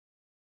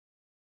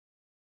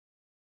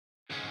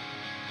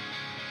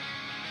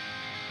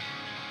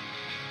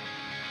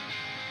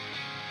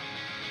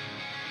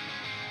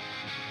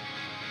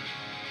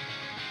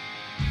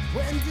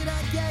When did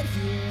I get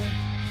here?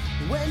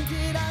 When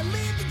did I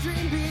leave the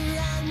dream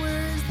behind?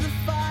 Where is the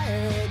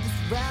fire?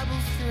 This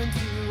rabble's turned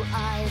to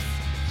ice.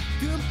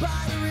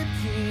 Goodbye to ripped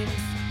jeans.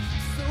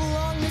 So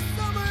long to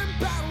summer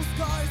battle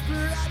scars.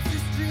 Perhaps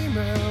this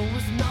dreamer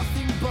was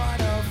nothing but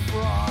a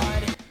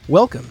fraud.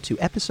 Welcome to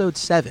episode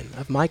 7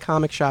 of My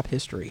Comic Shop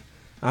History.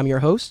 I'm your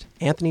host,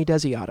 Anthony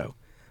Desiato.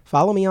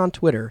 Follow me on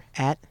Twitter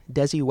at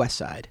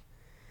DesiWestside.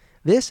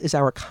 This is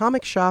our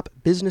Comic Shop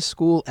Business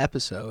School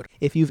episode.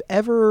 If you've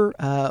ever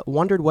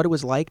wondered what it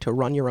was like to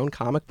run your own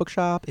comic book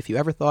shop, if you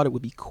ever thought it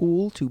would be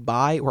cool to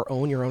buy or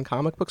own your own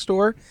comic book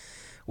store,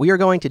 we are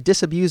going to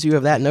disabuse you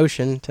of that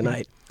notion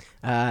tonight.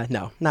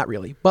 No, not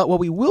really. But what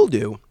we will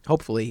do,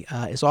 hopefully,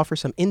 is offer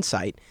some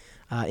insight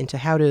into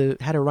how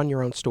to run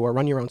your own store,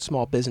 run your own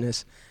small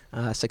business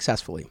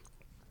successfully.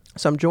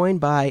 So I'm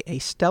joined by a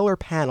stellar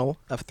panel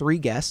of 3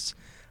 guests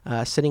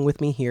sitting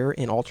with me here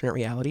in Alternate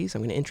Realities.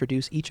 I'm going to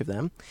introduce each of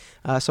them.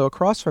 So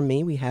across from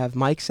me, we have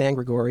Mike San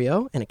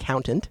Gregorio, an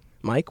accountant.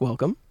 Mike,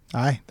 welcome.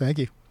 Hi, thank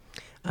you.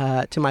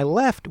 To my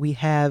left, we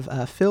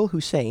have Phil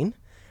Hussein,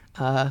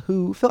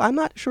 Phil, I'm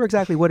not sure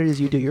exactly what it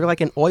is you do. You're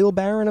like an oil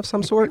baron of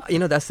some sort? You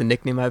know, that's the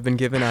nickname I've been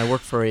given. I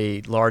work for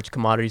a large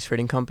commodities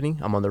trading company.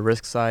 I'm on the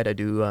risk side. I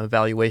do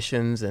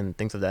valuations and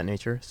things of that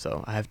nature.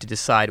 So I have to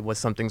decide what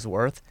something's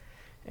worth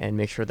and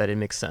make sure that it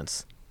makes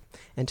sense.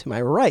 And to my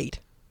right,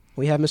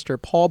 we have Mr.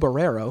 Paul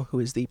Barrero, who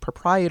is the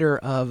proprietor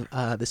of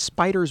the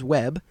Spider's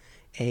Web,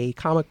 a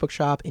comic book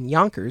shop in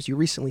Yonkers. You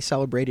recently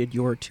celebrated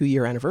your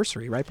 2-year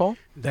anniversary, right, Paul?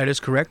 That is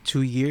correct.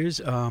 2 years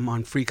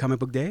on Free Comic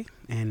Book Day.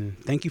 And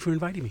thank you for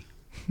inviting me.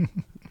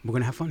 We're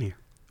going to have fun here.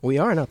 We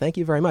are. No, thank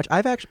you very much.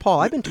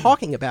 Paul, I've been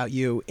talking about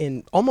you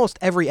in almost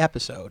every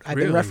episode. I've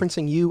been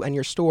referencing you and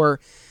your store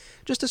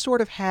just to sort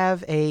of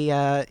have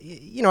a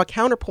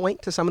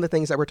counterpoint to some of the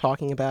things that we're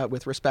talking about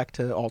with respect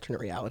to alternate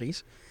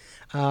realities.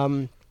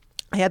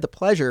 I had the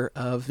pleasure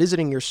of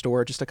visiting your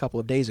store just a couple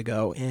of days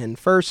ago, and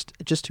first,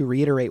 just to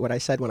reiterate what I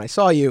said when I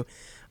saw you,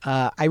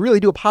 I really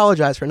do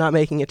apologize for not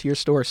making it to your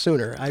store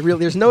sooner.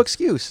 There's no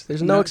excuse.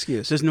 There's no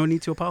excuse. There's no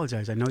need to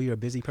apologize. I know you're a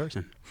busy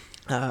person.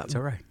 It's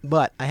all right.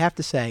 But I have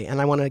to say, and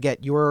I want to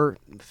get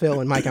Phil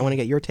and Mike, I want to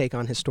get your take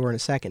on his store in a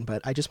second,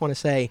 but I just want to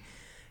say,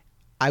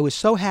 I was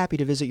so happy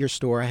to visit your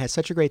store. I had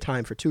such a great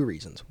time for 2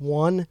 reasons.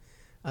 One,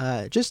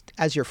 just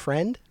as your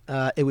friend,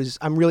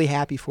 I'm really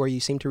happy for you. You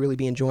seem to really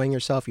be enjoying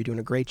yourself. You're doing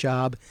a great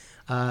job.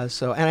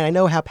 And I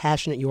know how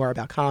passionate you are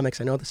about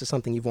comics. I know this is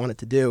something you've wanted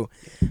to do.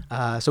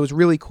 So it was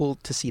really cool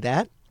to see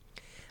that.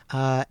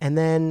 And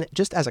then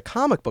just as a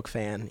comic book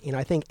fan,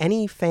 I think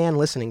any fan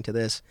listening to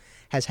this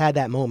has had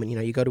that moment.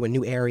 You go to a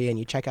new area and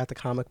you check out the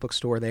comic book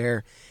store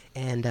there.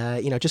 And,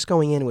 just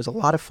going in was a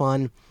lot of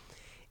fun.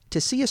 To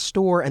see a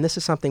store, and this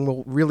is something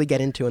we'll really get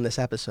into in this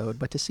episode,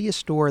 but to see a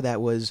store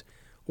that was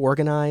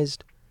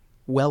organized,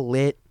 well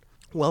lit,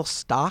 well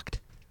stocked.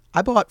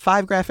 I bought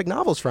 5 graphic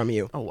novels from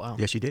you. Oh, wow.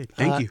 Yes, you did.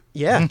 Thank you.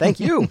 Yeah, thank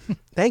you.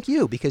 Thank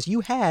you, because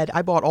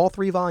I bought all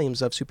 3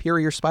 volumes of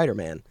Superior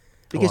Spider-Man,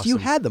 because you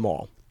had them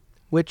all,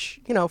 which,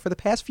 for the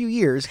past few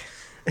years,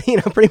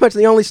 pretty much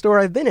the only store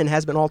I've been in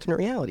has been Alternate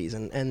Realities,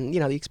 and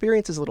the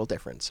experience is a little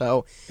different.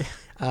 So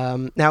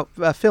now,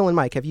 Phil and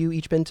Mike, have you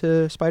each been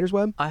to Spider's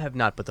Web? I have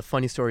not, but the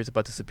funny story is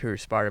about the Superior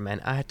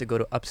Spider-Man. I had to go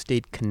to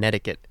upstate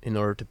Connecticut in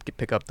order to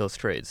pick up those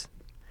trades.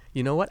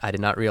 You know what? I did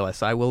not realize.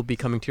 So I will be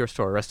coming to your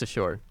store, rest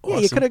assured. Yeah,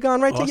 you could have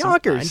gone right to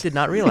Yonkers. I did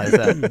not realize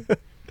that.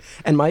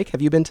 And Mike,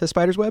 have you been to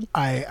Spider's Web?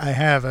 I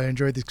have. I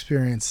enjoyed the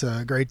experience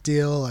a great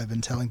deal. I've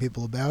been telling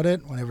people about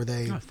it. Whenever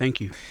they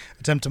thank you.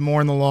 attempt to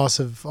mourn the loss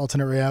of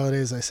alternate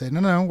realities, I say,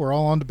 no, we're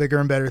all on to bigger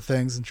and better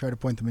things, and try to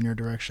point them in your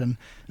direction.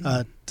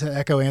 To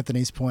echo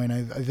Anthony's point,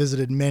 I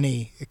visited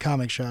many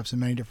comic shops in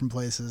many different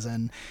places,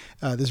 and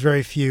there's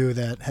very few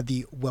that had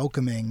the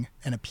welcoming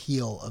and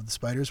appeal of the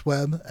Spider's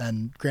Web.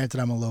 And granted,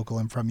 I'm a local.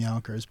 I'm from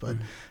Yonkers, but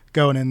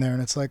going in there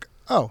and it's like,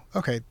 oh,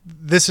 okay,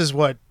 this is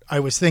what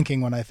I was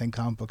thinking when I think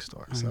comic book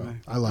store. So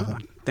I love it.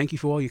 Thank you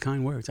for all your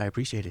kind words. I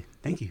appreciate it.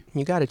 Thank you.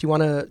 You got it. You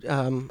want to,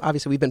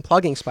 obviously we've been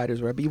plugging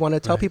Spider's Web, but you want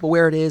to tell people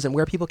where it is and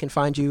where people can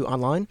find you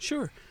online?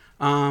 Sure.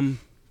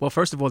 Well,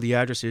 first of all, the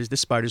address is the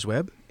Spider's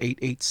Web,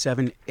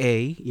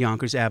 887A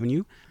Yonkers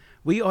Avenue.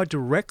 We are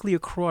directly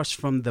across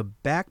from the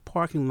back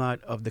parking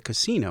lot of the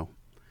casino.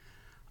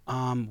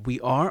 We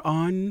are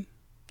on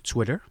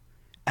Twitter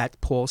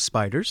at Paul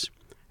Spiders,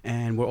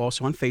 and we're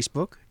also on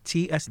Facebook,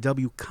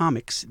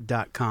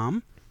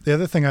 tswcomics.com. The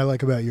other thing I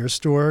like about your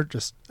store,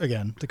 just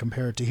again to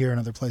compare it to here and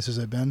other places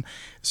I've been,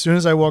 as soon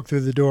as I walk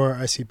through the door,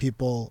 I see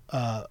people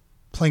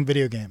playing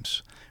video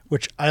games,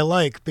 which I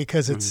like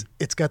because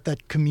it's got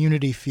that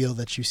community feel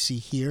that you see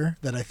here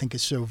that I think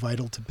is so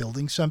vital to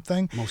building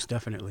something. Most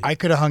definitely. I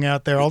could have hung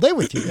out there all day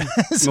with you.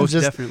 So Most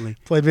just definitely.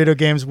 Play video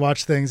games,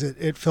 watch things.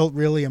 It felt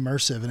really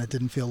immersive, and it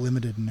didn't feel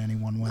limited in any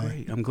one way.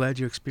 Great. I'm glad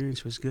your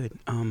experience was good.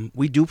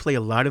 We do play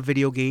a lot of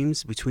video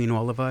games between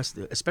all of us,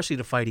 especially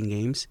the fighting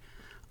games.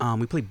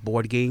 We play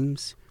board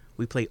games.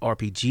 We play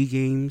RPG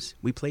games.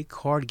 We play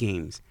card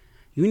games.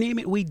 You name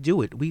it, we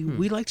do it.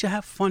 We like to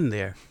have fun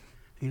there.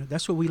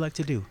 That's what we like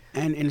to do.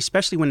 And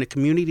especially when the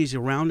community is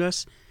around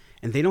us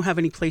and they don't have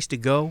any place to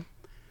go,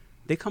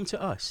 they come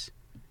to us,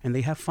 and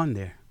they have fun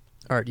there.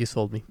 All right, you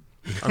sold me.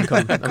 I'm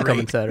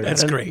coming Saturday.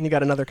 That's great. You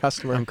got another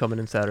customer. I'm coming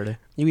in Saturday.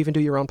 You even do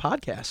your own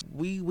podcast.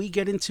 We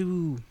get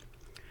into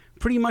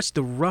pretty much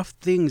the rough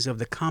things of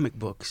the comic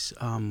books.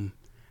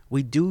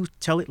 We do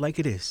tell it like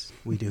it is.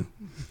 We do.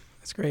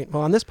 That's great.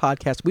 Well, on this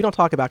podcast, we don't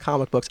talk about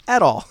comic books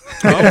at all.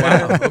 Oh,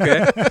 wow.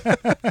 Okay.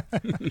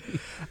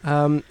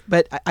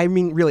 But I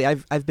mean, really,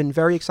 I've been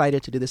very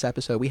excited to do this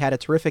episode. We had a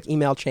terrific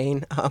email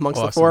chain amongst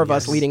the Awesome, four of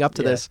us yes. leading up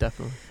to Yeah, this.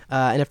 definitely.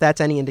 And if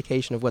that's any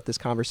indication of what this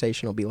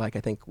conversation will be like,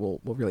 I think we'll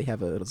really have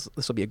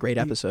this will be a great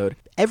episode.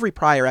 Every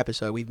prior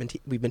episode, we've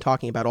been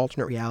talking about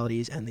alternate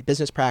realities and the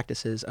business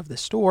practices of the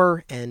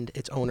store and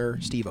its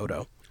owner, Steve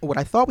Odo. What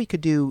I thought we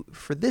could do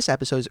for this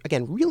episode is,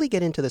 again, really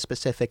get into the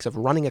specifics of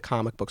running a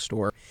comic book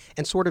store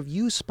and sort of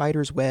use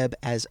Spider's Web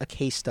as a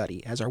case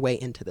study, as our way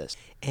into this.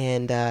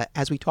 And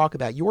as we talk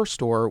about your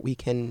store, we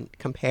can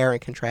compare and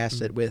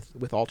contrast it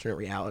with alternate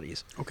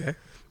realities. Okay.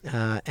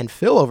 And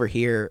Phil over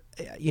here,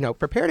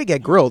 prepare to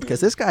get grilled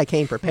because this guy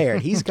came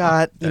prepared. He's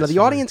got, the That's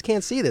audience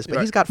can't see this, but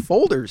Right. he's got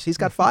folders. He's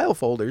got file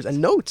folders and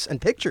notes and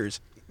pictures.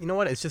 You know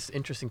what? It's just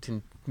interesting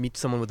to meet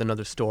someone with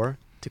another store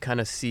to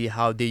kind of see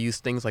how they use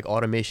things like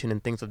automation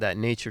and things of that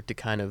nature to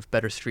kind of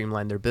better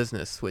streamline their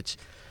business, which,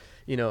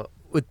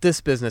 with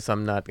this business,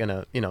 I'm not going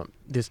to,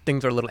 these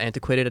things are a little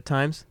antiquated at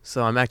times.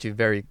 So I'm actually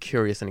very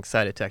curious and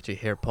excited to actually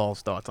hear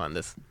Paul's thoughts on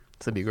this.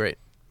 This would be great.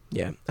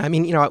 Yeah. I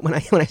mean, when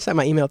I sent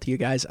my email to you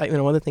guys, one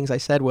of the things I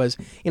said was,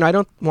 I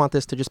don't want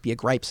this to just be a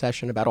gripe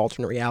session about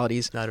alternate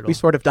realities. Not at all. We've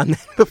sort of done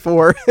that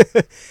before.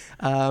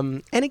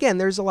 And again,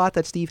 there's a lot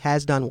that Steve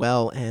has done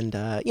well, and,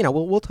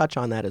 we'll touch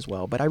on that as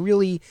well. But I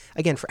really,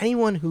 again, for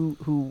anyone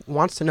who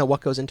wants to know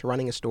what goes into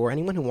running a store,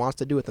 anyone who wants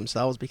to do it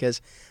themselves,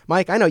 because,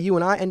 Mike, I know you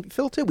and I, and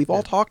Phil too, we've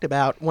all talked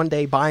about one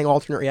day buying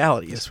alternate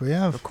realities. Yes, we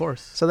have. Of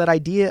course. So that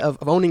idea of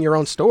owning your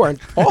own store, and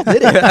Paul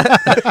did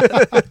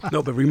it.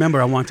 No, but remember,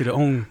 I wanted to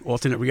own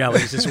alternate realities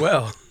as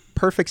well.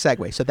 Perfect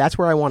segue. So that's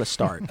where I want to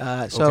start.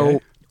 Okay.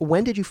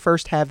 When did you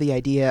first have the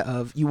idea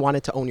of you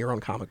wanted to own your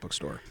own comic book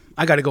store?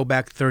 I got to go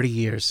back 30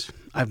 years.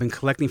 I've been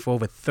collecting for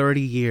over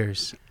 30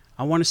 years.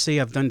 I want to say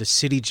I've done the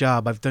city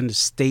job. I've done the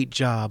state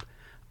job.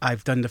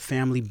 I've done the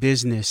family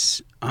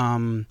business.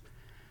 All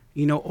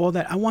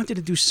that. I wanted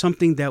to do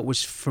something that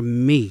was for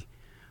me,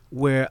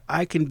 where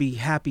I can be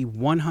happy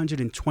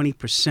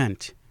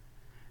 120%.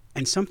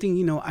 And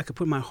something, I could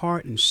put my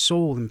heart and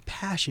soul and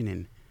passion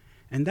in.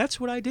 And that's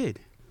what I did.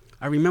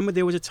 I remember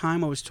there was a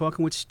time I was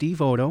talking with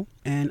Steve Odo,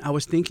 and I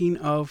was thinking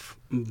of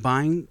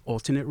buying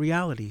alternate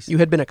realities. You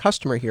had been a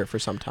customer here for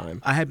some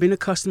time. I had been a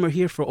customer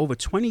here for over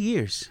 20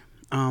 years.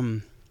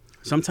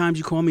 Sometimes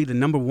you call me the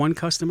number one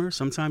customer.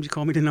 Sometimes you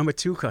call me the number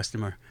two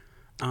customer.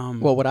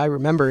 Well, what I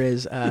remember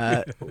is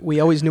we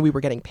always knew we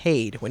were getting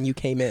paid when you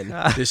came in.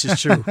 This is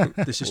true.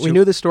 This is true. We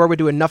knew the store would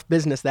do enough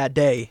business that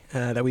day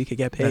that we could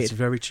get paid. That's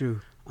very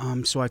true.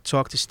 So I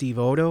talked to Steve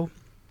Odo.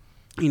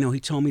 He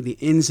told me the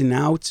ins and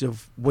outs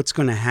of what's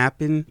going to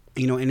happen,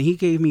 and he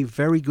gave me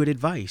very good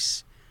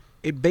advice.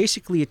 It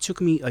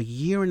took me a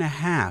year and a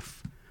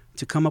half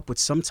to come up with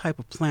some type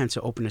of plan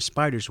to open a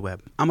Spider's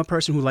Web. I'm a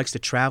person who likes to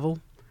travel.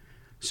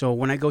 So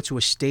when I go to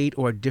a state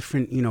or a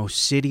different,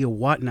 city or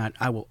whatnot,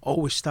 I will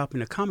always stop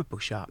in a comic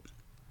book shop.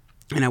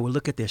 And I will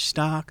look at their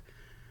stock,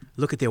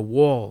 look at their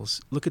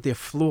walls, look at their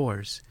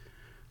floors,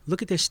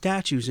 look at their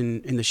statues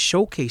and the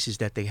showcases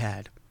that they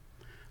had.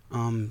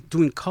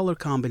 Doing color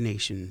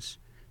combinations,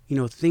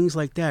 things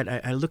like that.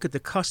 I look at the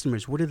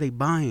customers. What are they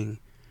buying?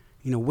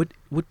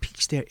 What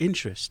piques their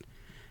interest?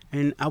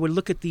 And I would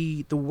look at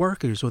the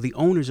workers or the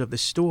owners of the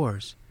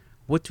stores.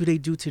 What do they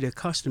do to their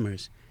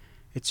customers?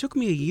 It took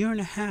me a year and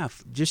a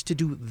half just to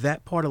do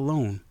that part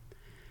alone.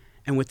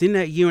 And within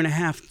that year and a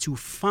half to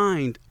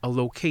find a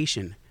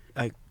location.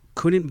 I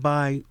couldn't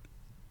buy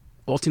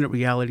alternate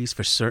realities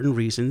for certain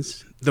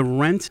reasons. The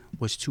rent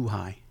was too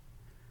high,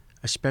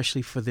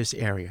 especially for this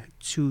area.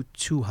 Too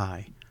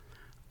high.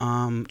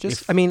 I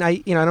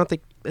don't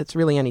think it's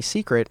really any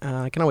secret.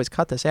 I can always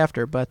cut this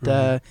after, but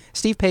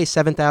Steve pays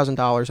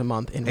 $7,000 a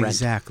month in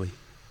rent.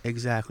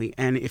 Exactly.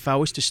 And if I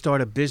was to start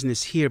a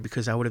business here,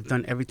 because I would have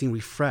done everything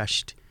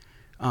refreshed,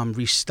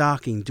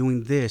 restocking,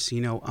 doing this,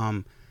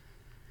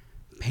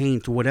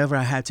 paint, whatever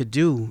I had to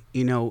do,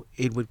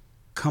 it would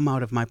come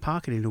out of my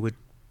pocket and it would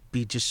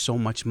be just so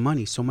much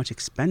money, so much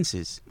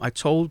expenses. I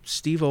told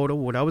Steve Odo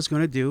what I was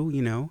going to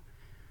do,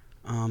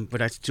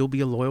 but I'd still be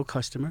a loyal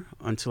customer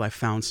until I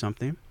found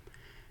something.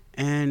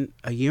 And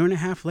a year and a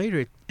half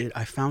later,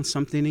 I found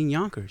something in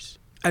Yonkers.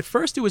 At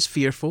first, it was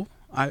fearful.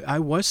 I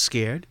was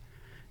scared,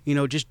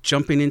 just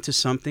jumping into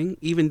something,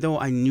 even though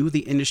I knew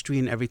the industry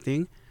and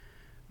everything.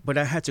 But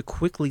I had to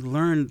quickly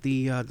learn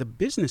the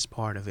business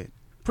part of it.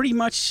 Pretty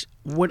much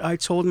what I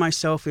told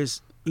myself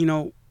is,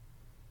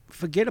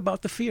 forget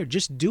about the fear.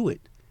 Just do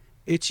it.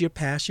 It's your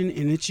passion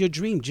and it's your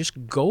dream.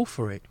 Just go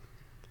for it.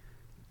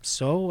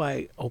 So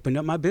I opened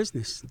up my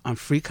business on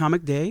Free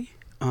Comic Day,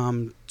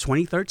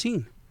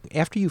 2013.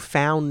 After you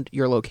found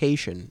your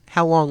location,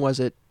 how long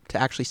was it to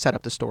actually set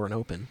up the store and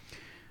open?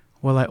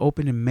 Well, I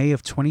opened in May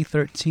of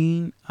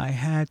 2013. I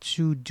had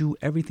to do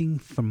everything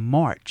from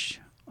March.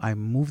 I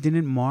moved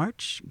in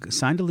March,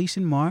 signed a lease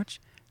in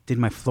March, did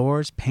my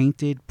floors,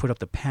 painted, put up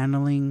the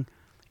paneling,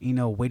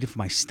 waited for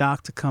my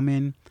stock to come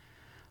in.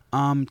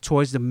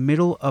 Towards the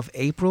middle of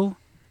April,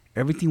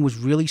 everything was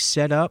really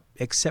set up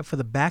except for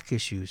the back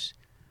issues.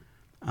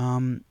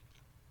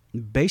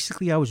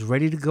 Basically, I was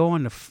ready to go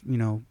on the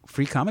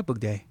free comic book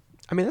day.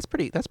 I mean, that's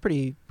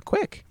pretty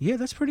quick. Yeah,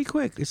 that's pretty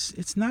quick.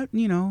 It's not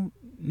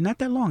not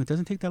that long. It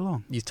doesn't take that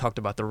long. You talked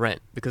about the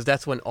rent, because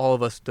that's when all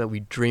of us that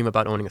we dream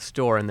about owning a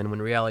store, and then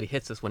when reality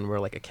hits us, when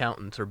we're like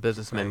accountants or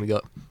businessmen, we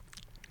go,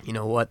 you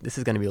know what, this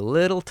is going to be a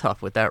little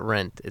tough with that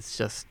rent. It's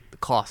just the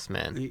cost,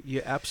 man.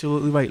 You're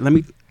absolutely right. Let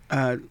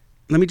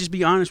me just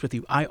be honest with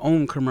you. I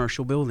own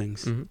commercial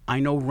buildings. Mhm. I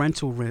know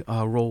rental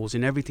rolls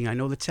and everything. I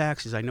know the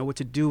taxes. I know what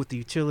to do with the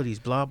utilities,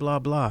 blah, blah,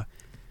 blah.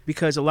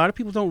 Because a lot of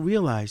people don't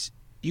realize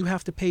you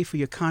have to pay for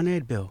your Con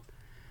Ed bill.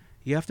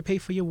 You have to pay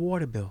for your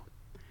water bill.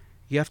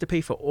 You have to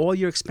pay for all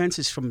your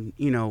expenses from,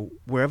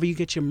 wherever you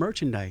get your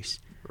merchandise.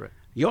 Right.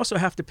 You also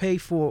have to pay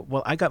for,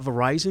 I got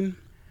Verizon,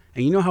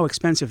 and you know how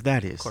expensive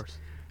that is. Of course.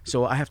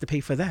 So I have to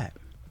pay for that.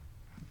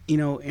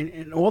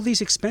 And all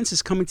these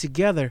expenses coming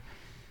together,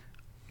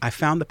 I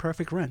found the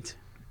perfect rent.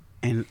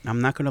 And I'm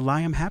not going to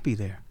lie, I'm happy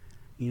there.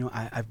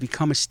 I've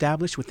become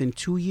established within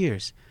 2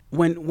 years.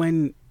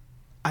 When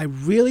I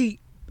really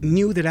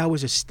knew that I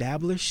was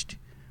established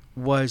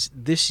was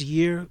this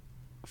year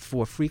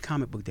for Free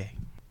Comic Book Day.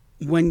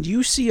 When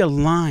you see a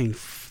line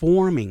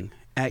forming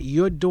at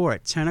your door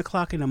at 10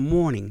 o'clock in the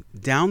morning,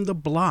 down the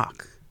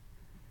block,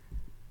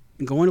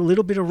 going a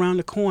little bit around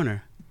the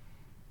corner,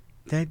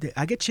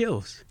 I get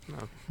chills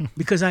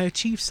because I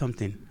achieved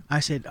something.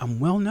 I said, I'm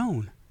well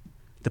known.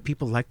 The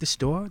people like the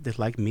store. They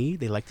like me.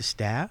 They like the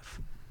staff.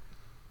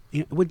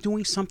 We're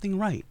doing something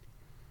right.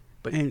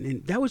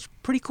 And that was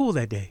pretty cool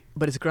that day.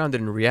 But it's grounded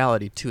in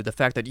reality, too. The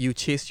fact that you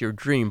chased your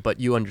dream, but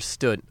you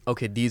understood,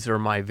 okay, these are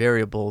my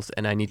variables,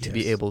 and I need to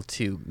be able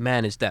to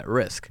manage that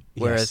risk.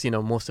 Whereas,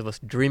 most of us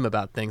dream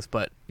about things,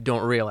 but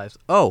don't realize,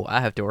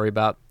 I have to worry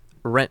about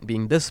rent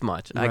being this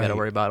much. I got to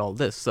worry about all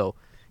this. So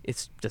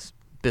it's just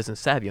business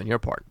savvy on your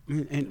part.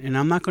 And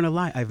I'm not going to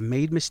lie. I've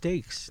made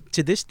mistakes.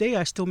 To this day,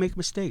 I still make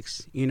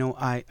mistakes.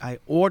 I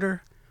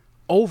order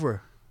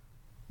over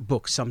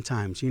books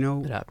sometimes,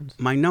 It happens.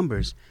 my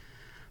numbers.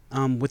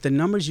 With the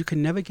numbers, you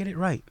can never get it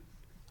right.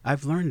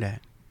 I've learned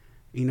that.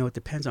 It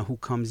depends on who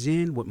comes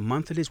in, what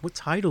month it is, what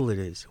title it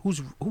is, who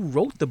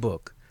wrote the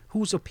book,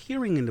 who's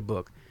appearing in the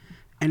book.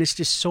 And it's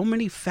just so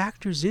many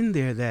factors in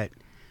there that,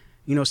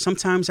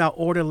 sometimes I'll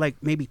order like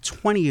maybe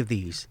 20 of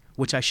these,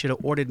 which I should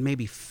have ordered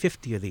maybe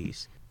 50 of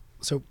these.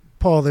 So,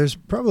 Paul, there's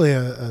probably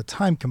a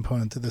time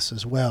component to this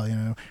as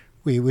well.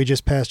 We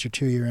just passed your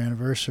 2-year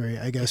anniversary.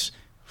 I guess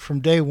from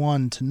day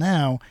one to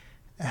now,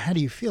 how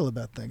do you feel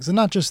about things? And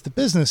not just the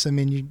business. I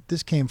mean,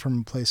 this came from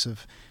a place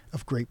of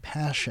great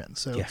passion.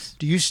 So Yes.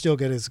 Do you still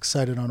get as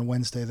excited on a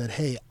Wednesday that,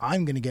 hey,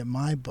 I'm going to get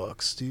my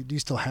books? Do you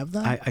still have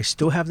that? I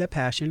still have that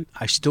passion.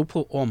 I still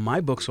pull all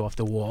my books off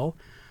the wall.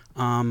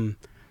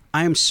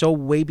 I am so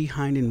way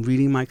behind in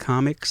reading my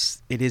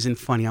comics. It isn't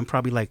funny. I'm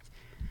probably like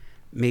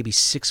maybe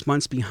 6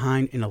 months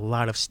behind in a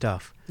lot of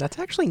stuff. That's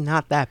actually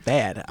not that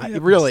bad.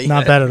 Really.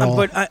 Not bad at all.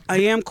 But I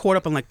am caught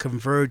up on like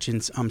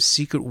Convergence,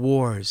 Secret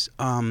Wars,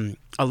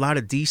 a lot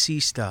of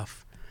DC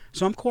stuff.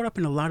 So I'm caught up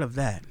in a lot of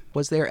that.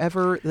 Was there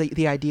ever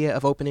the idea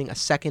of opening a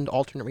second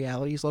alternate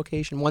realities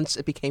location once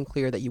it became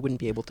clear that you wouldn't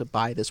be able to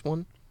buy this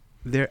one?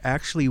 There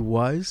actually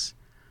was,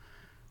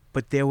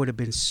 but there would have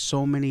been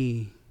so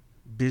many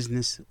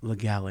business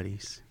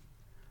legalities.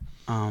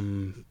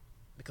 Becomes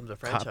a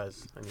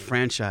franchise.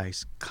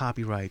 Franchise,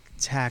 copyright,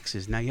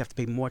 taxes. Now you have to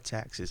pay more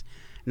taxes.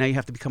 Now you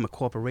have to become a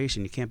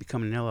corporation. You can't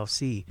become an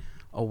LLC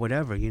or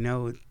whatever.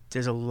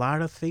 There's a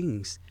lot of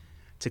things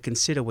to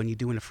consider when you're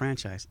doing a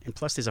franchise. And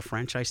plus, there's a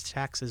franchise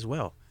tax as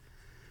well.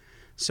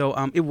 So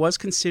it was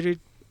considered,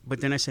 but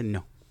then I said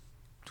no,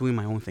 doing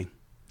my own thing.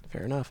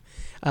 Fair enough.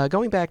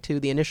 Going back to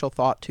the initial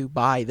thought to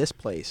buy this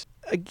place,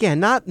 again,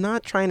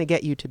 not trying to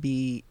get you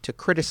to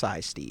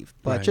criticize Steve,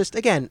 but Right. just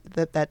again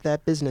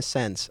that business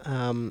sense.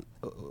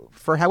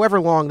 For however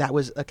long that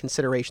was a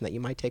consideration that you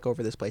might take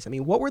over this place. I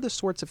mean, what were the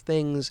sorts of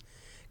things?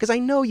 Because I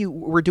know you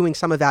were doing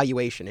some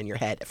evaluation in your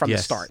head from the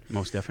Yes, start.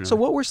 most definitely. So,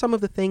 what were some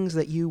of the things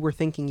that you were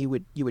thinking you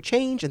would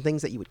change, and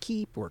things that you would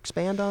keep or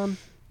expand on?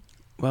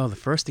 Well, the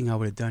first thing I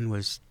would have done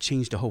was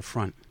change the whole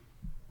front.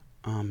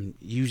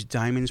 Use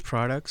Diamond's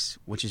products,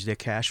 which is their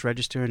cash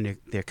register and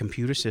their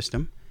computer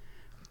system.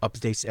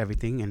 Updates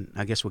everything, and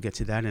I guess we'll get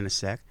to that in a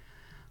sec.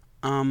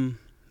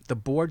 The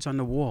boards on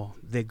the wall,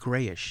 they're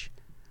grayish.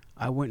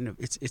 I wouldn't have,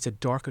 it's a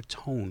darker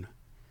tone.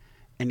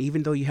 And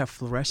even though you have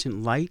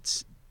fluorescent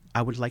lights,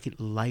 I would like it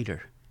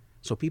lighter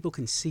so people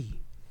can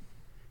see.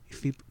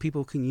 If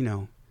people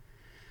can,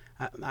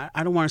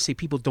 I don't want to say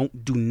people do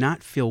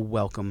not feel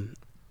welcome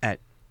at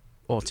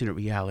alternate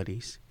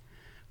realities.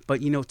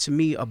 But, to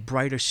me, a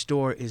brighter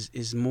store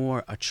is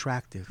more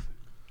attractive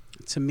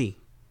to me.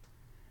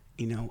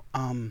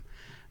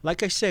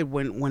 Like I said,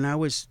 when I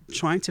was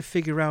trying to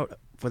figure out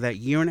for that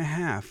year and a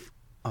half,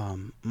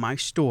 my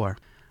store,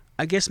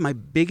 I guess my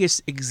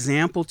biggest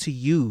example to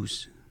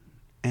use,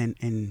 and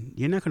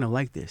you're not going to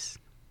like this,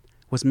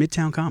 was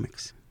Midtown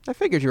Comics. I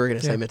figured you were going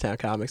to say Yeah. Midtown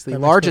Comics, the That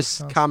makes largest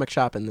total sense. comic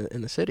shop in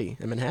the city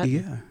in Manhattan.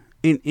 Yeah.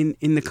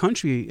 In the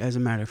country, as a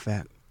matter of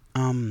fact.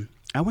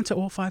 I went to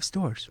all 5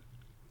 stores.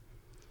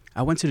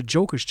 I went to the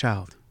Joker's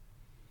Child.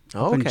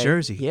 Oh, in okay.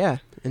 Jersey. Yeah,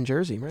 in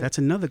Jersey, right? That's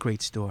another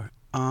great store.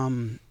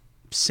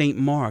 St.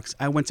 Mark's.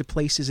 I went to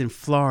places in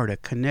Florida,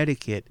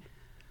 Connecticut,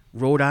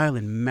 Rhode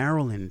Island,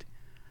 Maryland,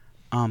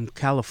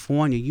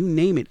 California. You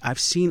name it. I've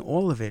seen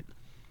all of it.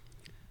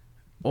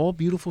 All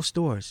beautiful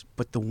stores.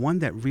 But the one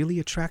that really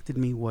attracted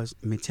me was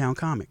Midtown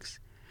Comics.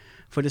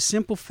 For the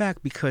simple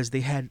fact because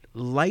they had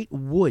light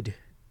wood,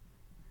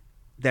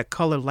 that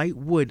color light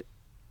wood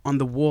on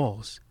the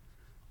walls,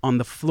 on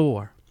the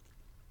floor.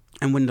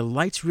 And when the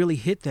lights really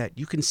hit that,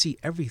 you can see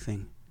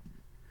everything.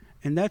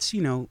 And that's,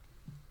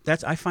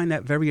 I find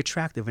that very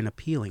attractive and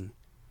appealing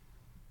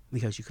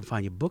because you can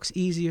find your books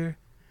easier.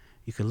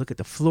 You can look at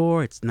the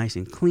floor. It's nice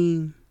and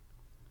clean.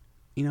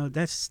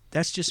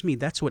 That's just me.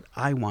 That's what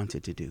I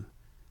wanted to do.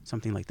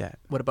 Something like that.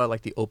 What about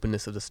like the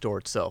openness of the store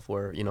itself,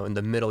 where in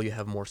the middle you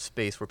have more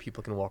space where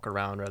people can walk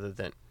around rather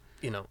than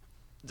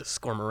just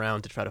squirm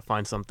around to try to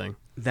find something?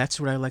 That's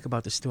what I like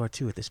about the store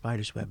too at the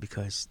Spider's Web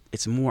because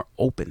it's more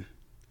open.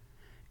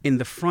 In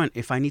the front,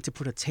 if I need to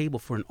put a table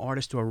for an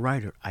artist or a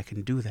writer, I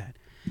can do that.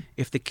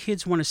 If the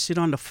kids want to sit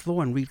on the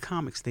floor and read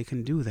comics, they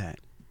can do that.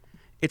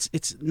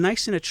 It's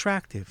nice and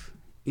attractive,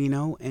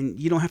 and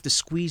you don't have to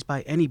squeeze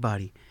by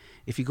anybody.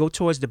 If you go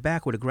towards the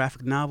back where the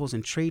graphic novels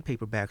and trade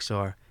paperbacks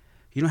are,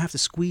 you don't have to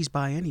squeeze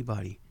by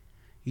anybody.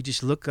 You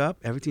just look up,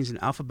 everything's in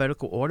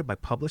alphabetical order by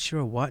publisher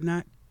or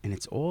whatnot, and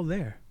it's all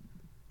there.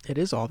 It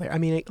is all there. I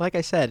mean, like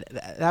I said,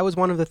 that was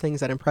one of the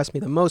things that impressed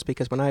me the most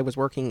because when I was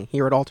working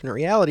here at Alternate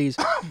Realities,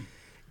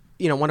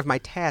 one of my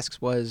tasks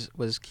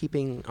was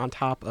keeping on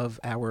top of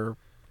our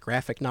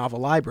graphic novel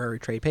library,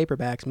 trade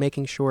paperbacks,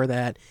 making sure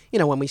that,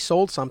 when we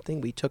sold something,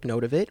 we took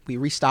note of it, we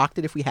restocked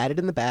it if we had it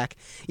in the back.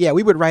 Yeah,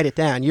 we would write it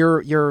down.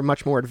 You're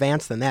much more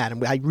advanced than that,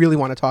 and I really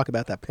want to talk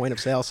about that point of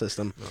sale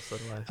system. No, so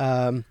do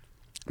I.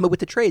 But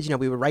with the trades,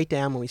 we would write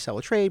down when we sell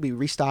a trade, we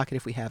restock it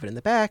if we have it in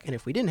the back, and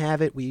if we didn't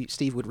have it,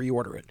 Steve would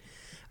reorder it.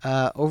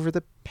 Over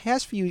the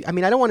past few, I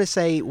don't want to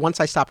say once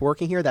I stopped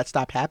working here that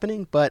stopped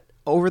happening, but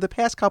over the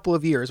past couple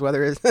of years,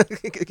 whether it's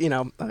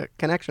a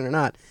connection or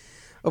not,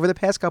 over the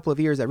past couple of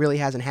years that really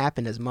hasn't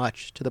happened as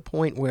much to the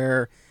point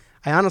where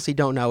I honestly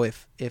don't know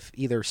if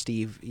either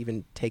Steve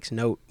even takes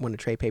note when a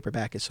trade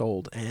paperback is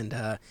sold,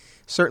 and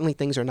certainly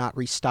things are not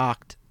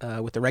restocked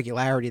with the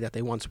regularity that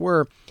they once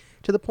were,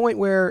 to the point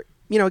where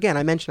again,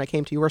 I mentioned I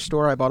came to your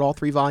store, I bought all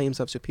 3 volumes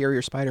of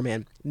Superior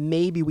Spider-Man.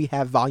 Maybe we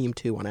have volume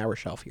 2 on our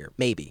shelf here,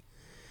 maybe.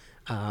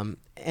 And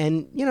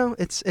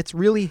it's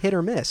really hit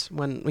or miss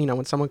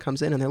when someone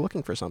comes in and they're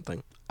looking for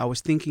something. I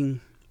was thinking,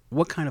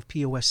 what kind of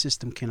POS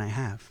system can I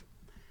have?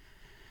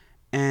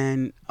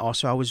 And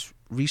also I was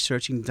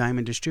researching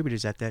Diamond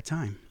Distributors at that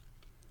time.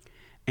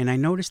 And I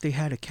noticed they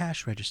had a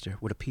cash register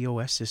with a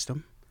POS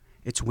system.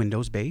 It's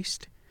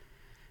Windows-based.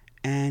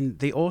 And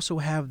they also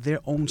have their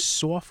own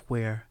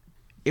software.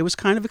 It was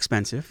kind of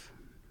expensive.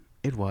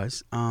 It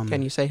was.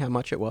 Can you say how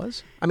much it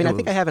was? I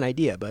think I have an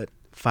idea, but...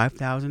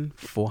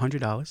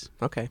 $5,400.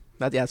 Okay.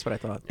 That's what I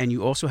thought. And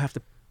you also have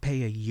to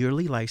pay a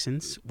yearly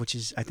license, which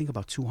is, I think,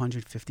 about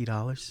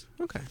 $250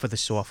 Okay. for the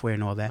software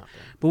and all that.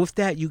 But with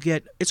that, you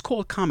get, it's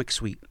called Comic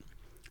Suite.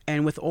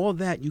 And with all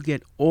that, you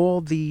get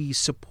all the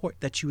support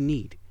that you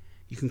need.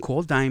 You can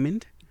call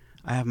Diamond.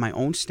 I have my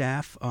own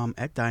staff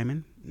at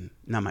Diamond.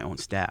 Not my own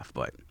staff,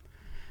 but,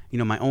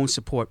 my own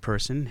support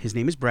person. His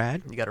name is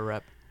Brad. You got a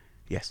rep.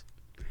 Yes.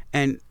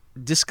 And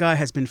this guy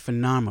has been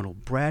phenomenal.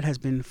 Brad has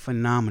been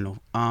phenomenal.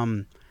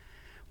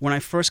 When I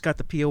first got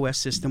the POS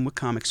system with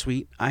Comic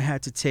Suite, I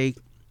had to take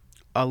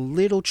a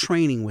little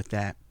training with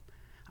that.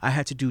 I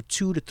had to do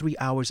 2 to 3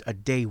 hours a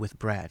day with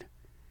Brad.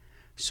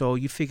 So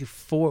you figure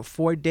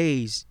 4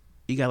 days,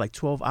 you got like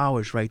 12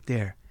 hours right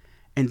there.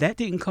 And that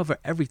didn't cover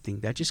everything.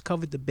 That just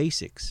covered the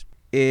basics.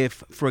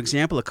 If, for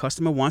example, a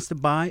customer wants to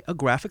buy a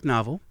graphic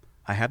novel,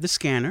 I have the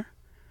scanner.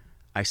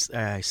 I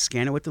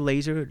scan it with the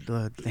laser,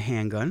 the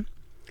handgun,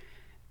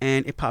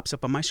 and it pops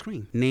up on my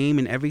screen. Name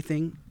and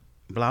everything,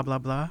 blah, blah,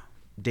 blah,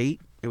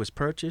 date, it was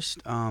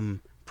purchased,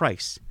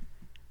 price.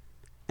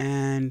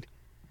 And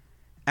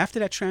after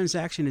that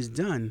transaction is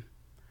done,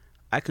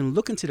 I can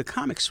look into the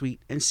Comic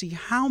Suite and see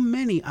how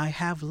many I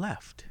have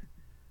left.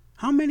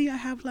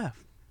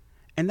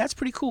 And that's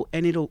pretty cool.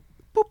 And it'll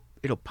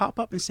pop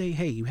up and say,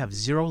 hey, you have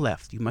 0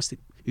 left.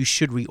 You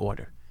should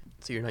reorder.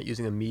 So you're not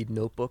using a Mead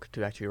notebook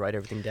to actually write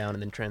everything down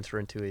and then transfer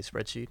into a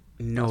spreadsheet?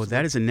 No,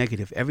 that is a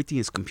negative. Everything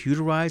is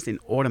computerized and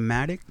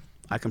automatic.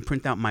 I can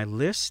print out my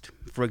list.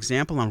 For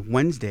example, on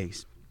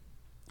Wednesdays,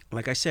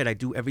 like I said, I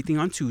do everything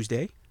on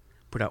Tuesday,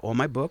 put out all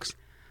my books.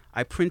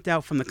 I print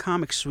out from the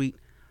Comic Suite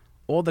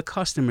all the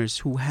customers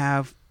who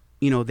have,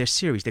 their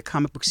series, their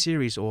comic book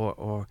series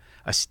or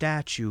a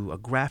statue, a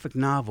graphic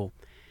novel.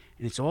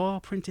 And it's all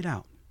printed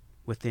out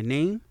with their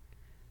name,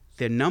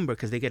 their number,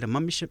 because they get a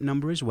membership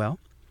number as well,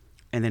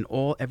 and then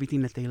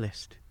everything that they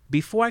list.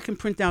 Before I can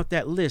print out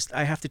that list,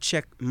 I have to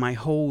check my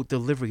whole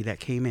delivery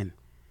that came in.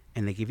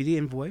 And they give you the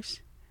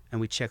invoice,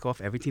 and we check off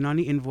everything on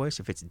the invoice,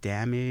 if it's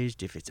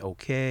damaged, if it's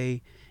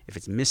okay, if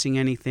it's missing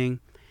anything,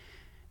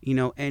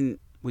 and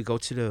we go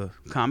to the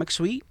comic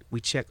suite, we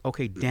check,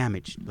 okay,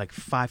 damaged, like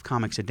 5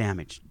 comics are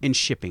damaged in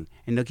shipping.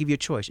 And they'll give you a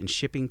choice in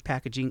shipping,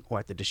 packaging, or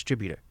at the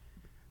distributor.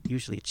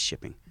 Usually it's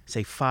shipping.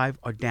 Say 5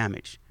 are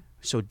damaged.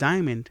 So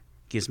Diamond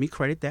gives me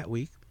credit that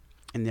week,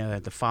 and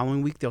the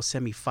following week they'll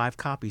send me 5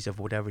 copies of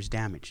whatever's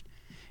damaged.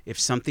 If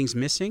something's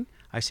missing,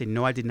 I say,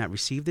 no, I did not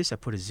receive this. I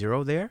put a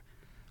 0 there,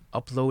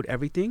 upload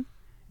everything,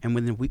 and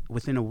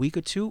within a week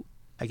or 2,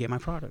 I get my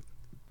product.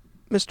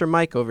 Mr.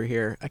 Mike over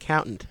here,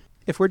 accountant.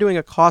 If we're doing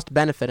a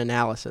cost-benefit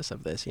analysis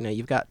of this,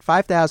 you've got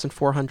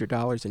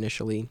 $5,400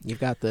 initially. You've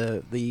got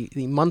the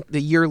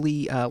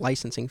yearly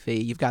licensing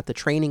fee. You've got the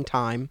training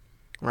time,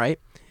 right?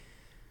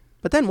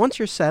 But then once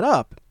you're set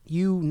up,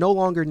 you no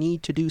longer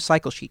need to do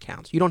cycle sheet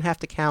counts. You don't have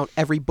to count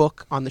every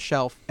book on the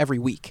shelf every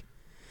week.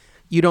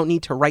 You don't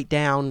need to write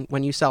down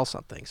when you sell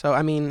something. So,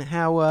 I mean,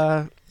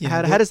 how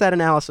does that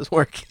analysis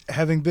work?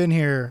 Having been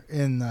here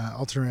in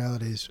Alternate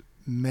Realities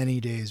many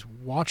days,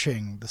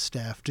 watching the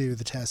staff do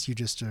the test you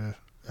just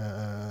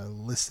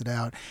listed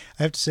out,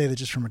 I have to say that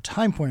just from a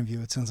time point of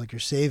view, it sounds like you're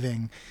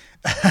saving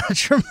a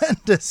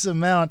tremendous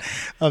amount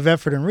of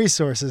effort and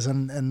resources,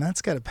 and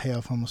that's got to pay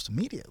off almost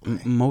immediately.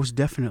 Most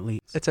definitely.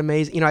 It's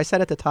amazing. I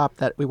said at the top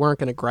that we weren't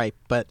going to gripe,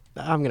 but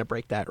I'm going to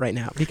break that right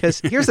now,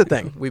 because here's the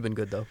thing. We've been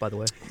good, though, by the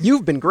way.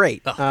 You've been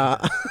great. Oh.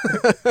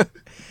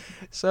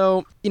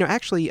 So,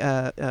 actually,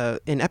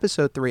 in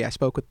episode 3, I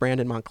spoke with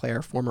Brandon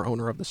Montclair, former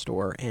owner of the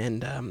store,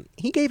 and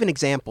he gave an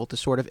example to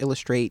sort of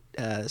illustrate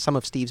some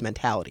of Steve's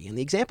mentality. And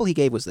the example he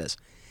gave was this.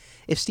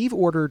 If Steve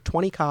ordered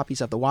 20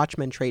 copies of the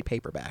Watchmen trade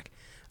paperback,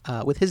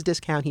 with his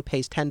discount, he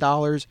pays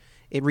 $10.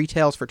 It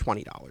retails for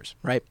 $20,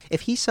 right?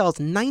 If he sells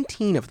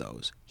 19 of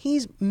those,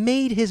 he's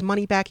made his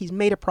money back. He's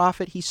made a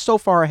profit. He's so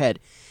far ahead.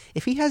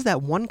 If he has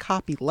that one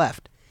copy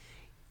left,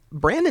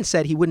 Brandon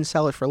said he wouldn't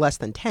sell it for less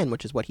than 10,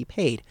 which is what he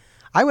paid.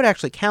 I would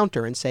actually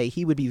counter and say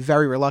he would be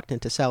very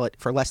reluctant to sell it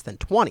for less than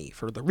 20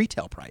 for the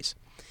retail price.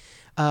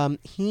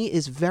 He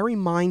is very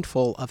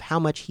mindful of how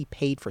much he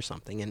paid for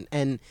something.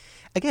 And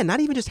again, not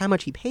even just how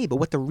much he paid, but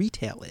what the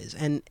retail is.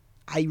 And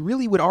I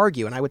really would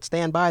argue, and I would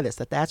stand by this,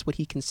 that that's what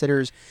he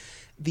considers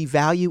the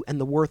value and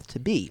the worth to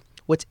be.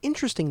 What's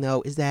interesting,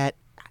 though, is that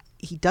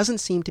he doesn't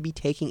seem to be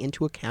taking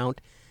into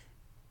account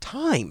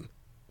time.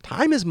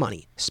 Time is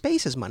money.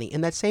 Space is money. In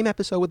that same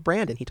episode with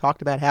Brandon, he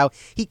talked about how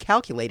he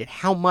calculated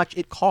how much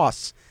it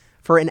costs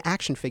for an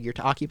action figure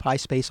to occupy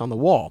space on the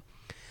wall.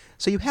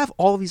 So you have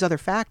all of these other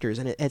factors,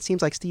 and it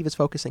seems like Steve is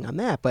focusing on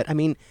that. But, I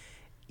mean,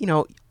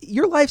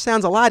 your life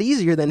sounds a lot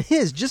easier than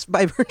his just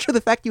by virtue of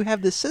the fact you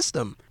have this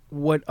system.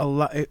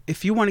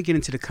 If you want to get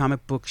into the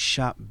comic book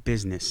shop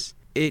business,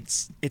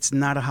 it's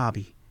not a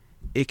hobby.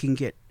 It can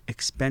get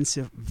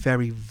expensive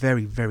very,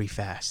 very, very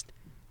fast.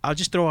 I'll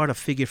just throw out a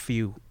figure for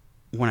you.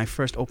 When I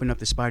first opened up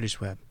the Spider's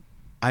Web,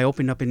 I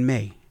opened up in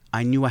May.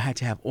 I knew I had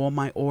to have all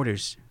my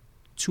orders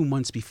 2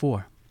 months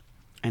before,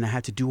 and I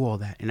had to do all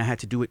that, and I had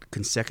to do it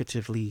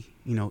consecutively,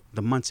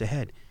 the months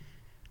ahead.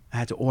 I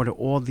had to order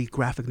all the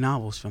graphic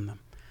novels from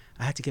them.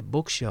 I had to get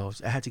bookshelves.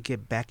 I had to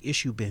get back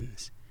issue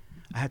bins.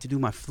 I had to do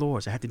my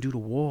floors. I had to do the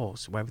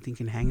walls where everything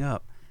can hang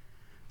up.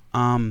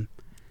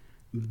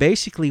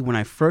 Basically, when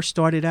I first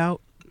started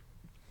out,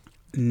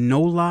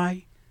 no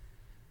lie,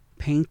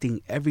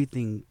 painting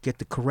everything, get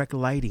the correct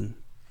lighting,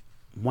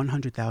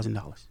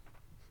 $100,000.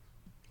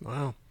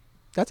 Wow.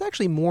 That's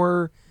actually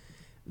more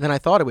than I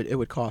thought it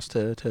would cost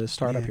to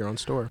start up your own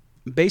store.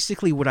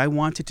 Basically, what I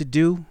wanted to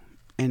do,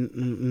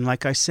 and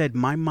like I said,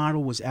 my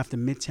model was after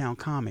Midtown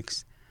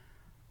Comics.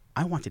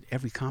 I wanted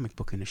every comic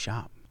book in the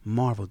shop.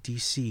 Marvel,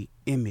 DC,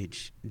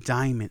 Image,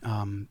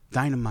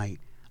 Dynamite,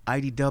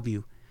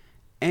 IDW.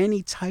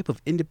 Any type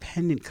of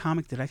independent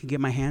comic that I could get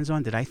my hands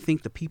on that I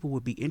think the people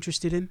would be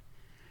interested in,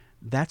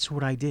 that's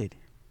what I did.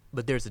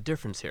 But there's a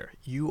difference here.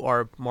 You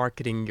are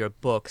marketing your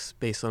books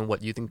based on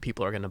what you think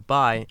people are going to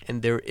buy,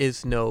 and there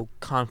is no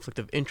conflict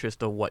of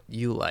interest of what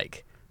you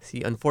like.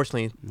 See,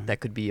 unfortunately, that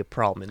could be a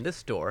problem in this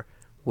store,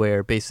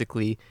 where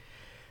basically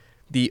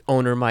the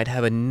owner might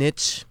have a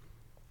niche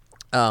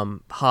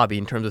hobby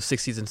in terms of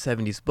 60s and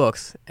 70s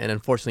books, and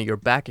unfortunately your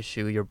back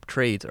issue, your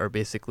trades are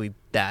basically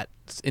that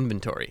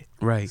inventory.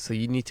 Right. So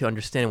you need to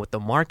understand what the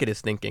market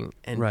is thinking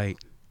and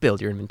build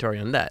your inventory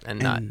on that,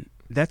 and not...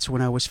 That's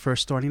when I was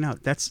first starting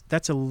out.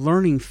 That's a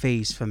learning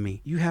phase for me.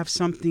 You have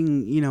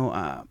something,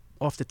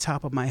 off the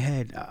top of my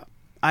head,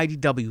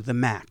 IDW, the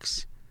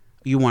Max.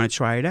 You want to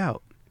try it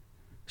out.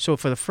 So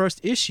for the first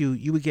issue,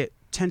 you would get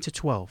 10 to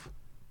 12.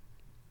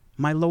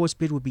 My lowest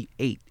bid would be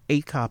 8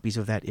 copies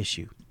of that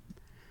issue.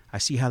 I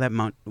see how that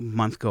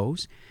month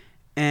goes.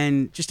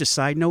 And just a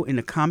side note, in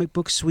the comic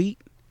book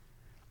suite,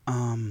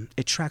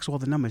 it tracks all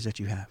the numbers that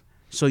you have.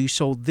 So you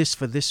sold this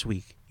for this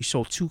week. You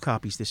sold 2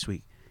 copies this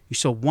week. You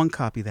sold 1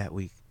 copy that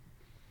week,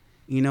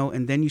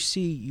 and then you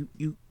see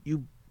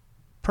you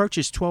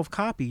purchased 12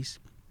 copies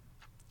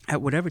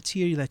at whatever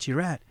tier that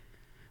you're at,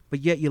 but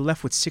yet you're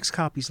left with 6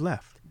 copies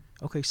left.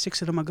 Okay,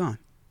 6 of them are gone.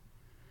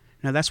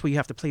 Now that's where you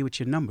have to play with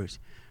your numbers.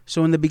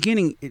 So in the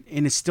beginning,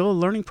 and it's still a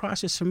learning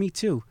process for me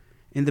too.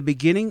 In the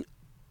beginning,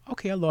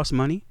 okay, I lost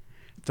money,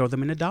 throw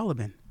them in a dollar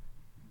bin.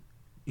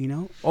 You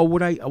know, or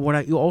what I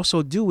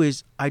also do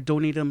is I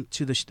donate them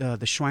to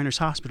the Shriners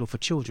Hospital for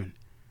children.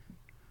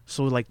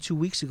 So like 2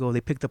 weeks ago,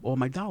 they picked up all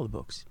my dollar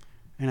books,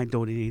 and I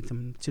donated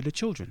them to the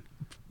children.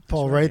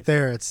 Paul, right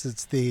there, it's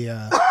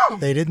the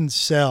they didn't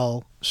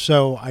sell,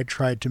 so I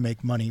tried to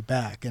make money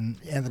back. And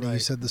Anthony, you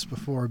said this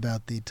before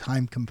about the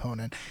time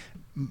component.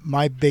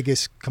 My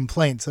biggest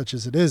complaint, such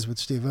as it is with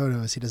Steve Odo,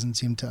 is he doesn't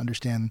seem to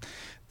understand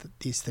that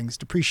these things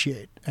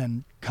depreciate,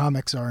 and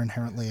comics are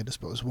inherently a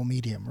disposable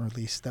medium, or at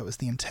least that was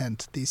the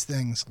intent. These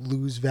things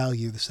lose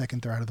value the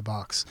second they're out of the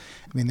box.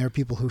 I mean, there are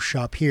people who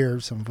shop here,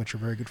 some of which are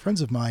very good friends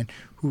of mine,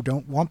 who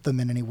don't want them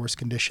in any worse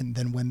condition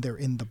than when they're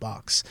in the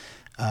box.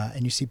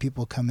 And you see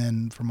people come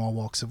in from all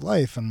walks of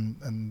life,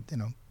 and you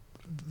know,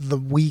 the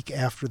week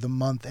after, the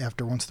month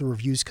after, once the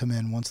reviews come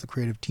in, once the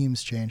creative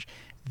teams change,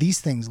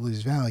 these things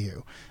lose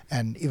value,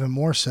 and even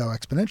more so,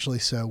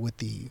 exponentially so, with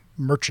the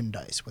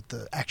merchandise, with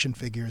the action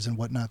figures and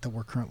whatnot that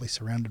we're currently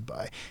surrounded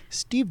by.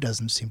 Steve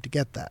doesn't seem to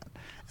get that,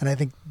 and I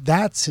think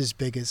that's his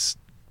biggest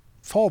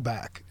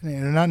fallback.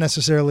 And not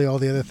necessarily all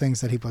the other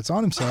things that he puts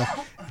on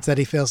himself, it's that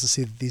he fails to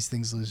see that these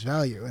things lose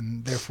value,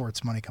 and therefore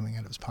it's money coming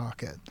out of his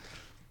pocket.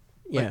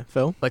 Yeah,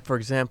 Phil? Like, for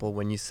example,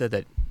 when you said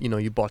that, you know,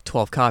 you bought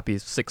 12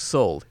 copies, 6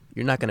 sold,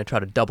 you're not going to try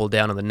to double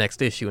down on the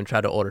next issue and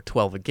try to order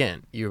 12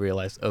 again. You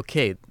realize,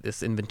 okay,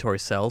 this inventory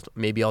sells,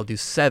 maybe I'll do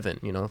 7.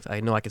 You know, if I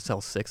know I can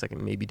sell 6, I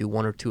can maybe do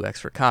 1 or 2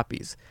 extra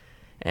copies.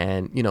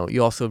 And, you know,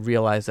 you also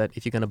realize that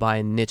if you're going to buy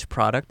a niche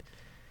product,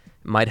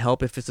 it might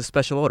help if it's a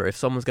special order. If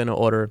someone's going to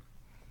order,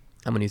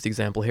 I'm going to use the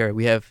example here,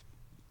 we have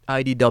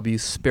IDW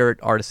Spirit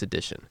Artist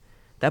Edition.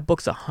 That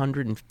book's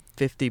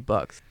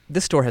 $150.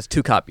 This store has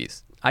 2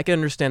 copies. I can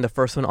understand the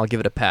first one, I'll give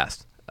it a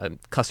pass. A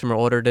customer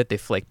ordered it, they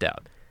flaked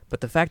out.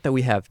 But the fact that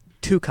we have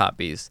 2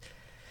 copies,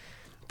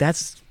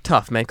 that's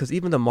tough, man, because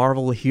even the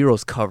Marvel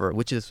Heroes cover,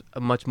 which is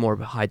a much more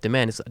high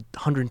demand, is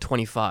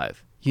 $125.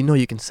 You know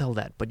you can sell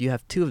that, but you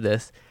have 2 of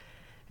this.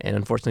 And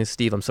unfortunately,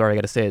 Steve, I'm sorry I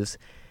got to say this,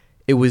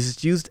 it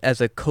was used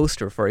as a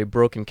coaster for a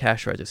broken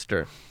cash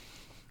register.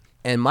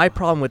 And my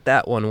problem with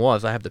that one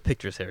was, I have the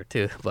pictures here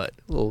too, but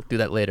we'll do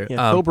that later.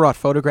 Yeah, Phil brought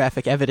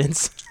photographic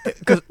evidence.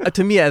 Because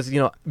to me, as you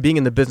know, being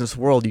in the business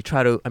world, you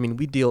try to, I mean,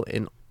 we deal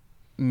in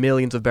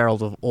millions of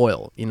barrels of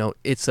oil. You know,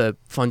 it's a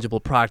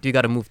fungible product. You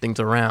got to move things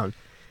around.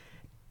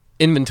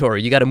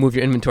 Inventory, you got to move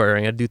your inventory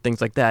around. You got to do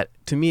things like that.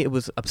 To me, it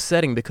was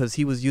upsetting because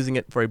he was using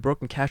it for a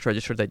broken cash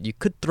register that you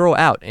could throw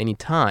out any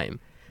time.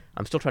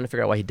 I'm still trying to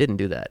figure out why he didn't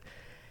do that.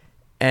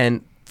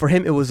 And for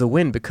him, it was a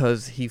win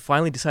because he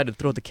finally decided to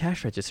throw the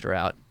cash register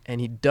out, and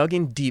he dug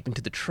in deep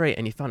into the tray,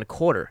 and he found a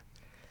quarter.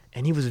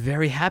 And he was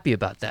very happy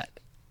about that.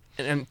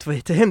 And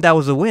to him, that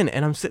was a win.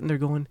 And I'm sitting there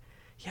going,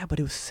 yeah, but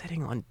it was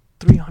sitting on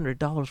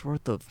 $300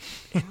 worth of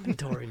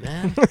inventory,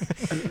 man.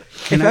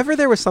 If ever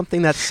there was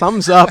something that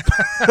sums up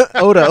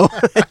Odo,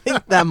 I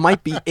think that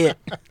might be it.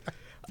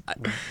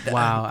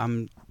 Wow,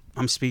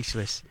 I'm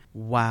speechless.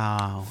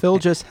 Wow. Phil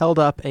just held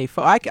up a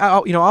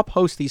I'll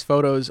post these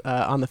photos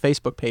on the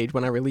Facebook page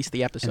when I release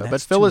the episode.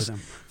 But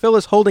Phil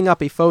is holding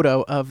up a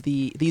photo of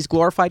these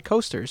glorified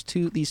coasters,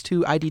 these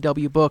two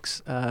IDW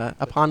books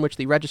upon which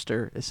the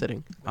register is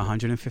sitting.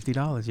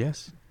 $150,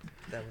 yes.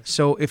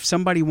 So if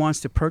somebody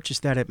wants to purchase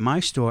that at my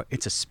store,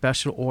 it's a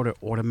special order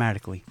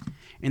automatically.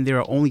 And there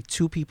are only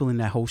 2 people in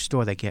that whole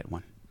store that get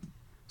one.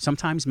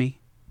 Sometimes me,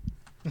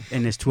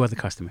 and there's 2 other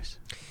customers.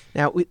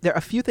 Now, there are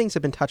a few things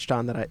have been touched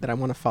on that I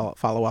want to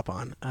follow up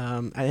on,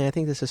 and I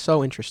think this is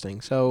so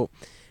interesting. So,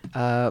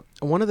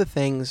 one of the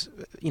things,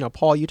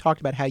 Paul, you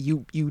talked about how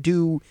you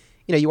do,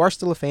 you are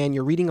still a fan.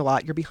 You're reading a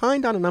lot. You're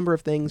behind on a number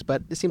of things,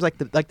 but it seems like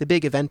the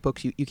big event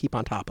books you keep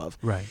on top of.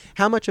 Right.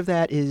 How much of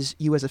that is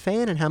you as a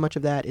fan, and how much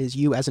of that is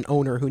you as an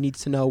owner who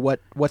needs to know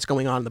what's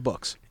going on in the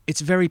books?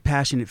 It's very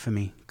passionate for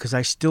me because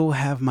I still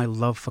have my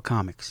love for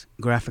comics,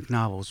 graphic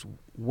novels,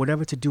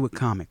 whatever to do with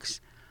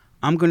comics.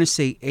 I'm going to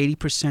say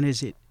 80%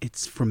 is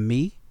it's for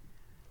me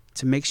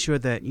to make sure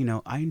that,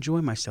 I enjoy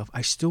myself.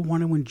 I still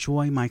want to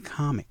enjoy my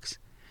comics.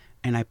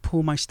 And I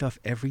pull my stuff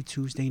every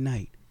Tuesday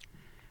night,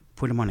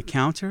 put them on a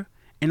counter.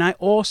 And I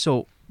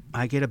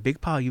get a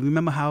big pile. You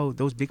remember how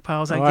those big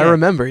piles I get? I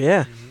remember,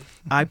 yeah.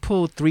 I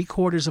pull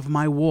 3/4 of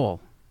my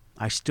wall.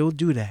 I still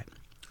do that.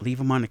 Leave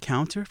them on the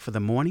counter for the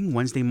morning,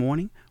 Wednesday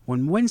morning.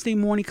 When Wednesday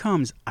morning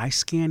comes, I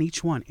scan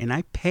each one and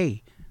I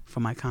pay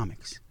for my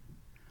comics.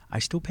 I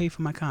still pay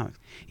for my comics.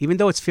 Even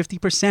though it's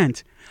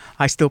 50%,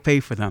 I still pay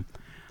for them.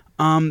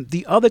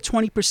 The other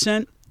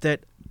 20%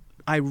 that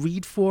I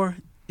read for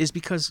is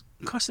because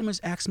customers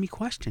ask me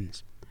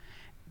questions.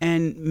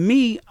 And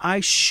me,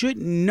 I should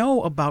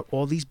know about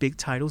all these big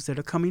titles that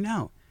are coming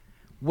out.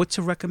 What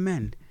to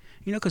recommend.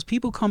 Because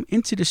people come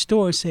into the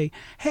store and say,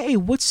 hey,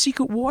 what's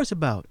Secret Wars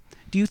about?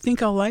 Do you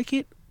think I'll like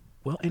it?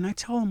 Well, and I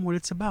tell them what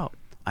it's about.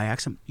 I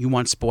ask them, you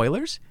want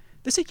spoilers?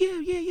 They say,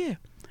 yeah.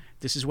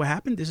 This is what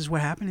happened,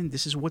 and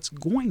this is what's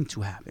going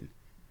to happen.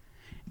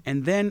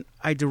 And then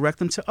I direct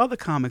them to other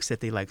comics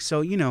that they like.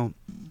 So,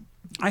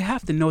 I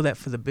have to know that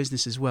for the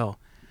business as well.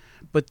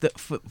 But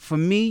for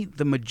me,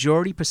 the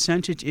majority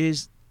percentage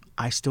is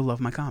I still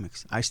love my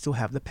comics. I still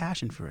have the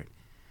passion for it.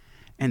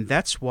 And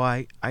that's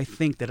why I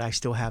think that I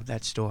still have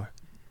that store.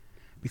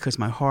 Because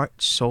my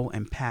heart, soul,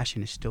 and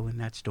passion is still in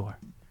that store.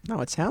 No,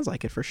 it sounds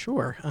like it for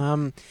sure.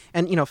 And,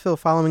 Phil,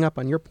 following up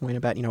on your point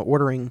about,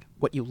 ordering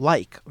what you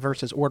like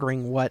versus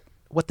ordering what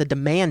the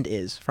demand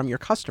is from your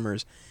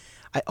customers,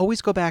 I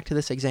always go back to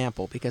this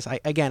example because, I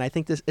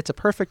think it's a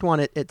perfect one.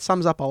 It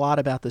sums up a lot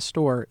about the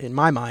store in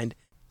my mind.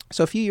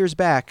 So a few years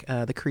back,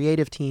 the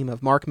creative team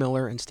of Mark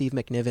Miller and Steve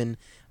McNiven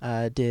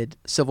did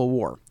Civil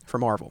War for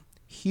Marvel.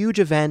 Huge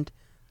event,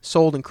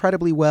 sold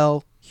incredibly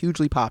well,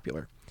 hugely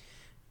popular.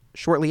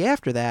 Shortly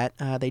after that,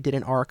 they did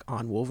an arc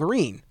on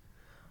Wolverine,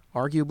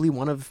 arguably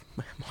one of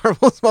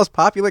Marvel's most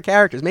popular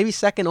characters, maybe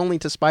second only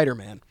to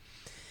Spider-Man.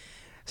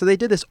 So they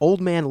did this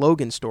Old Man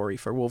Logan story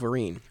for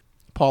Wolverine.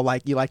 Paul,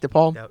 you liked it,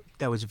 Paul?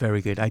 That was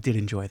very good. I did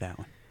enjoy that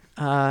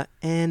one.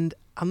 And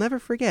I'll never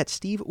forget,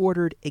 Steve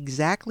ordered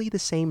exactly the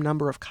same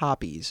number of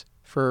copies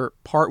for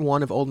part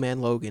 1 of Old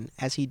Man Logan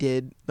as he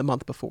did the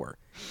month before.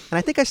 And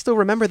I think I still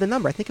remember the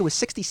number. I think it was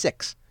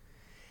 66.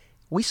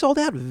 We sold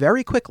out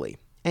very quickly.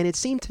 And it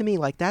seemed to me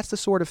like that's the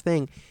sort of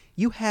thing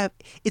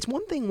it's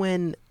one thing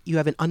when you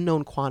have an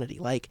unknown quantity,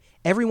 like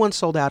everyone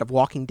sold out of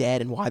Walking Dead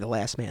and Y the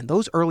Last Man.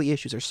 Those early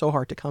issues are so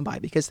hard to come by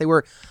because they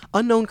were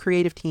unknown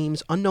creative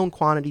teams, unknown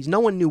quantities. No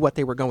one knew what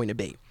they were going to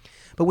be.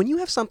 But when you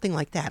have something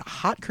like that, a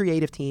hot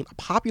creative team, a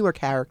popular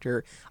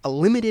character, a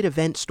limited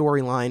event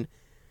storyline,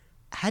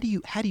 how do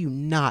you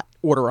not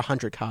order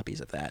 100 copies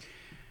of that?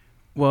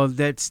 Well,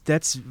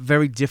 that's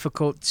very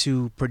difficult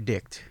to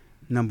predict,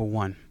 number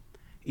one,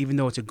 even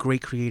though it's a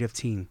great creative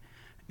team.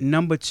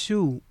 Number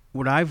two,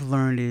 what I've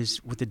learned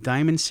is with the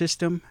Diamond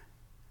system,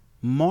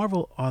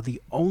 Marvel are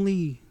the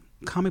only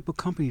comic book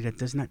company that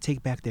does not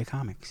take back their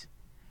comics.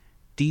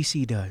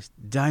 DC does,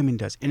 Diamond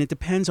does, and it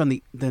depends on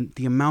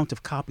the amount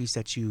of copies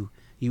that you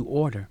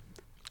order.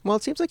 Well,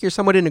 it seems like you're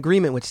somewhat in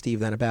agreement with Steve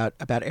then about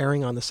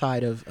erring on the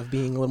side of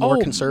being a little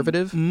more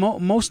conservative.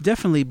 Most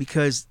definitely,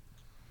 because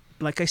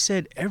like I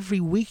said, every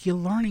week you're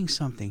learning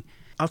something.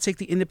 I'll take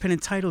the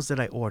independent titles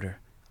that I order.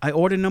 I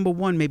order number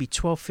 1, maybe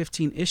 12,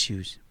 15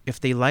 issues.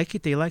 If they like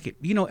it, they like it.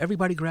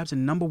 Everybody grabs a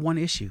number 1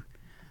 issue.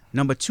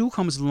 Number 2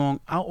 comes along,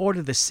 I'll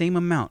order the same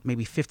amount,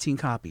 maybe 15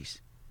 copies,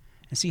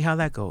 and see how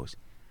that goes.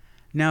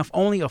 Now, if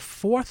only a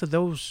fourth of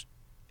those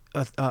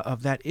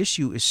of that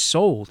issue is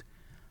sold,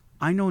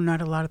 I know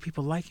not a lot of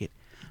people like it.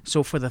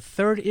 So for the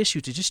third issue,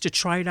 to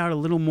try it out a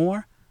little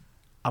more,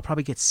 I'll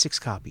probably get 6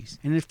 copies.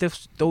 And if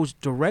those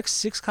direct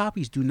 6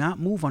 copies do not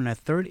move on that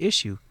third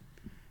issue,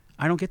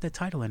 I don't get that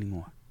title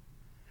anymore.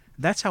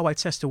 That's how I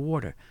test the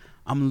water.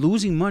 I'm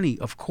losing money,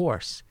 of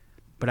course,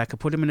 but I could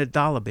put them in a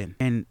dollar bin.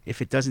 And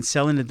if it doesn't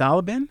sell in the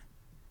dollar bin,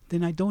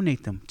 then I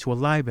donate them to a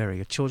library,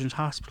 a children's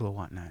hospital, or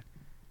whatnot.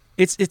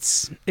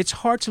 It's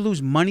hard to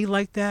lose money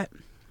like that,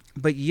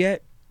 but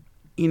yet,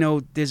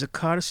 there's a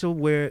codicil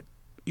where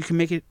you can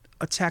make it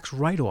a tax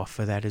write-off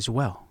for that as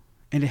well.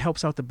 And it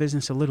helps out the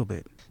business a little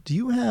bit. Do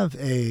you have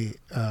a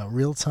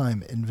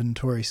real-time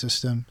inventory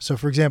system? So,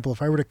 for example,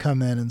 if I were to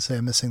come in and say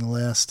I'm missing the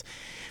last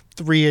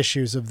 3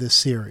 issues of this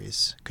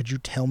series, could you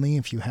tell me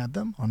if you had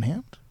them on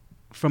hand?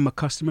 From a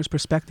customer's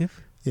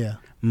perspective? Yeah.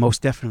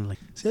 Most definitely.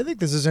 See, I think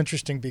this is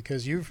interesting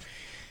because you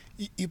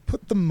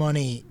put the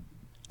money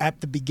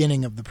at the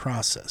beginning of the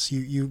process.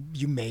 You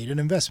made an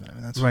investment. I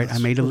mean, that's right. I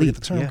made a leap.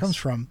 The term comes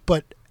from.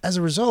 But as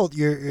a result,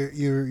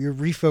 you're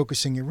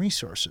refocusing your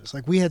resources.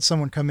 Like we had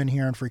someone come in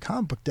here on Free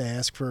Comic Book Day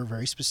ask for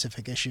very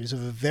specific issues of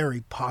a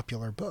very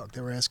popular book.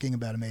 They were asking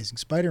about Amazing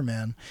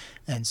Spider-Man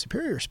and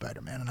Superior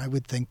Spider-Man, and I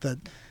would think that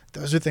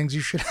those are things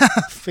you should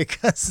have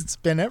because it's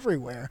been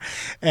everywhere.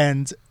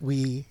 And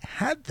we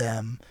had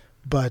them,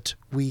 but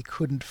we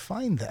couldn't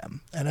find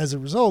them. And as a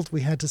result,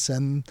 we had to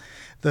send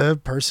the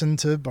person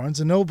to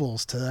Barnes &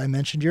 Noble's, I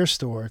mentioned your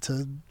store,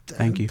 to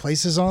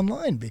places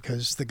online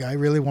because the guy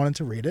really wanted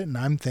to read it. And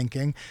I'm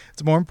thinking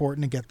it's more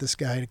important to get this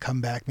guy to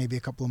come back maybe a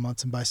couple of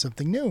months and buy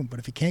something new. But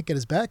if he can't get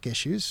his back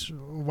issues,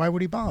 why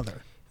would he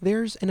bother?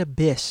 There's an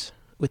abyss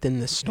within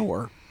the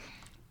store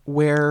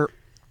where,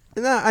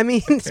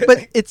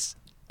 but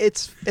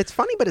it's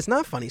funny, but it's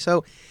not funny.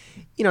 So,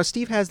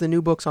 Steve has the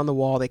new books on the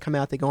wall. They come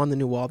out, they go on the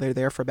new wall. They're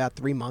there for about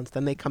 3 months.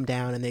 Then they come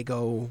down and they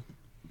go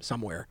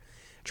somewhere.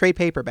 Trade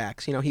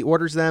paperbacks. He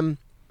orders them.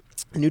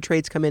 The new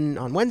trades come in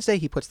on Wednesday.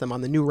 He puts them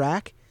on the new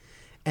rack.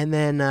 And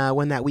then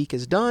when that week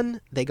is done,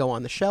 they go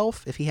on the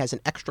shelf. If he has an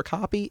extra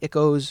copy, it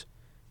goes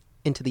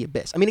into the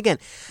abyss. Again,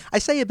 I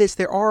say abyss.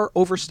 There are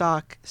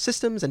overstock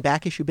systems and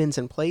back issue bins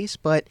in place,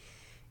 but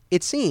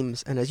it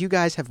seems, and as you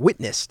guys have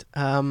witnessed,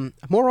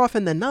 more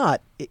often than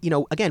not,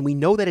 again, we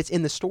know that it's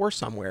in the store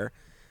somewhere,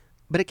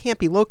 but it can't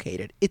be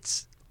located.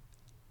 It's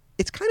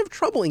kind of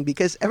troubling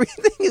because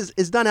everything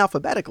is done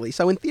alphabetically.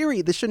 So in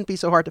theory, this shouldn't be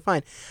so hard to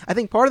find. I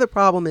think part of the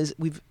problem is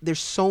there's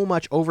so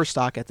much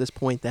overstock at this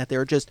point that there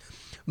are just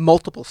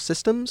multiple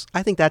systems,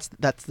 I think that's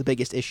the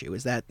biggest issue.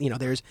 Is that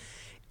there's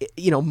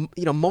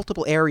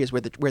multiple areas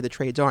where the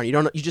trades are.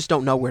 And you just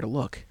don't know where to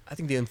look. I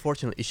think the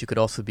unfortunate issue could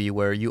also be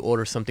where you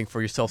order something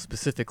for yourself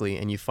specifically,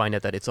 and you find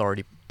out that it's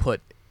already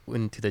put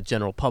into the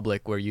general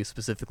public where you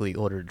specifically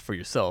ordered it for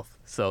yourself.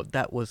 So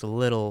that was a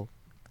little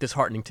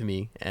disheartening to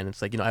me. And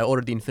it's like, I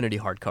ordered the Infinity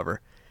hardcover,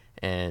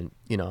 and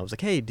I was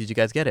like, hey, did you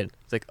guys get it?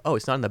 It's like, oh,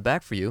 it's not in the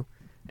back for you.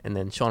 And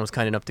then Sean was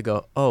kind enough to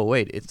go, oh,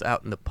 wait, it's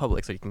out in the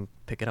public so you can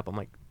pick it up. I'm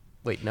like,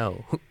 wait,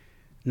 no.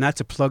 Not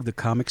to plug the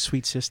Comic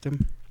Suite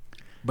system,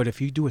 but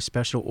if you do a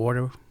special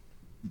order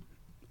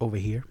over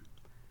here,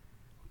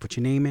 put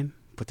your name in,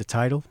 put the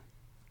title,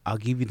 I'll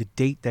give you the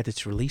date that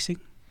it's releasing.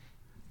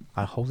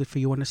 I'll hold it for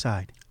you on the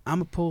side.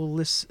 I'm a pull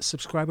list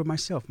subscriber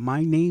myself.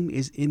 My name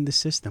is in the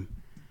system.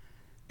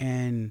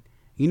 And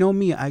you know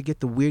me, I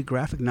get the weird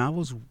graphic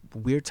novels,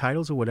 weird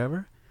titles or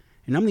whatever,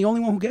 and I'm the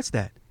only one who gets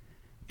that.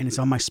 And it's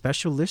on my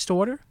special list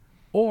order,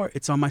 or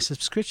it's on my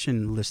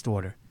subscription list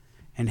order.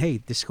 And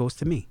hey, this goes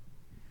to me.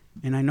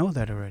 And I know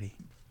that already.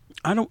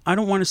 I don't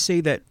want to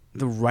say that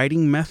the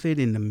writing method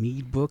in the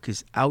Mead book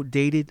is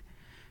outdated.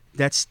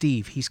 That's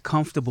Steve. He's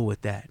comfortable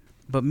with that.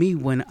 But me,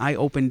 when I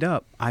opened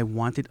up, I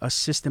wanted a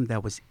system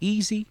that was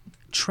easy,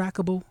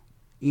 trackable.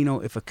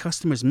 If a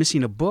customer's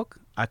missing a book,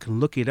 I can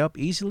look it up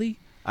easily.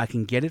 I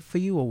can get it for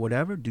you or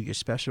whatever, do your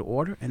special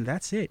order, and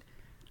that's it.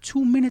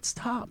 2 minutes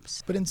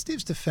tops. But in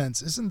Steve's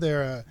defense, isn't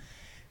there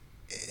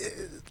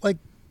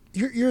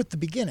you're at the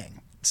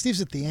beginning.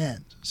 Steve's at the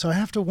end. So I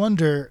have to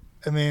wonder,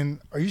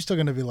 are you still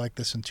going to be like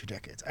this in 2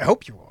 decades? I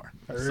hope you are.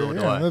 So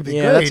do I. That'd be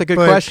Yeah, great, that's a good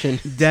but, question.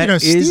 That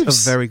is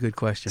Steve's- a very good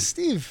question.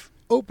 Steve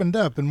opened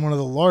up in one of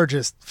the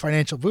largest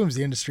financial booms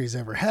the industry's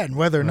ever had. And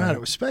whether or not Right.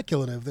 it was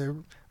speculative, there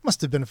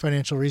must have been a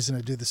financial reason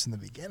to do this in the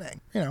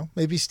beginning.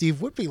 Maybe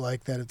Steve would be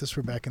like that if this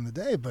were back in the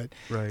day, but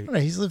Right. I don't know,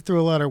 he's lived through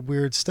a lot of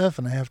weird stuff,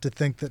 and I have to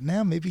think that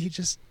now maybe he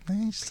just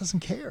doesn't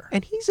care.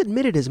 And he's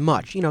admitted as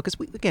much, because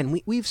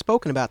we've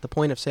spoken about the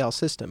point of sale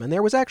system, and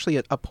there was actually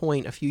a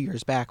point a few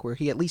years back where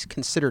he at least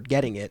considered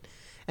getting it,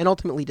 and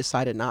ultimately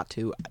decided not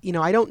to.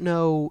 I don't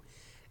know.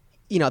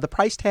 The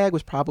price tag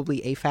was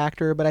probably a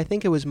factor, but I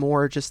think it was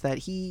more just that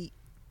he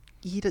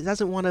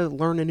doesn't want to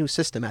learn a new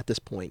system at this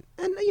point.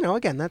 And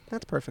again,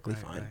 that's perfectly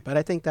fine. right. But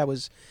I think that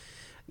was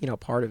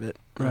part of it.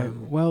 Right.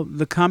 Well,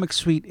 the Comic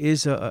Suite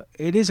is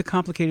a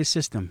complicated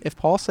system. If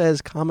Paul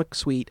says Comic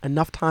Suite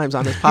enough times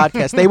on his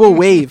podcast, they will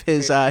waive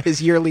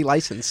his yearly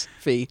license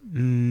fee.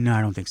 No,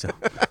 I don't think so.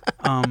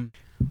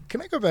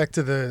 Can I go back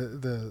to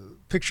the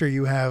picture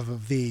you have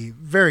of the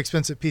very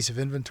expensive piece of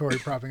inventory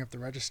propping up the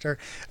register?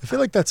 I feel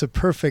like that's a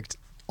perfect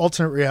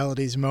alternate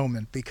realities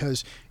moment,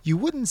 because you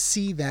wouldn't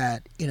see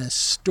that in a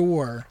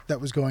store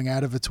that was going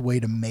out of its way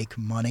to make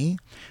money,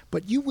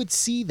 but you would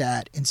see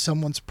that in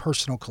someone's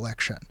personal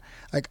collection.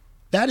 Like,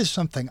 that is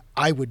something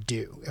I would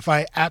do. If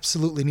I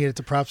absolutely needed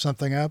to prop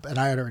something up and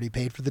I had already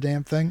paid for the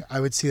damn thing, I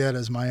would see that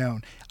as my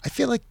own. I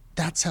feel like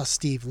that's how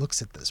Steve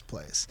looks at this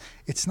place.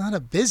 It's not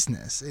a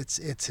business.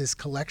 It's his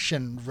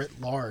collection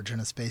writ large in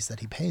a space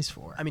that he pays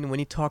for. When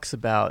he talks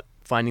about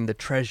finding the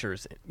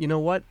treasures, you know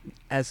what?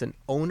 As an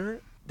owner,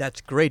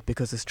 that's great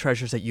because it's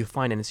treasures that you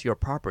find and it's your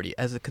property.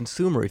 As a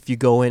consumer, if you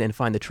go in and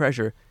find the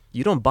treasure,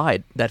 you don't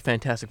buy that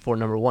Fantastic Four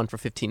 #1 for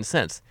 15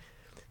 cents.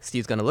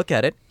 Steve's going to look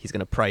at it, he's going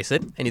to price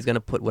it, and he's going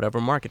to put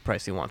whatever market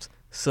price he wants.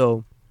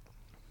 So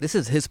this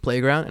is his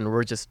playground, and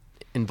we're just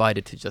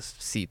invited to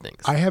just see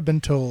things. I have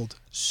been told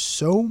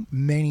so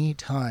many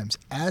times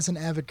as an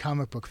avid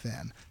comic book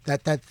fan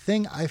that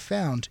thing I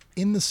found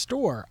in the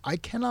store I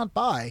cannot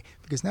buy,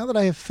 because now that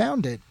I have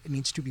found it, it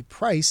needs to be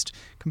priced,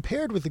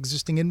 compared with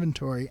existing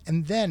inventory,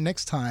 and then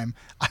next time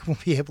I will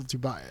be able to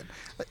buy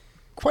it.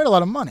 Quite a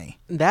lot of money.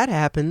 That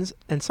happens,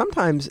 and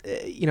sometimes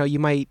you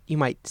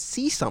might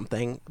see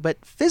something, but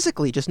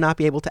physically just not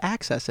be able to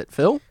access it.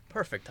 Phil?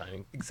 Perfect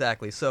timing.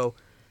 Exactly. So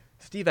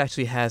Steve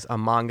actually has a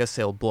manga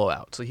sale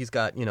blowout. So he's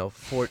got,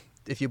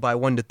 if you buy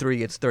 1 to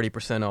 3, it's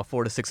 30% off,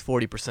 4 to 6,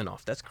 40%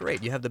 off. That's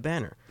great. You have the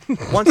banner.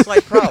 One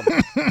slight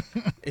problem.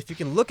 If you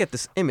can look at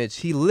this image,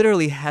 he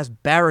literally has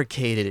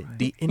barricaded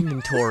the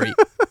inventory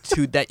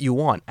to that you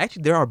want.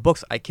 Actually, there are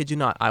books, I kid you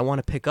not, I want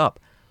to pick up,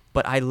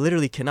 but I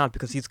literally cannot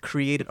because he's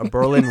created a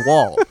Berlin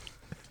Wall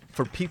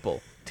for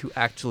people to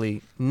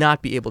actually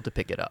not be able to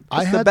pick it up.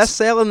 It's the best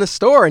sale in the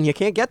store, and you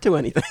can't get to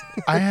anything.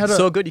 I had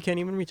So good you can't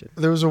even reach it.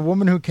 There was a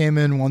woman who came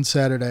in one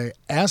Saturday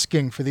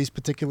asking for these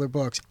particular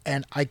books,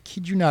 and I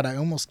kid you not, I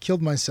almost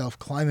killed myself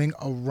climbing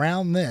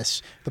around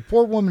this. The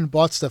poor woman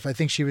bought stuff. I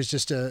think she was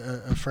just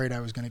afraid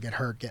I was going to get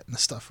hurt getting the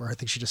stuff for her. I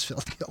think she just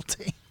felt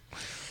guilty.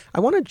 I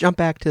want to jump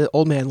back to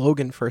Old Man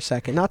Logan for a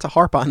second, not to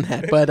harp on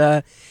that,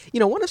 but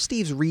one of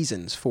Steve's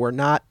reasons for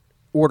not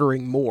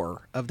ordering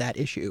more of that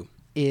issue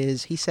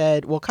is he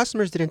said, well,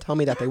 customers didn't tell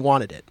me that they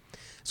wanted it.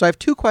 So I have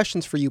 2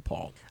 questions for you,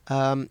 Paul.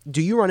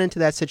 Do you run into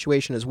that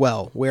situation as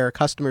well, where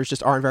customers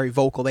just aren't very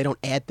vocal, they don't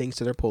add things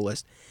to their pull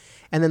list?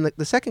 And then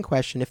the second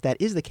question, if that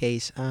is the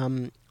case,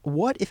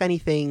 what, if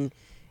anything,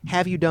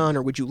 have you done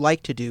or would you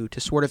like to do to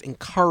sort of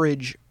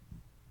encourage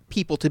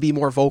people to be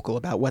more vocal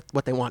about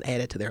what they want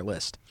added to their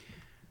list?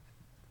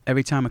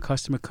 Every time a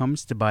customer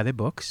comes to buy their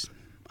books,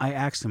 I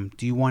ask them,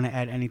 do you want to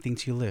add anything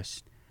to your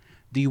list?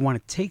 Do you want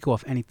to take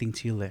off anything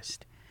to your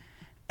list?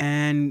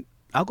 And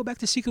I'll go back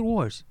to Secret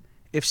Wars.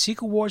 If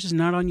Secret Wars is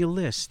not on your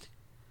list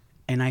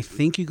and I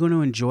think you're going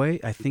to enjoy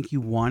it, I think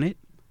you want it,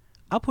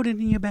 I'll put it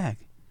in your bag.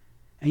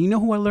 And you know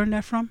who I learned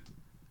that from?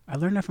 I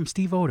learned that from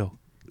Steve Odo,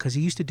 because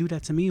he used to do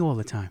that to me all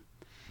the time.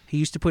 He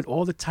used to put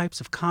all the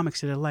types of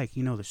comics that I like,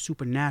 you know, the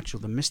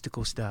supernatural, the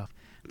mystical stuff,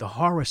 the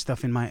horror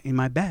stuff in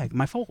my bag,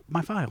 my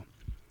file.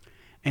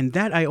 And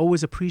that I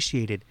always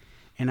appreciated,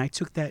 and I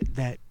took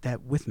that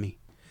with me.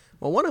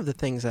 Well, one of the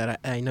things that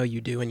I know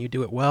you do, and you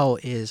do it well,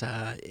 is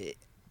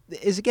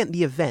again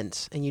the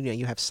events. And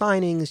you have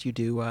signings.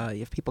 You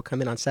have people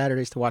come in on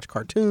Saturdays to watch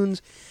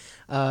cartoons.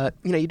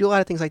 You do a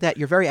lot of things like that.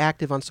 You're very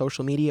active on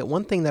social media.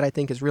 One thing that I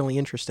think is really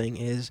interesting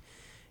is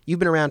you've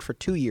been around for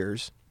 2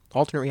 years.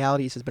 Alternate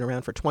Realities has been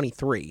around for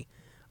 23.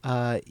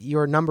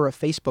 Your number of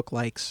Facebook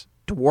likes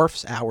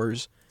dwarfs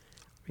ours.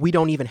 We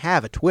don't even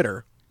have a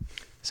Twitter,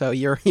 so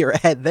you're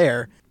ahead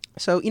there.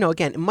 So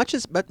again, much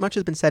has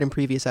been said in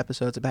previous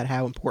episodes about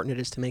how important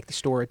it is to make the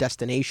store a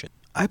destination.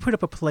 I put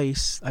up a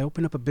place. I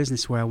opened up a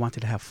business where I wanted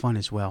to have fun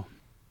as well.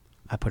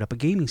 I put up a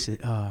gaming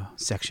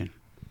section.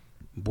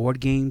 Board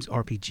games,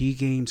 RPG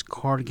games,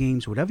 card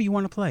games, whatever you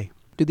want to play.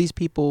 Do these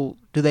people,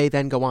 do they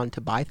then go on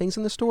to buy things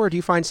in the store? Or do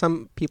you find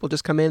some people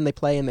just come in, they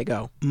play, and they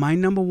go? My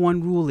number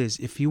one rule is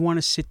if you want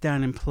to sit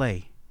down and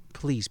play,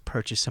 please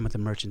purchase some of the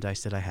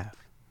merchandise that I have.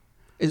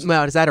 Is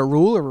that a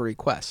rule or a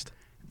request?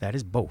 That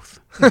is both.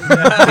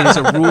 It is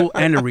a rule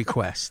and a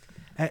request.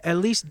 At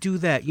least do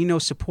that.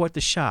 Support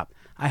the shop.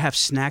 I have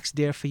snacks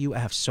there for you. I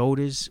have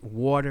sodas,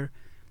 water,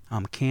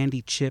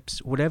 candy,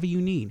 chips, whatever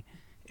you need.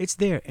 It's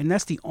there, and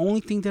that's the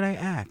only thing that I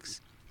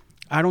ask.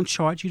 I don't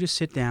charge you to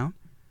sit down.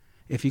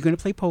 If you're going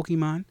to play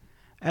Pokemon,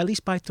 at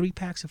least buy 3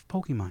 packs of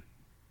Pokemon.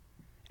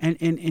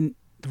 And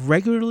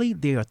regularly,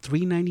 they are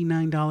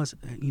 $3.99,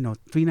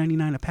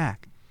 $3.99 a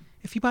pack.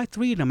 If you buy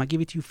 3 of them, I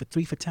give it to you for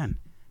 3 for $10.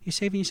 You're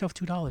saving yourself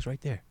 $2 right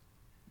there.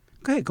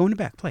 Go ahead, go in the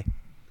back, play.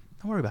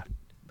 Don't worry about it.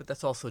 But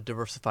that's also a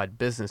diversified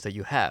business that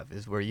you have,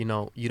 is where, you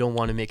don't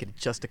want to make it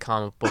just a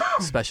comic book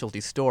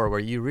specialty store, where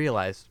you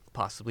realize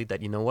possibly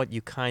that,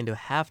 you kind of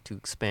have to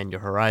expand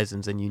your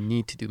horizons, and you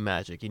need to do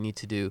Magic, you need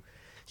to do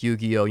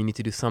Yu-Gi-Oh, you need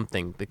to do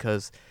something,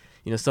 because,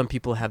 some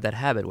people have that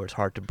habit where it's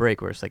hard to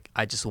break, where it's like,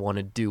 I just want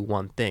to do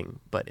one thing.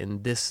 But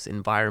in this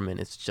environment,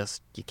 it's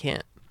just, you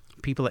can't.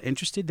 People are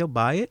interested, they'll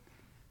buy it.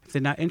 If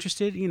they're not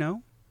interested,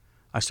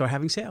 I start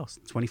having sales,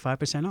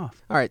 25%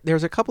 off. All right,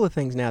 there's a couple of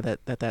things now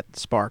that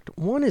sparked.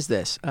 One is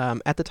this.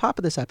 At the top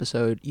of this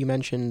episode, you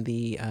mentioned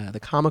the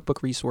Comic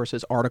Book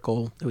Resources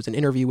article. It was an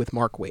interview with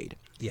Mark Waid.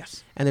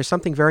 Yes. And there's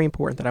something very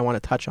important that I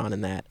want to touch on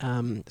in that.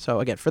 So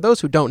again, for those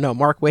who don't know,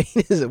 Mark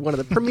Waid is one of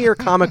the premier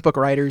comic book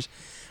writers.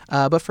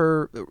 But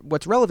for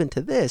what's relevant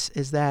to this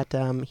is that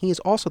he is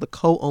also the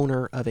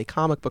co-owner of a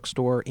comic book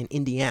store in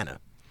Indiana.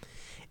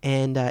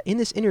 And in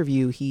this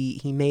interview, he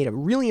made a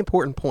really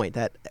important point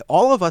that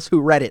all of us who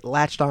read it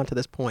latched on to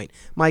this point.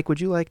 Mike, would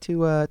you like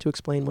to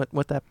explain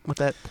what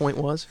that point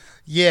was?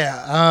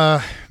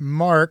 Yeah,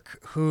 Mark,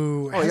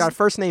 who you got a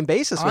first name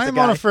basis with the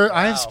guy.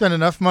 I have spent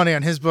enough money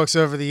on his books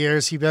over the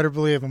years. He better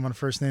believe I'm on a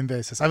first name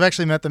basis. I've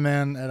actually met the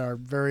man at our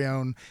very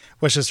own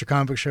Westchester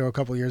Comic Book Show a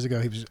couple of years ago.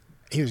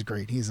 He was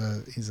great. He's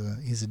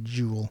a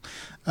jewel.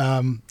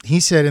 He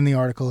said in the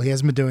article, he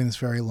hasn't been doing this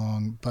very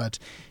long, but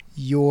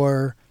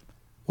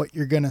what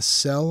you're going to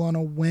sell on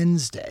a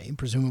Wednesday,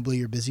 presumably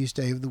your busiest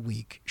day of the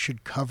week,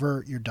 should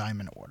cover your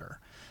diamond order.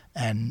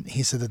 And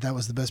he said that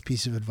was the best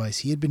piece of advice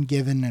he had been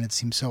given, and it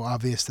seemed so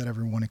obvious that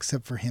everyone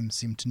except for him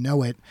seemed to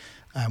know it.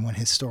 When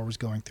his store was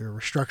going through a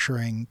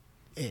restructuring,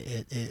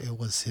 it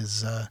was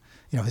his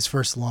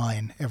first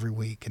line every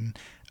week. And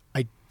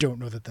I don't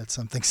know that that's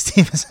something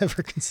Steve has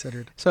ever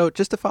considered. So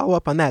just to follow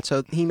up on that,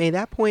 so he made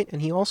that point,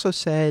 and he also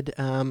said,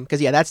 because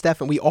that's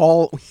definitely,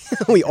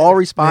 we all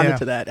responded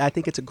to that. I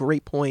think it's a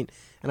great point,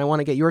 and I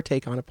want to get your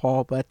take on it,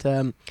 Paul. But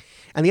and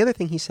the other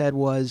thing he said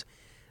was,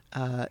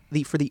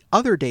 for the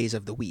other days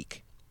of the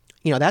week,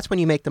 that's when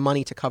you make the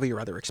money to cover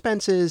your other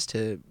expenses,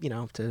 to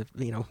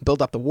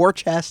build up the war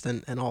chest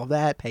and all of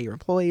that, pay your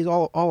employees,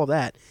 all of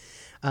that.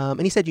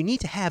 And he said you need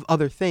to have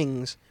other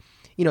things,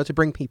 to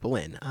bring people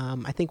in.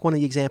 I think one of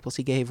the examples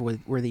he gave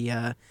were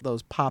the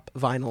those pop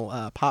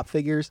vinyl pop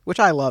figures, which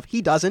I love.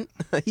 He doesn't.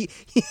 he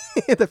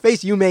the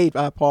face you made,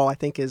 Paul, I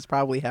think is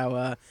probably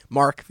how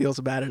Mark feels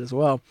about it as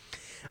well.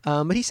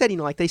 But he said,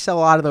 they sell a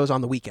lot of those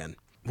on the weekend.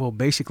 Well,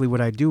 basically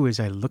what I do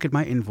is I look at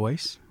my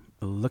invoice,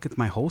 look at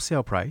my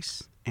wholesale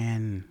price,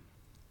 and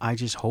I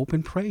just hope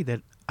and pray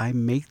that I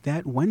make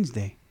that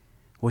Wednesday,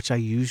 which I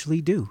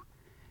usually do.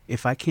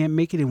 If I can't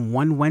make it in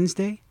one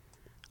Wednesday,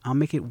 I'll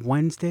make it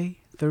Wednesday,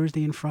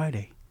 Thursday, and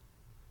Friday.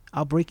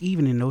 I'll break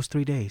even in those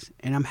 3 days,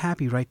 and I'm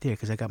happy right there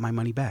because I got my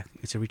money back.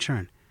 It's a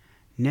return.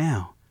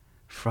 Now,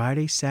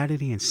 Friday,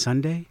 Saturday, and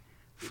Sunday,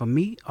 for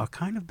me, are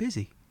kind of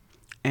busy.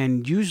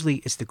 And usually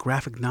it's the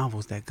graphic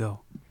novels that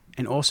go,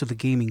 and also the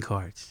gaming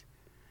cards.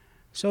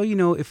 So,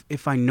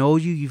 if I know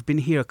you've been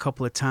here a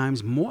couple of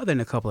times, more than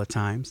a couple of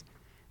times,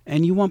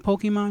 and you want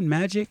Pokemon,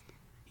 Magic,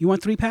 you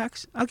want 3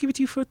 packs, I'll give it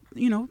to you for,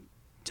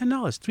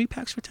 $10. 3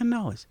 packs for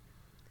 $10.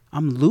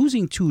 I'm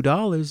losing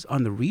 $2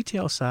 on the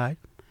retail side,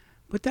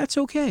 but that's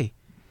okay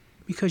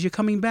because you're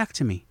coming back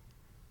to me.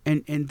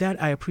 And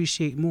that I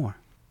appreciate more.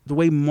 The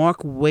way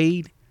Mark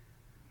Wade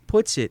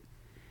puts it,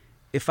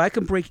 if I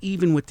can break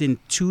even within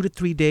 2 to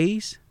 3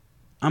 days,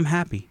 I'm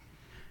happy.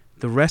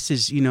 The rest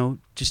is,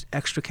 just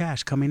extra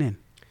cash coming in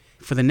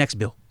for the next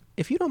bill.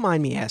 If you don't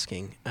mind me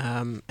asking,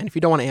 and if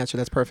you don't want to answer,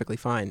 that's perfectly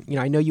fine.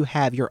 I know you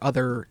have your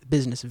other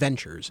business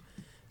ventures.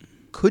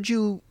 Could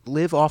you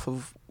live off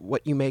of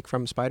what you make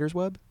from Spider's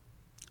Web?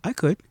 I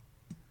could.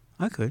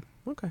 Okay.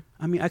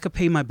 I mean, I could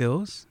pay my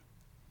bills.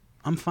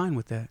 I'm fine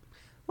with that.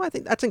 Well, I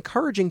think that's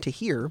encouraging to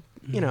hear.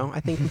 I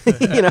think,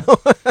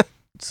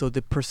 So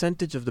the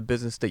percentage of the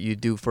business that you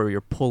do for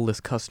your pull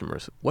list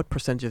customers, what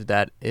percentage of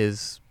that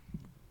is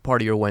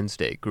part of your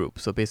Wednesday group?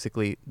 So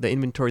basically, the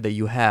inventory that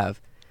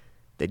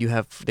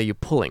you're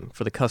pulling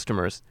for the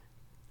customers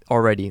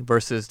already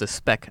versus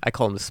the I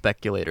call them the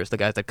speculators, the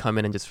guys that come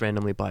in and just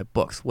randomly buy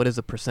books. What is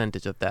the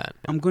percentage of that?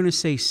 I'm going to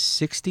say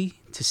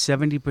 60 to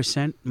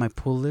 70% my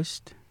pull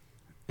list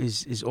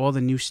is all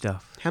the new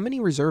stuff. How many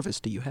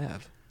reservists do you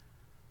have?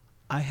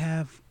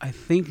 I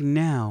think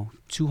now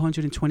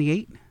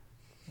 228.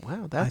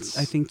 Wow, that's...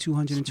 I think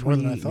more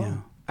 228 than I thought.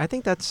 now. I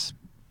think that's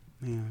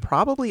Yeah.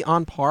 probably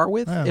on par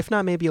with, Yeah. if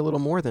not maybe a little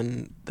more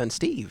than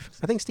Steve.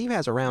 I think Steve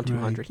has around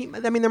 200.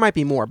 There might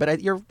be more,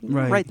 but you're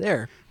right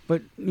there.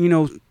 But,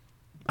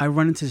 I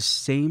run into the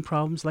same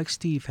problems like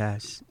Steve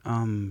has.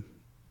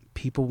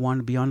 People want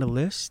to be on the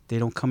list. They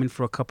don't come in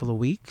for a couple of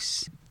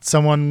weeks.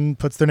 Someone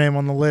puts their name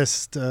on the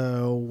list.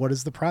 What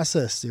is the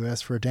process? Do you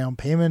ask for a down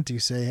payment? Do you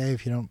say, hey,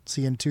 if you don't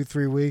see in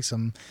 2-3 weeks,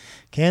 I'm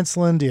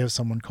canceling? Do you have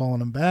someone calling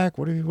them back?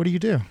 What do you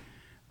do?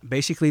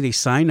 Basically, they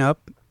sign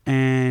up,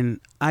 and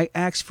I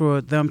ask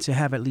for them to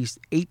have at least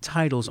 8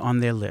 titles on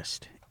their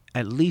list.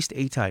 At least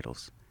 8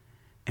 titles.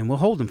 And we'll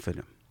hold them for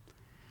them.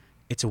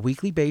 It's a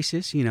weekly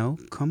basis,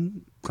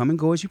 come and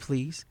go as you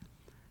please.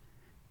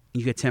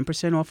 You get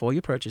 10% off all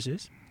your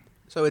purchases.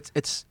 So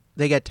it's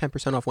they get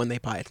 10% off when they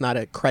buy. It's not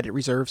a credit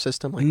reserve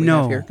system like we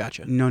have here?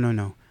 Gotcha.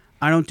 No.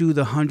 I don't do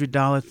the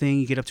 $100 thing.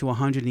 You get up to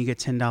 $100 and you get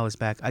 $10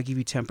 back. I give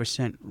you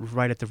 10%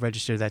 right at the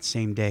register that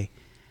same day.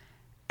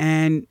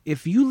 And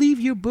if you leave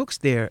your books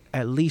there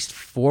at least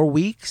 4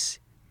 weeks,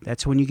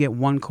 that's when you get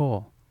 1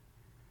 call.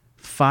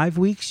 5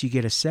 weeks, you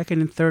get a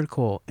second and third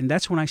call. And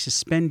that's when I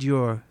suspend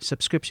your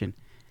subscription.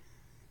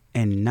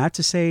 And not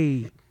to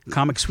say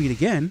Comic Suite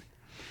again,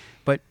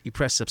 but you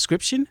press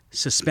subscription,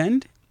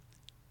 suspend,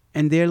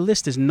 and their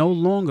list is no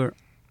longer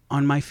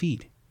on my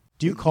feed.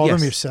 Do you call Yes.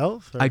 them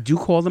yourself? Or? I do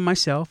call them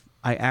myself.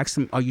 I ask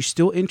them, are you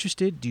still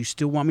interested? Do you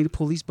still want me to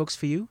pull these books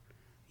for you?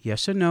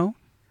 Yes or no?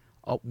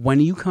 When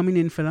are you coming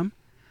in for them?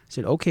 I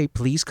said, okay,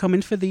 please come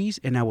in for these,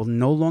 and I will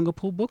no longer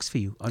pull books for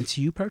you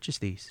until you purchase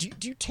these.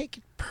 Do you take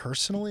it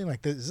personally?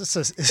 Like, do you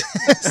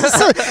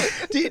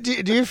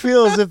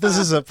feel as if this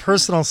is a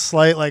personal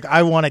slight? Like,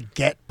 I want to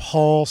get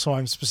Paul, so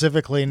I'm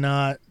specifically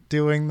not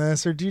doing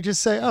this? Or do you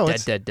just say, oh,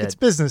 Dead. it's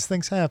business,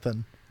 things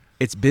happen?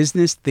 It's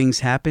business.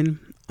 Things happen.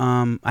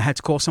 I had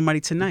to call somebody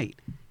tonight.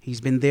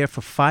 He's been there for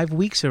 5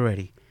 weeks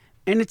already.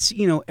 And it's,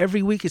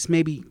 every week it's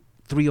maybe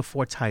 3 or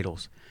 4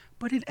 titles.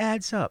 But it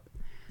adds up.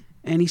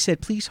 And he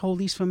said, please hold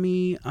these for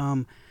me.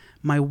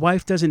 My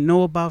wife doesn't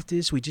know about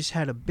this. We just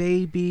had a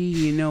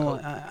baby.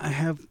 I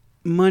have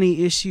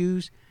money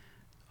issues.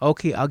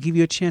 Okay, I'll give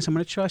you a chance. I'm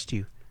going to trust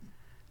you.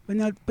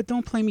 But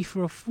don't play me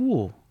for a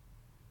fool.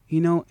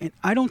 And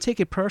I don't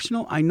take it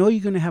personal. I know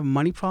you're going to have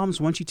money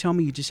problems once you tell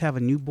me you just have a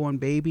newborn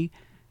baby.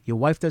 Your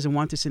wife doesn't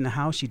want this in the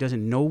house. She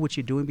doesn't know what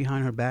you're doing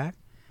behind her back.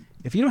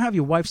 If you don't have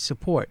your wife's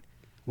support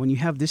when you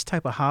have this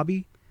type of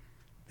hobby,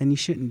 then you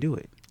shouldn't do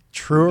it.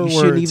 Truer You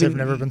shouldn't words even- have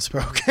never been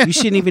spoken. You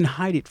shouldn't even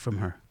hide it from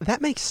her.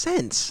 That makes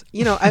sense.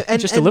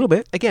 And Just a little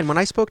bit. Again, when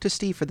I spoke to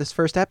Steve for this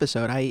first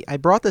episode, I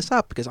brought this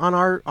up because on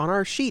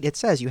our sheet it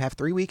says you have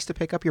 3 weeks to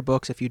pick up your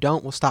books. If you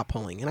don't, we'll stop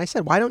pulling. And I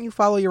said, why don't you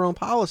follow your own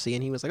policy?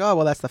 And he was like, oh,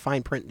 well, that's the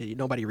fine print.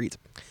 Nobody reads.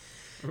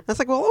 I was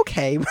like, well,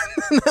 okay.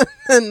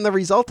 And the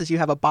result is you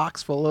have a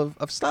box full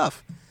of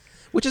stuff.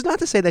 Which is not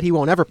to say that he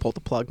won't ever pull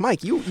the plug.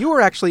 Mike, you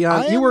were actually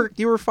on.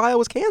 Your file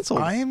was canceled.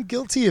 I am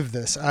guilty of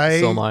this. So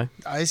am I.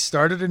 I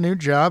started a new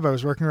job. I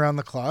was working around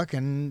the clock,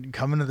 and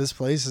coming to this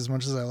place, as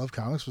much as I love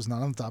comics, was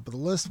not on the top of the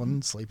list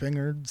when sleeping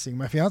or seeing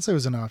my fiance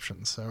was an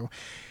option. So,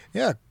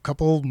 yeah, a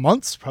couple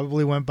months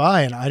probably went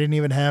by, and I didn't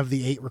even have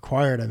the 8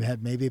 required. I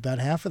had maybe about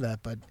half of that,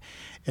 but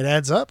it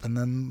adds up. And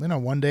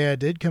then, one day I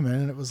did come in,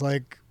 and it was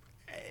like,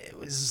 it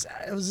was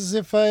as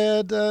if I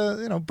had,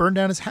 burned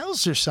down his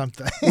house or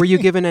something. Were you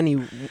given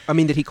any? I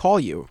mean, did he call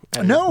you?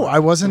 No, I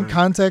wasn't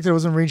contacted. I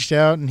wasn't reached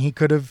out, and he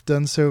could have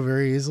done so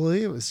very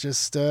easily. It was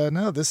just,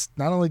 no, this,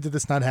 not only did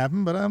this not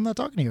happen, but I'm not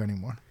talking to you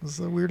anymore. This is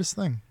the weirdest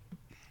thing.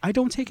 I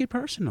don't take it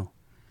personal.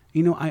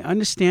 I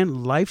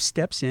understand life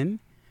steps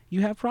in.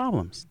 You have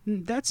problems.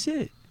 That's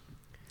it.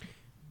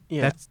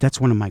 Yeah. That's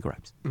one of my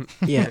gripes.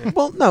 Yeah.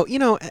 Well,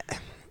 no,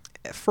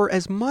 for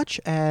as much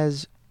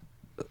as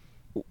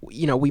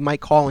we might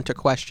call into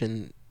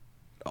question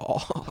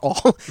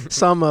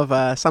some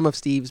of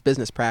Steve's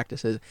business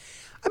practices.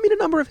 I mean, a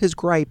number of his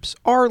gripes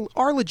are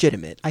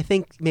legitimate. I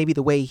think maybe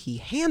the way he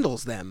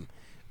handles them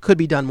could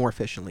be done more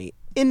efficiently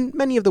in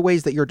many of the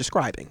ways that you're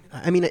describing.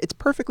 I mean, it's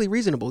perfectly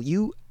reasonable.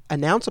 You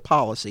announce a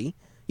policy,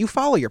 you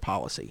follow your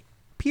policy,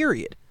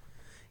 period.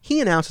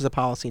 He announces a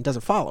policy and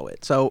doesn't follow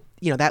it. So,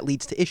 that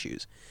leads to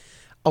issues.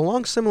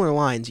 Along similar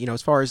lines,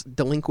 as far as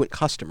delinquent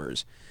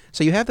customers.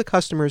 So you have the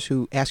customers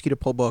who ask you to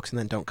pull books and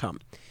then don't come.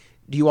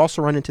 Do you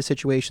also run into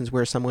situations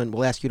where someone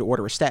will ask you to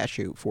order a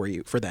statue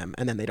for them,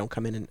 and then they don't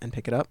come in and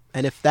pick it up?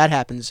 And if that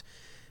happens,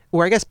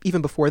 or I guess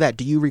even before that,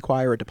 do you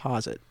require a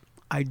deposit?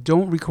 I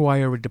don't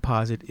require a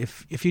deposit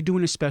if you're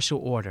doing a special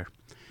order.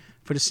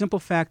 For the simple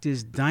fact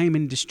is,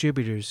 Diamond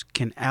distributors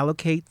can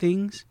allocate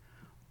things,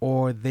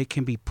 or they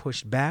can be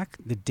pushed back,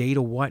 the date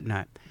or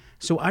whatnot.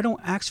 So I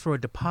don't ask for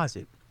a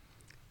deposit.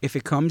 If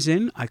it comes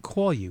in, I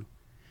call you.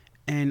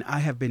 And I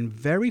have been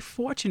very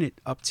fortunate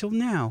up till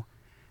now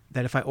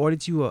that if I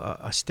ordered you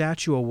a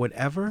statue or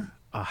whatever,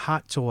 a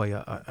hot toy,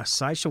 a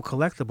sideshow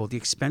collectible, the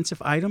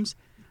expensive items,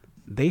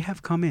 they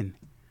have come in.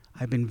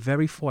 I've been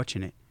very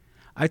fortunate.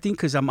 I think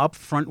because I'm up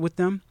front with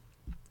them,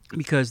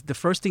 because the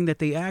first thing that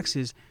they ask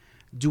is,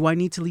 do I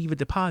need to leave a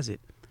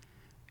deposit?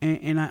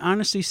 And I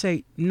honestly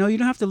say, no, you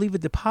don't have to leave a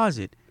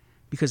deposit,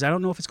 because I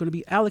don't know if it's going to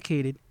be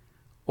allocated,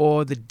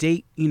 or the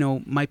date,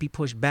 might be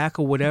pushed back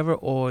or whatever,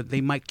 or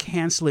they might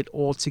cancel it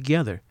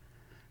altogether.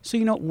 So,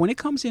 when it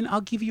comes in,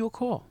 I'll give you a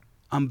call.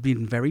 I'm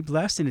being very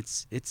blessed, and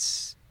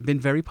it's been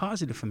very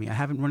positive for me. I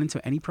haven't run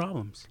into any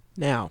problems.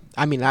 Now,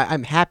 I mean,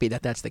 I'm happy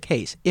that that's the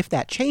case. If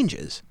that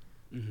changes,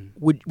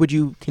 would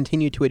you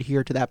continue to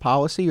adhere to that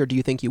policy, or do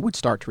you think you would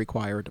start to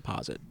require a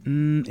deposit?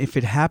 If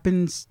it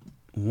happens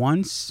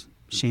once,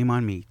 shame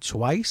on me.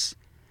 Twice,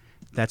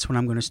 that's when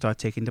I'm going to start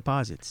taking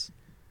deposits.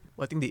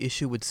 Well, I think the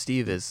issue with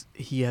Steve is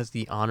he has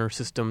the honor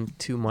system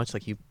too much,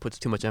 like he puts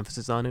too much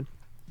emphasis on it.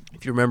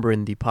 If you remember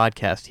in the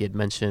podcast, he had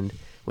mentioned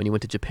when he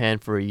went to Japan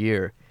for a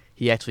year,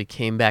 he actually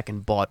came back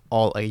and bought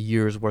all a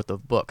year's worth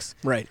of books.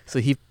 Right. So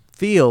he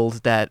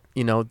feels that,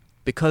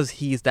 because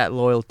he's that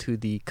loyal to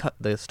the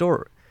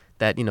store,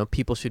 that,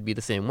 people should be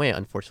the same way.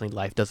 Unfortunately,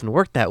 life doesn't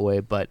work that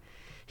way, but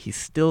he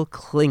still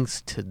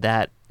clings to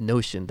that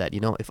notion that,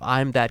 if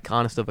I'm that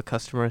honest of a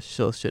customer,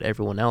 so should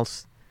everyone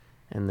else.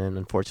 And then,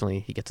 unfortunately,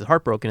 he gets his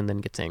heart broken and then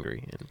gets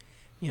angry.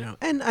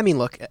 And I mean,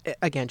 look,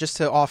 again, just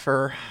to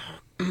offer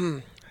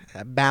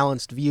a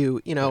balanced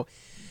view,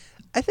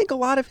 I think a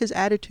lot of his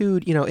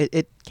attitude,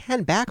 it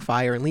can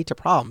backfire and lead to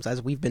problems,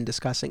 as we've been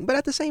discussing. But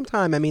at the same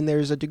time, I mean,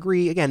 there's a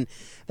degree, again,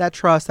 that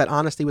trust, that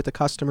honesty with the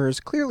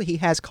customers. Clearly, he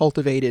has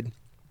cultivated,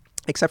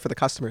 except for the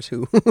customers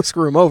who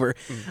screw him over,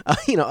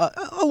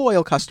 a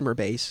loyal customer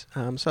base.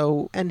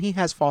 And he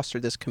has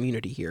fostered this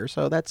community here.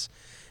 So that's,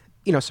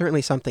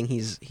 certainly something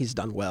he's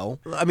done well.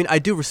 I mean, I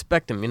do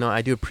respect him.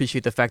 I do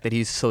appreciate the fact that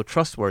he's so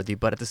trustworthy.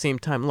 But at the same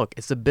time, look,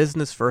 it's a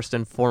business first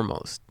and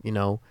foremost.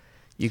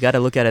 You got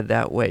to look at it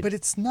that way. But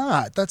it's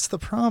not. That's the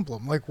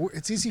problem. Like,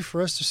 it's easy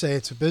for us to say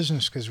it's a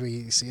business because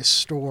we see a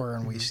store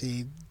and we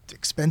see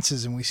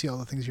expenses and we see all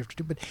the things you have to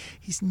do. But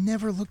he's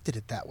never looked at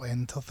it that way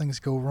until things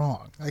go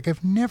wrong. Like,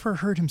 I've never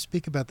heard him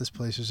speak about this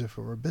place as if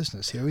it were a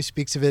business. He always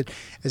speaks of it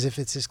as if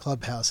it's his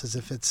clubhouse, as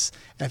if it's...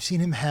 I've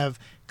seen him have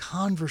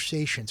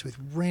conversations with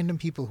random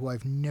people who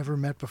I've never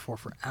met before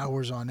for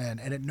hours on end.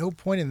 And at no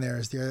point in there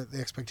is the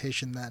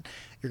expectation that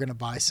you're going to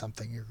buy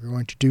something, you're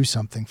going to do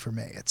something for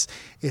me.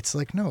 It's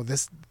like, no,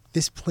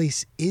 this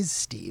place is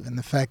Steve. And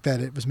the fact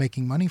that it was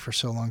making money for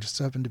so long just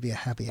happened to be a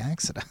happy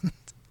accident.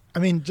 I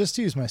mean, just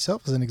to use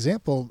myself as an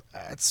example,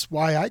 that's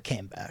why I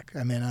came back.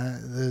 I mean,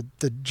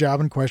 the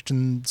job in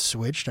question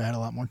switched. I had a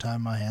lot more time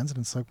on my hands, and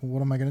it's like, well,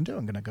 what am I going to do?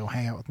 I'm going to go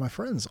hang out with my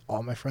friends.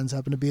 All my friends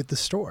happen to be at the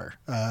store.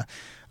 A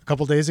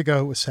couple days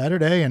ago, it was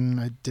Saturday, and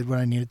I did what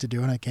I needed to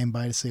do, and I came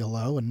by to say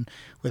hello. And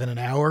within an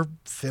hour,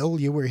 Phil,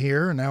 you were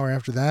here. An hour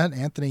after that,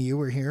 Anthony, you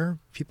were here.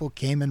 People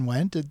came and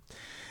went.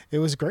 It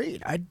was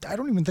great. I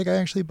don't even think I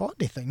actually bought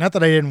anything. Not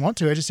that I didn't want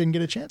to. I just didn't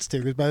get a chance to,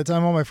 because by the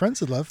time all my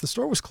friends had left, the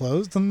store was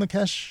closed and the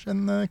cash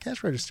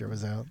register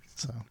was out.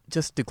 So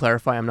just to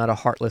clarify, I'm not a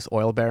heartless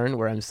oil baron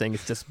where I'm saying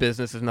it's just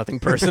business, it's nothing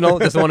personal.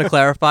 Just want to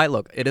clarify.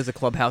 Look, it is a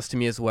clubhouse to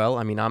me as well.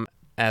 I mean, I'm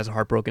as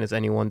heartbroken as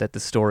anyone that the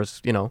store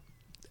is,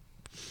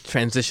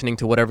 transitioning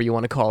to whatever you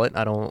want to call it.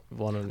 I don't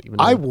want to even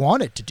know. I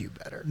want it to do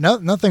better.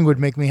 Nothing would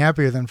make me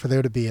happier than for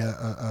there to be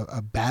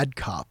a bad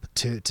cop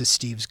to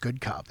Steve's good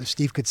cop. If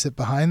Steve could sit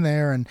behind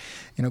there and,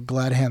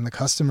 glad hand the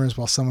customers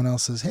while someone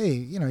else says, hey,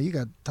 you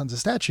got tons of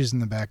statues in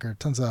the back or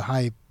tons of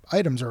high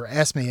items, or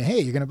ask me, hey,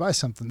 you're going to buy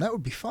something, that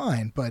would be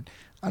fine. But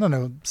I don't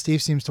know.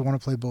 Steve seems to want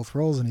to play both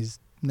roles, and he's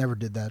never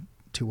did that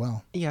too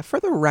well. Yeah,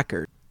 for the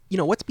record,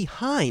 what's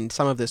behind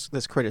some of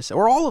this criticism,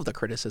 or all of the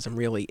criticism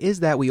really, is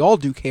that we all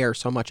do care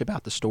so much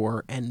about the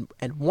store and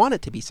want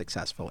it to be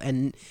successful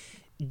and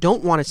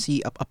don't want to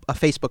see a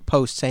Facebook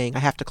post saying I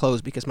have to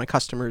close because my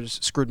customers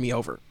screwed me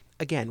over.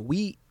 Again,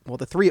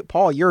 the three,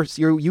 Paul, you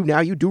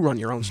do run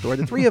your own store.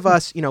 The three of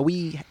us,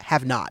 we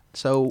have not.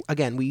 So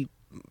again, we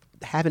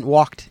haven't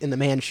walked in the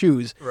man's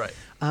shoes. Right.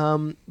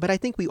 But I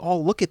think we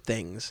all look at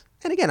things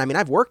And again, I mean,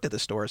 I've worked at the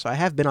store, so I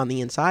have been on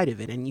the inside of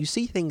it, and you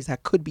see things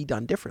that could be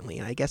done differently.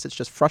 And I guess it's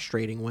just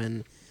frustrating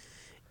when,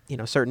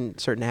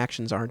 certain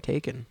actions aren't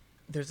taken.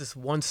 There's this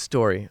one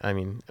story. I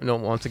mean, no,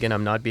 once again,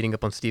 I'm not beating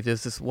up on Steve.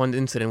 There's this one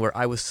incident where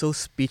I was so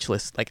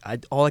speechless. Like,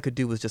 all I could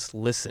do was just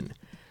listen.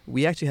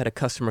 We actually had a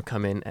customer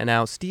come in, and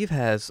now Steve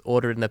has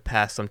ordered in the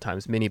past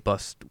sometimes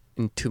minibus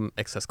in too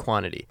excess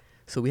quantity.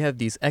 So we have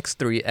these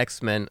X3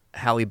 X-Men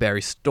Halle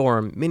Berry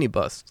Storm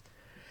minibus.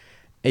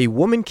 A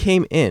woman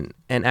came in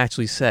and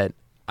actually said,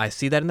 I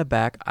see that in the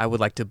back. I would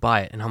like to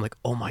buy it. And I'm like,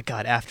 oh my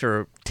God,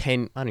 after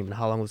 10, I don't even know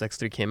how long was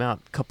X3 came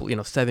out, couple,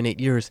 7, 8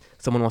 years,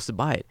 someone wants to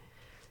buy it.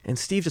 And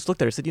Steve just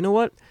looked at her and said, you know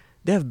what?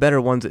 They have better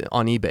ones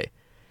on eBay.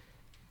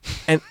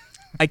 And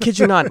I kid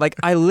you not, like,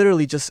 I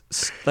literally just,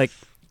 like,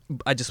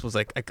 I just was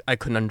like, I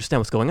couldn't understand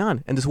what's going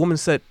on. And this woman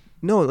said,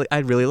 no, like, I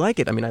really like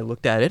it. I mean, I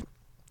looked at it.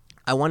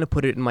 I want to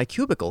put it in my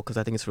cubicle because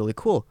I think it's really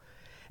cool.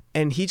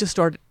 And he just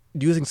started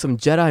using some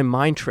Jedi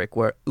mind trick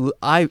where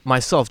I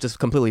myself just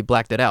completely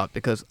blacked it out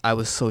because I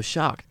was so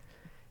shocked.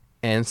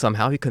 And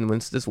somehow he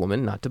convinced this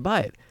woman not to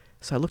buy it.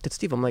 So I looked at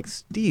Steve. I'm like,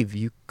 Steve,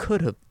 you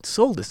could have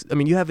sold this. I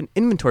mean, you have an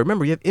inventory.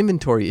 Remember, you have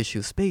inventory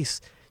issues,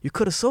 space. You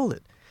could have sold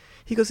it.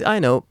 He goes, I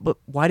know, but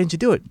why didn't you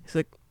do it? He's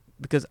like,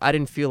 because I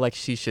didn't feel like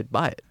she should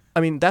buy it. I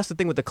mean, that's the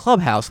thing with the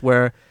clubhouse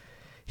where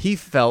he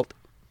felt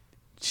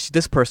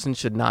this person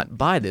should not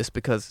buy this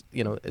because,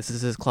 this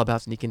is his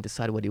clubhouse and he can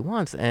decide what he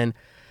wants. And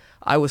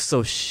I was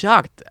so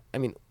shocked. I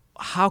mean,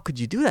 how could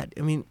you do that?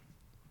 I mean,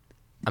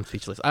 I'm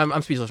speechless.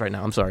 I'm speechless right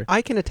now. I'm sorry.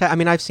 I can attest. I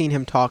mean, I've seen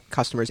him talk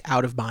customers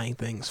out of buying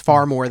things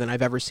far more than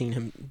I've ever seen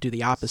him do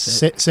the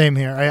opposite. Same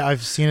here.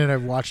 I've seen it.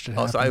 I've watched it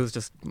happen. Oh, so it was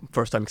just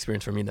first time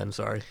experience for me then. I'm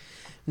sorry.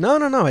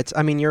 No. It's.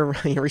 I mean, your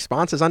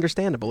response is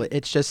understandable.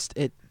 It's just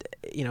it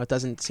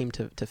doesn't seem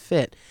to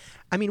fit.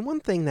 I mean, one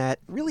thing that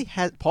really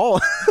has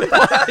Paul.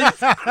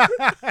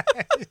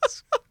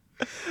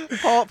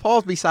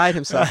 Paul's beside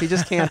himself. He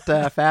just can't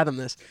fathom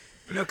this.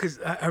 No, because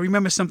I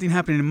remember something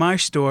happening in my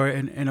store,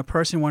 and a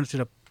person wanted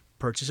to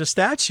purchase a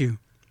statue.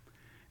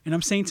 And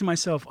I'm saying to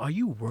myself, are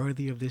you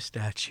worthy of this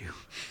statue?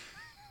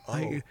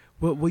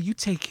 Will you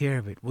take care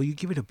of it? Will you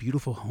give it a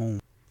beautiful home?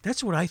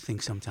 That's what I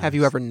think sometimes. Have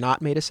you ever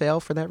not made a sale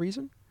for that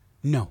reason?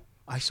 No,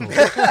 I sold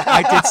it.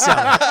 I did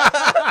sell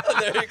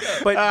it. There you go.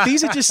 But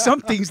these are just some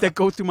things that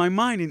go through my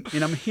mind.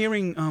 And I'm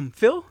hearing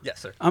Phil?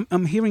 Yes, sir.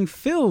 I'm hearing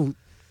Phil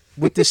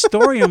with this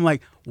story. I'm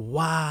like,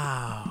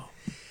 wow.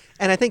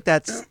 And I think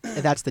that's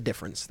the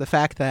difference. The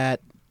fact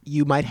that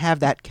you might have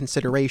that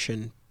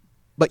consideration,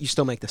 but you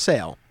still make the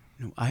sale.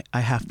 No,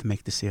 I have to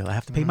make the sale. I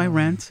have to pay my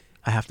rent.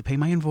 I have to pay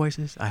my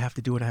invoices. I have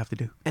to do what I have to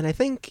do. And I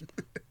think,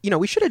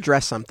 we should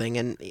address something.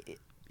 And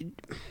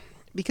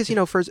because,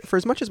 for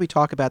as much as we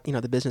talk about,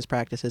 the business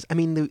practices, I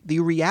mean, the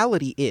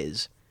reality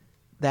is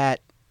that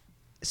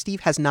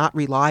Steve has not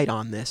relied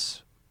on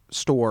this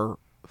store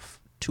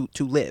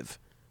to live.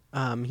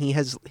 He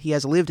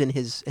has lived in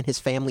his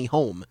family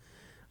home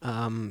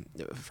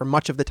for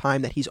much of the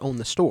time that he's owned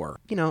the store.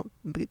 He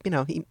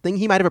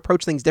might have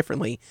approached things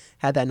differently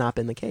had that not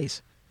been the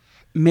case.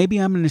 Maybe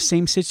I'm in the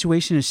same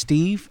situation as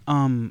Steve.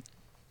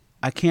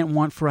 I can't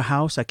want for a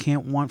house. I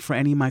can't want for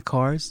any of my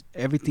cars.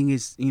 Everything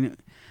is,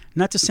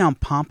 not to sound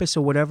pompous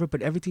or whatever,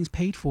 but everything's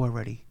paid for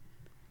already.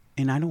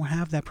 And I don't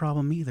have that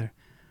problem either.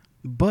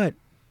 But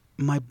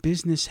my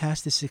business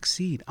has to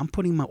succeed. I'm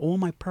putting all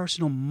my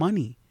personal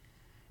money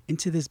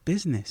into this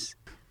business.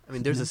 I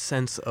mean, there's a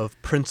sense of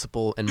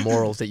principle and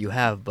morals that you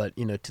have, but,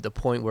 to the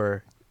point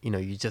where,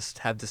 you just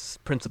have this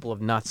principle of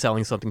not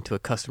selling something to a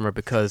customer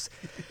because,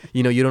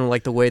 you don't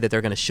like the way that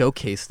they're going to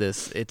showcase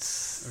this.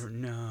 It's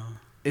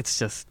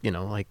just,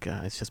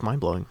 it's just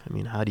mind-blowing. I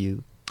mean, how do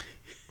you...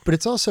 But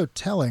it's also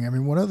telling. I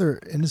mean, what other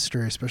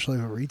industry, especially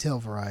of a retail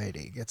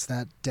variety, gets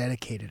that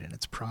dedicated in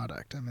its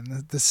product? I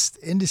mean, this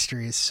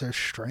industry is so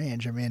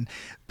strange. I mean,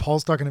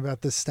 Paul's talking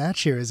about this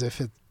statue as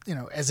if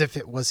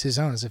it was his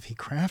own, as if he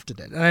crafted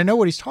it. And I know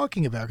what he's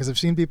talking about because I've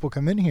seen people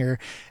come in here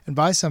and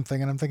buy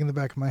something, and I'm thinking in the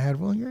back of my head,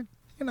 well, you're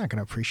not going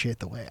to appreciate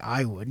the way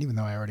I would, even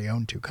though I already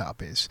own 2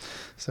 copies.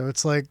 So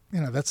it's like,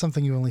 that's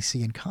something you only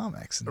see in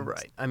comics.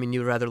 Right. I mean,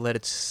 you'd rather let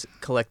it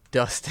collect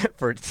dust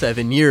for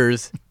 7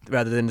 years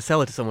rather than to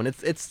sell it to someone.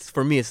 It's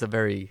for me, it's a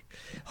very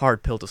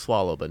hard pill to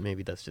swallow, but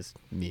maybe that's just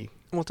me.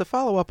 Well, to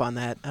follow up on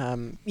that,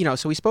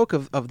 so we spoke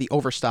of the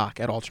overstock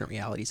at Alternate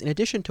Realities. In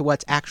addition to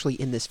what's actually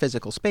in this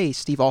physical space,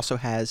 Steve also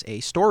has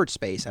a storage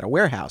space at a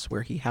warehouse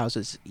where he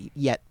houses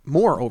yet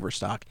more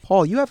overstock.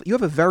 Paul, you have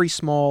a very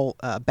small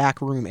back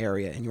room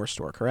area in your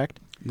store, correct?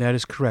 That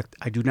is correct.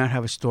 I do not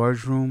have a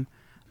storage room,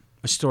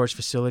 a storage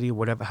facility,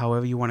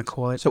 however you want to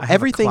call it. So I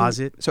have a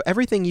closet. So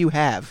everything you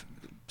have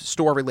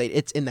store related,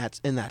 it's in that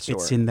store.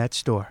 It's in that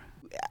store.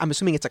 I'm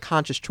assuming it's a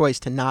conscious choice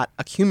to not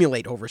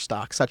accumulate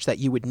overstock such that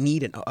you would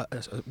need a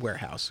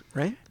warehouse,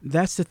 right?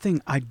 That's the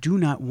thing. I do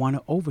not want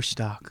to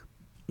overstock.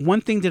 One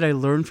thing that I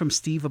learned from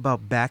Steve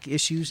about back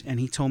issues, and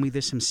he told me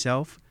this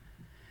himself,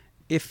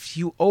 if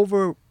you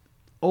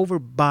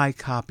overbuy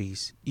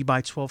copies, you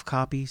buy 12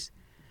 copies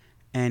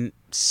and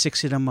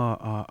 6 of them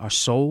are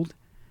sold,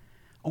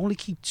 only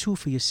keep 2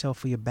 for yourself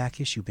for your back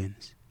issue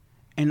bins.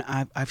 And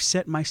I've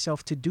set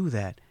myself to do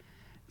that.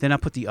 Then I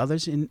put the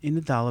others in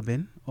the dollar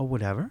bin or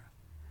whatever.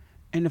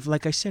 And if,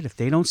 like I said, if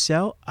they don't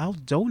sell, I'll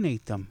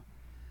donate them.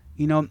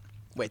 You know.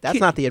 Wait, that's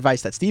not the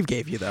advice that Steve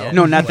gave you, though.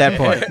 No, not that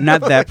part. Not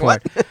that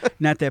part.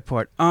 Not that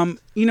part.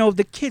 You know,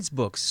 the kids'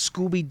 books,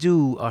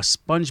 Scooby-Doo,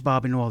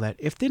 SpongeBob, and all that.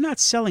 If they're not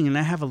selling and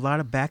I have a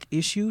lot of back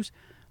issues,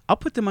 I'll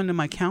put them under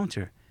my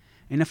counter.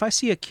 And if I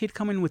see a kid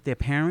come in with their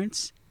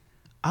parents,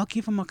 I'll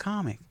give them a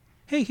comic.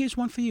 Hey, here's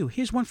one for you.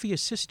 Here's one for your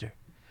sister.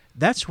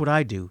 That's what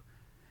I do.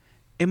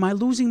 Am I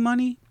losing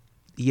money?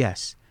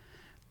 Yes.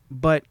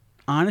 But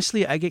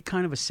honestly, I get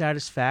kind of a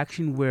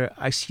satisfaction where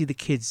I see the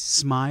kids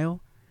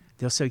smile.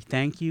 They'll say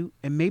thank you,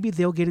 and maybe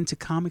they'll get into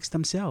comics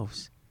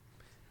themselves.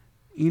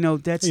 You know,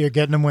 that's... So you're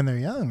getting them when they're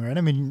young, right?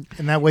 I mean,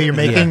 in that way, you're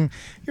making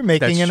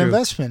That's an true.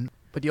 investment.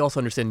 But you also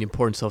understand the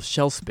importance of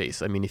shelf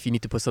space. I mean, if you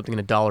need to put something in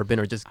a dollar bin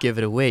or just give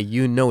it away,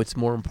 you know it's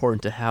more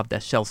important to have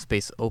that shelf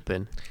space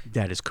open.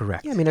 That is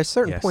correct. Yeah, I mean, at a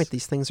certain Yes. point,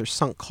 these things are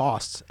sunk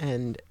costs.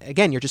 And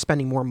again, you're just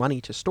spending more money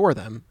to store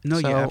them. No,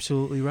 So- you're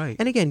absolutely right.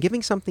 And again,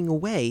 giving something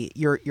away,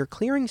 you're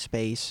clearing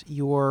space,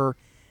 you're,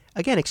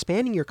 again,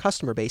 expanding your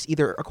customer base,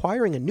 either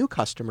acquiring a new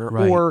customer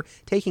Right. or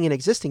taking an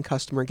existing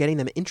customer and getting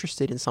them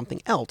interested in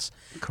something else.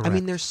 Correct. I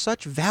mean, there's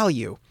such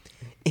value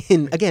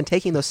in, again,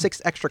 taking those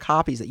 6 extra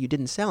copies that you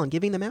didn't sell and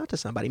giving them out to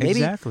somebody.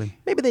 Exactly.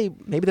 Maybe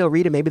they'll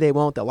read it, maybe they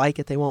won't, they'll like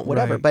it, they won't,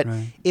 whatever. Right, but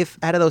right. if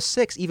out of those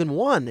 6, even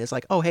one is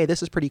like, oh, hey,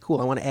 this is pretty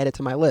cool, I want to add it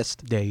to my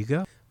list. There you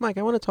go. Mike,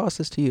 I want to toss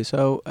this to you.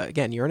 So,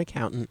 again, you're an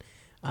accountant.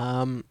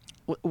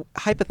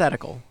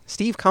 Hypothetical.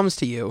 Steve comes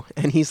to you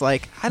and he's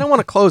like, I don't want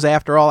to close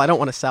after all. I don't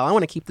want to sell. I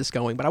want to keep this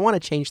going, but I want to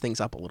change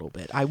things up a little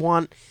bit. I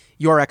want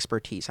your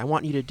expertise. I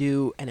want you to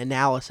do an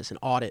analysis, an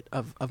audit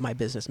of my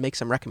business, make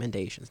some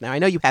recommendations. Now, I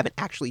know you haven't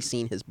actually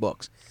seen his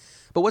books,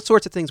 but what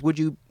sorts of things would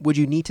you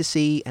need to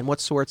see, and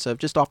what sorts of,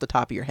 just off the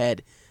top of your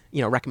head,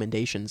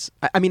 recommendations?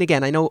 I mean,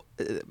 again, I know,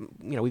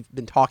 we've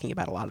been talking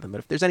about a lot of them, but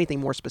if there's anything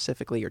more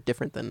specifically or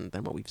different than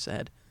what we've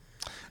said.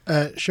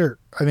 Sure.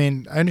 I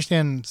mean, I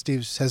understand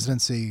Steve's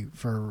hesitancy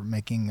for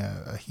making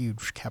a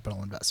huge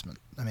capital investment.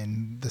 I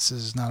mean, this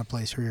is not a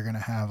place where you're going to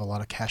have a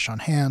lot of cash on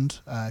hand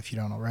if you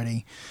don't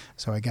already.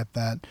 So I get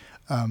that.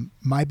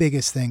 My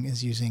biggest thing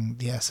is using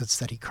the assets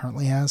that he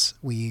currently has.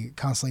 We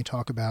constantly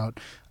talk about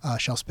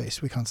shelf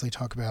space. We constantly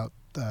talk about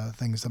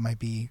things that might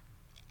be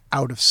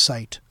out of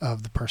sight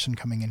of the person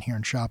coming in here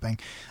and shopping.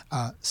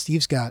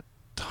 Steve's got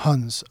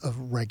tons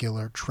of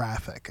regular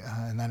traffic,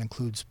 and that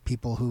includes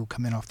people who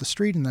come in off the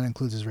street, and that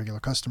includes his regular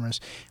customers.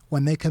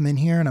 When they come in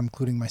here, and I'm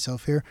including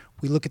myself here,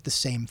 we look at the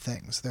same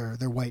things. They're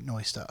white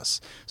noise to us.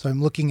 So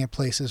I'm looking at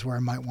places where I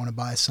might want to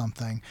buy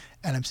something,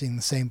 and I'm seeing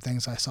the same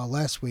things I saw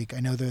last week.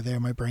 I know they're there.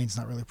 My brain's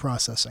not really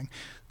processing.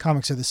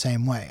 Comics are the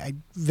same way. I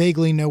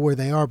vaguely know where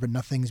they are, but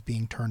nothing's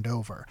being turned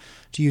over.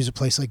 To use a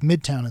place like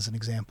Midtown as an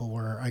example,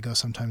 where I go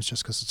sometimes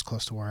just because it's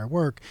close to where I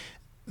work,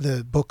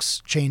 the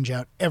books change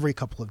out every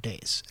couple of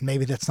days. And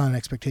maybe that's not an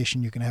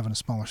expectation you can have in a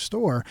smaller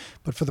store,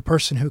 but for the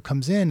person who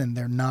comes in and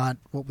they're not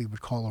what we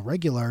would call a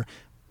regular,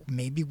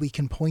 maybe we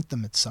can point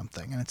them at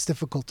something. And it's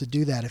difficult to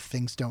do that if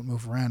things don't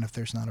move around, if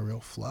there's not a real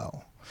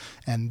flow.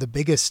 And the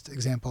biggest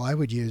example I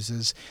would use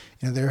is,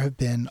 there have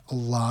been a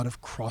lot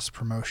of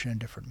cross-promotion in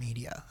different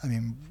media. I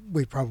mean,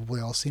 we've probably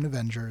all seen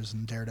Avengers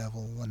and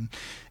Daredevil and,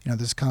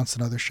 there's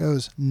constant other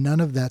shows. None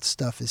of that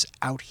stuff is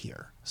out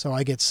here. So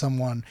I get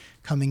someone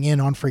coming in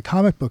on Free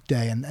Comic Book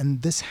Day,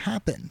 and this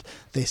happened.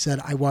 They said,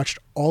 I watched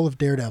all of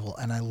Daredevil,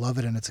 and I love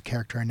it, and it's a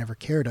character I never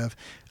cared of.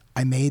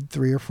 I made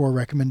 3 or 4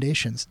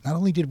 recommendations. Not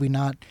only did we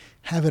not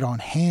have it on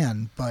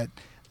hand, but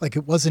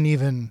it wasn't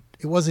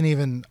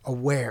even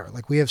aware.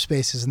 Like, we have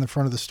spaces in the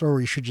front of the store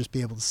where you should just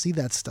be able to see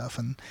that stuff,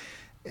 and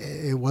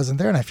it wasn't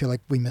there. And I feel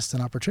like we missed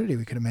an opportunity.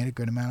 We could have made a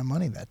good amount of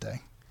money that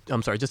day.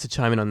 I'm sorry, just to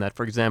chime in on that,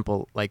 for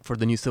example, like for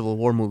the new Civil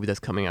War movie that's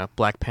coming out,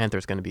 Black Panther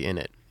is going to be in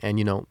it.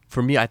 And,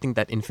 for me, I think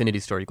that Infinity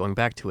Story, going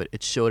back to it,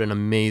 it showed an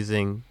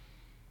amazing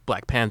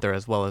Black Panther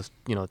as well as,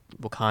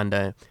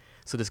 Wakanda.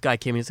 So this guy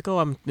came in, he's like, oh,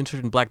 I'm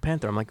interested in Black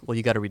Panther. I'm like, well,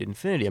 you got to read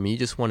Infinity. I mean, you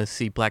just want to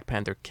see Black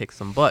Panther kick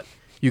some butt.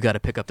 You got to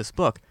pick up this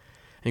book.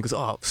 And he goes,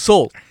 oh,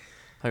 sold.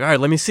 Like, all right,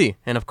 let me see.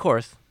 And of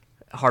course,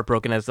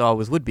 heartbroken as it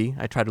always would be,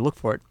 I tried to look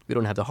for it. We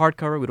don't have the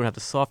hardcover. We don't have the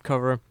soft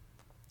cover.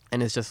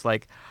 And it's just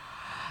like,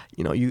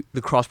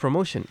 the cross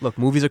promotion. Look,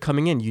 movies are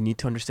coming in. You need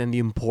to understand the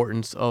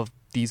importance of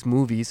these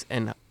movies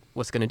and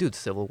what's going to do. The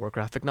Civil War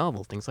graphic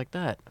novel, things like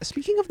that.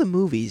 Speaking of the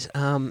movies,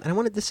 and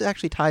this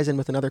actually ties in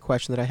with another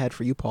question that I had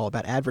for you, Paul,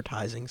 about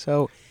advertising.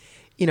 So,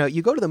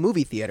 you go to the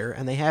movie theater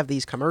and they have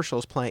these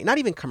commercials playing, not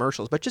even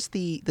commercials, but just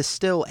the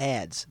still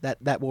ads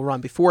that will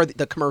run before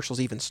the commercials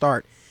even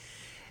start.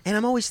 And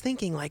I'm always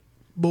thinking, like,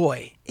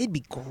 boy, it'd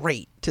be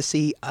great to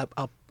see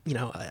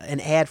an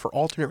ad for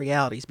alternate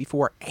realities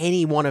before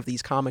any one of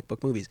these comic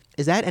book movies.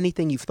 Is that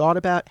anything you've thought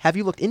about? Have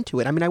you looked into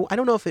it? I mean, I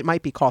don't know if it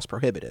might be cost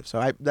prohibitive.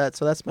 So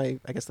that's my,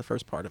 I guess, the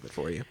first part of it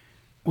for you.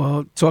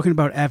 Well, talking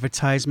about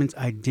advertisements,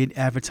 I did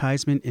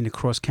advertisement in the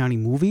Cross County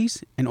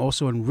movies and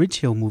also in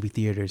Ridge Hill movie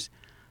theaters.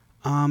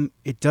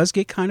 It does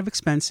get kind of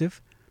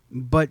expensive,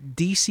 but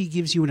DC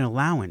gives you an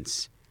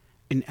allowance.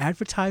 an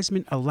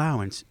advertisement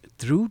allowance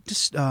through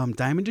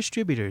Diamond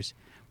Distributors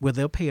where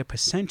they'll pay a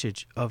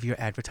percentage of your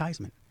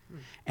advertisement.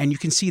 And you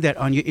can see that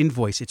on your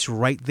invoice. It's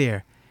right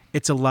there.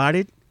 It's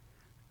allotted.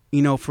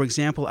 You know, for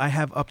example, I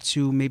have up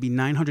to maybe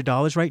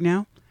 $900 right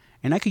now,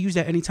 and I could use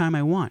that anytime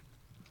I want.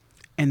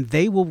 And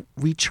they will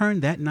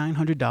return that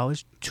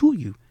 $900 to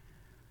you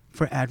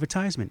for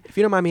advertisement. If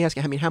you don't mind me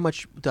asking, I mean, how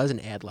much does an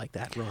ad like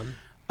that run?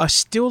 A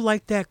still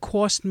like that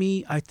cost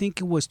me, I think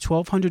it was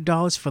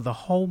 $1,200 for the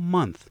whole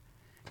month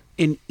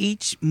in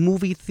each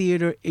movie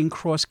theater in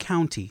Cross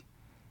County.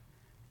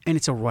 And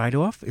it's a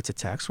write-off. It's a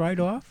tax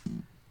write-off.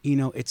 You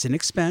know, it's an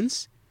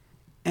expense.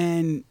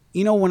 And,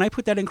 you know, when I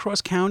put that in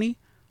Cross County,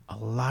 a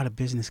lot of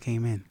business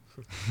came in.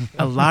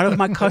 A lot of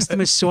my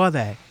customers saw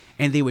that,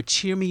 and they would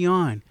cheer me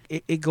on.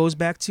 It goes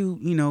back to,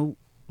 you know,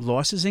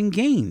 losses and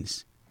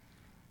gains.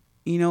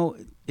 You know,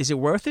 is it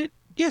worth it?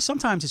 Yeah,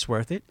 sometimes it's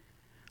worth it.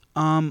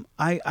 I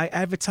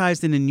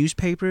advertised in the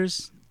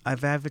newspapers.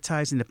 I've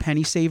advertised in the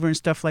Penny Saver and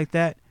stuff like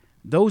that.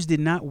 Those did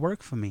not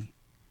work for me.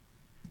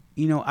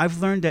 You know, I've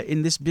learned that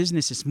in this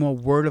business, it's more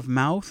word of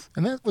mouth.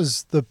 And that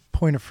was the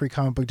point of Free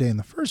Comic Book Day in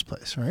the first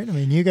place, right? I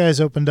mean, you guys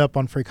opened up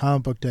on Free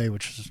Comic Book Day,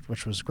 which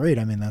was great.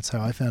 I mean, that's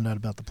how I found out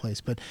about the place.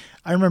 But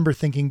I remember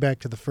thinking back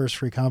to the first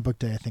Free Comic Book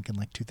Day, I think in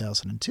like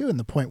 2002, and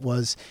the point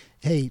was,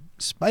 hey,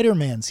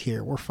 Spider-Man's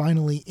here. We're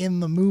finally in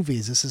the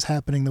movies. This is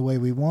happening the way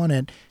we want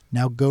it.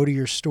 Now go to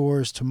your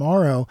stores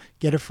tomorrow,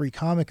 get a free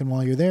comic, and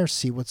while you're there,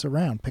 see what's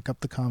around. Pick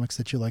up the comics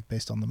that you like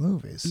based on the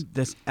movies.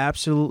 That's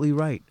absolutely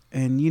right.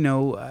 And, you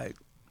know,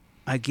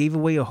 I gave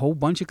away a whole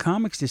bunch of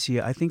comics this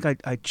year. I think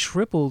I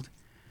tripled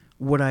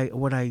what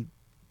I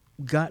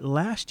got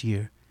last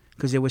year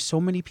because there were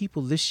so many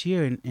people this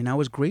year, and I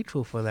was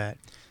grateful for that.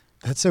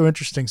 That's so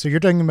interesting. So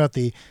you're talking about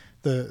the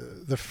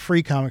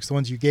free comics, the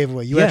ones you gave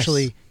away. You Yes.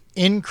 actually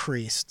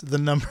increased the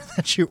number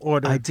that you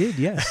ordered. I did,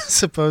 yes.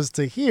 As opposed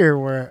to here,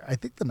 where I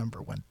think the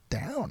number went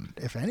down,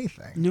 if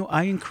anything. No,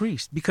 I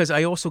increased because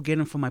I also get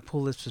them for my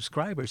pull list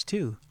subscribers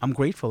too. I'm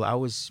grateful. I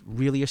was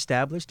really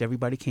established.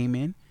 Everybody came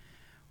in.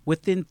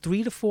 Within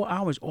 3 to 4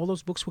 hours, all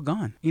those books were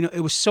gone. You know,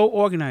 it was so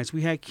organized.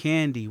 We had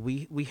candy.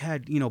 We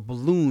had, you know,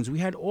 balloons. We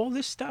had all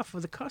this stuff for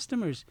the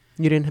customers.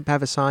 You didn't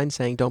have a sign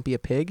saying "Don't be a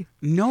pig"?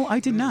 No,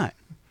 I did not.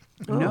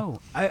 Oh. No,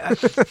 I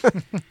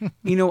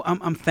you know,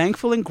 I'm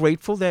thankful and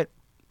grateful that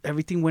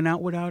everything went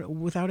out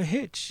without a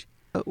hitch.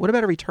 What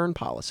about a return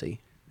policy?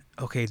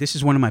 Okay, this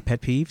is one of my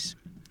pet peeves: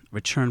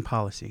 return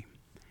policy.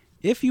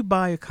 If you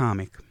buy a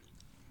comic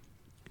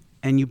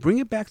and you bring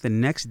it back the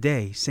next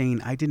day saying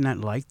I did not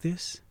like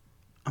this,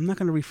 I'm not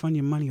going to refund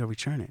your money or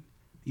return it.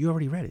 You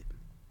already read it.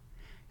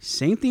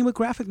 Same thing with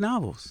graphic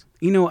novels.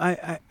 You know,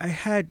 I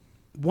had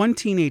one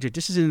teenager,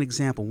 this is an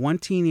example, one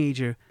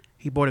teenager,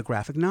 he bought a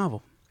graphic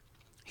novel.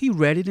 He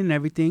read it and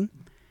everything,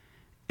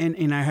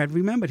 and I had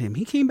remembered him.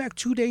 He came back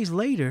 2 days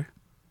later,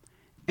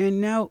 and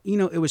now, you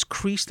know, it was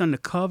creased on the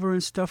cover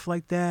and stuff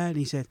like that. And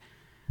he said,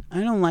 I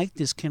don't like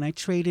this. Can I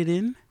trade it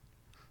in?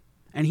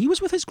 And he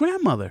was with his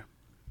grandmother.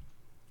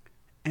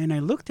 And I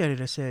looked at it,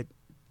 I said,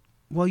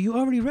 well, you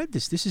already read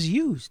this. This is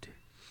used.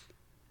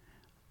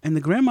 And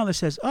the grandmother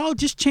says, oh,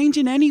 just change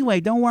it anyway.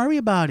 Don't worry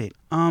about it.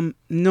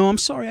 No, I'm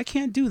sorry. I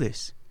can't do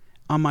this.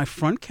 On my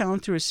front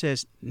counter, it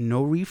says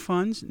no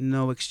refunds,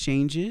 no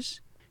exchanges.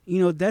 You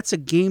know, that's a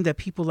game that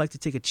people like to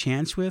take a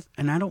chance with,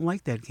 and I don't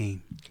like that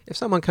game. If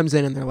someone comes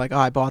in and they're like, "Oh,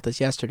 I bought this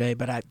yesterday,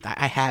 but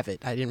I have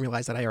it. I didn't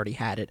realize that I already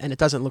had it, and it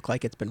doesn't look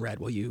like it's been read,"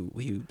 will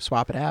you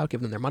swap it out,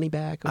 give them their money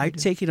back? I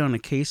take it on a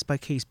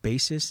case-by-case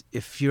basis.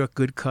 If you're a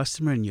good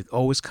customer and you're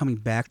always coming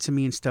back to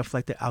me and stuff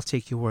like that, I'll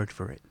take your word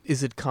for it.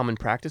 Is it common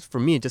practice? For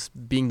me,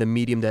 just being the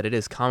medium that it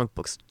is, comic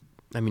books,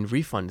 I mean,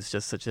 refund is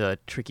just such a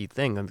tricky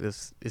thing.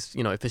 Because it's,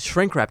 you know, if it's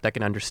shrink wrapped, I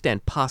can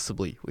understand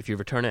possibly if you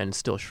return it and it's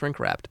still shrink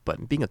wrapped.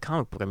 But being a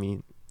comic book, I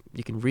mean,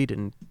 you can read it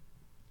and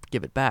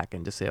give it back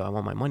and just say, oh, I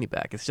want my money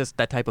back. It's just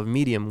that type of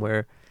medium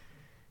where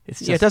it's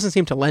just... Yeah, it doesn't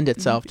seem to lend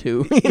itself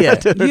to, Yeah.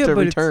 to but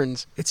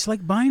returns. It's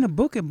like buying a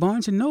book at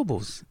Barnes &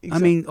 Nobles. I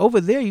Exactly. mean,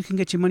 over there, you can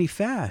get your money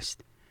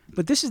fast.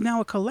 But this is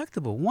now a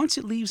collectible. Once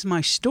it leaves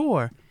my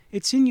store,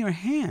 it's in your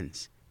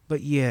hands. But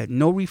yeah,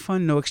 no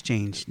refund, no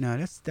exchange. No,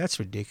 that's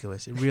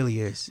ridiculous. It really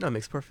is. No, it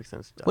makes perfect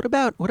sense. What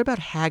about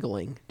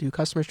haggling? Do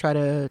customers try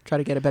to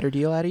get a better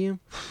deal out of you?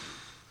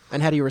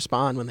 And how do you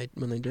respond when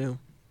they do?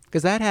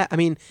 Because I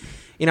mean,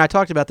 you know, I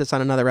talked about this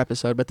on another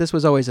episode, but this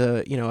was always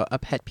a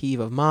pet peeve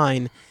of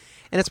mine.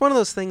 And it's one of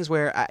those things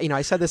where,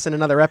 I said this in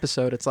another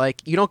episode. It's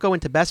like, you don't go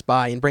into Best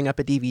Buy and bring up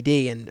a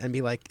DVD and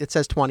be like, it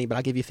says 20, but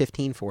I'll give you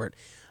 15 for it.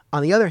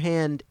 On the other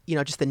hand, you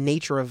know, just the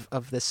nature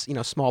of this, you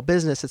know, small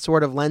business, it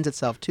sort of lends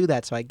itself to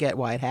that. So I get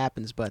why it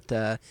happens. But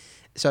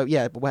so,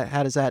 yeah,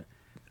 how does that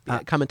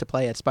come into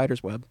play at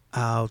Spider's Web?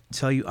 I'll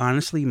tell you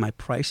honestly, my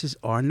prices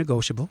are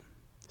negotiable.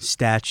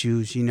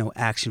 Statues, you know,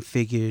 action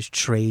figures,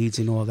 trades,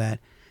 and all that.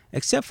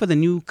 Except for the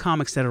new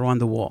comics that are on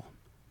the wall.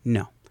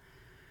 No.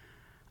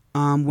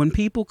 When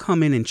people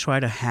come in and try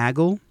to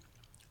haggle,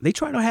 they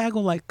try to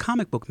haggle like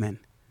comic book men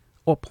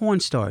or porn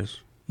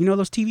stars. You know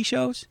those TV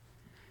shows?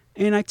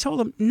 And I told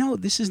them, no,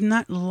 this is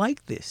not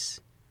like this.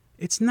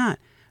 It's not.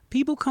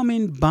 people come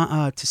in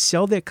to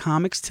sell their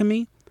comics to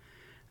me,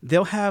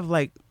 they'll have,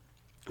 like,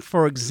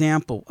 for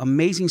example,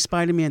 Amazing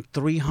Spider-Man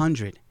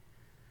 300.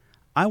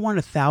 I want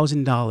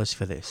 $1,000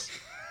 for this.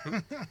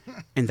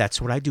 And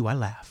that's what I do. I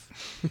laugh.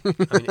 I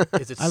mean,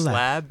 is it I laugh.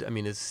 slabbed? I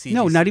mean, is CGC?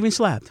 No, not even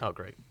slabbed. Oh,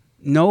 great.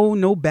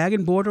 No bag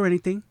and board or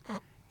anything.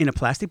 In a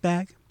plastic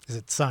bag. Is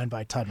it signed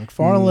by Todd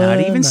McFarlane?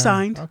 Not even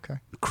signed. Okay.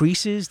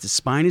 Creases. The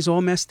spine is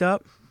all messed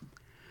up.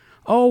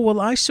 Oh, well,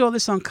 I saw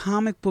this on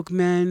Comic Book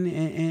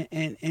Men,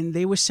 and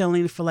they were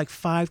selling it for like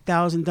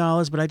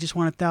 $5,000, but I just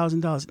want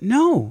 $1,000.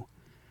 No,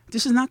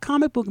 this is not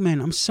Comic Book Men.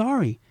 I'm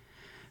sorry.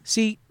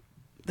 See,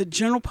 the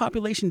general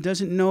population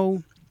doesn't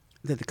know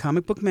that the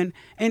Comic Book Men,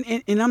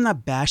 and I'm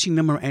not bashing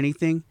them or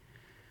anything,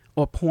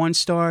 or porn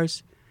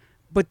stars,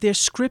 but they're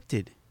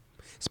scripted.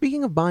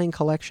 Speaking of buying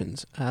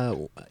collections,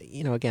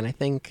 again, I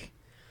think,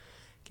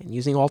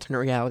 using alternate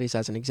realities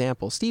as an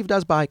example, Steve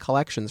does buy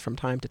collections from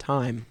time to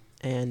time.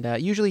 And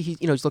usually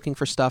he's looking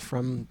for stuff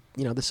from,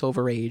 the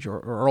Silver Age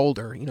or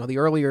older.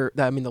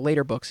 The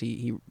later books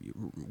he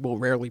will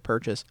rarely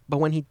purchase. But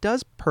when he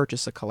does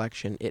purchase a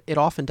collection, it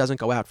often doesn't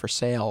go out for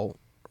sale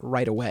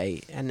right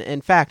away. And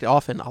in fact,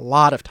 often a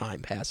lot of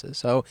time passes.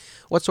 So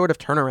what sort of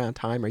turnaround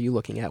time are you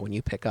looking at when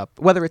you pick up,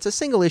 whether it's a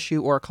single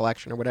issue or a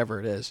collection or whatever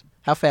it is?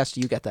 How fast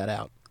do you get that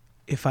out?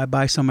 If I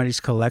buy somebody's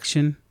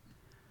collection,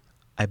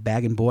 I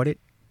bag and board it,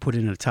 put it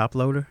in a top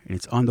loader, and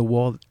it's on the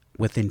wall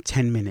within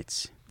 10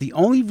 minutes. The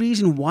only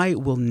reason why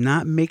it will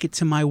not make it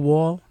to my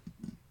wall,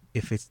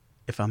 if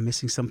I'm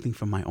missing something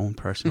from my own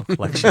personal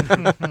collection.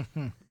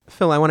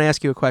 Phil, I want to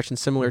ask you a question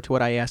similar to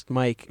what I asked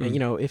Mike.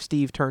 If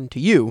Steve turned to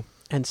you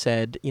and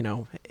said,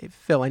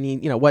 Phil, I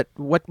need,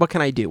 what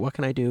can I do? What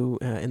can I do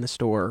in the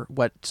store?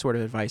 What sort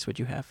of advice would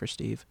you have for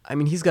Steve? I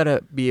mean, he's got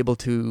to be able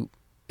to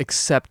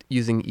accept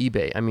using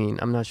eBay. I mean,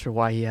 I'm not sure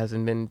why he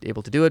hasn't been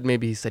able to do it.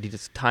 Maybe he said he's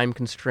just time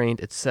constrained,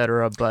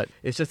 etc. But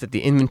it's just that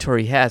the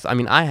inventory he has. I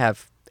mean, I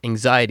have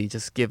anxiety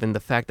just given the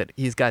fact that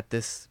he's got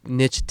this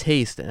niche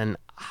taste, and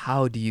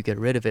how do you get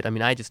rid of it? I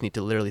mean, I just need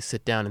to literally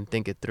sit down and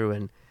think it through,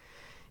 and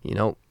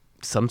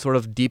some sort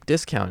of deep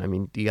discount. I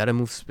mean, you got to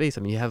move space.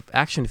 I mean, you have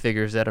action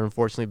figures that have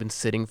unfortunately been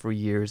sitting for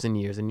years and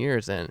years and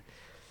years, and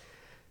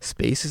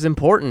space is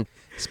important.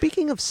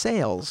 Speaking of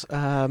sales,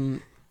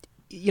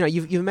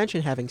 you've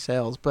mentioned having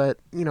sales, but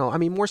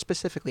more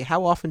specifically,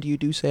 how often do you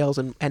do sales,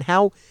 and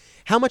how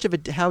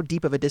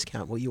deep of a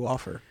discount will you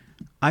offer?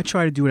 I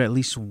try to do it at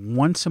least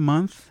once a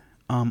month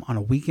on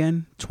a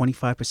weekend,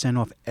 25%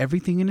 off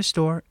everything in the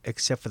store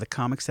except for the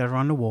comics that are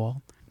on the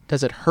wall.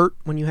 Does it hurt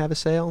when you have a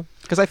sale?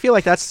 Because I feel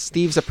like that's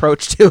Steve's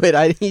approach to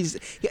it.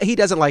 He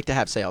doesn't like to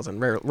have sales,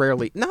 and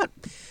rarely not.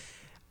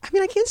 I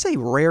mean, I can't say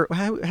rare.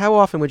 How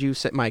often would you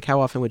say, Mike?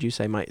 How often would you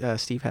say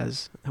Steve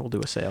will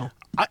do a sale?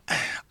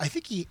 I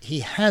think he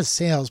has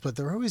sales, but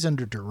they're always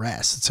under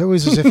duress. It's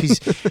always as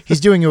if he's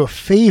doing you a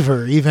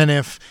favor, even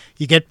if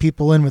you get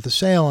people in with a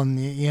sale and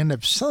you end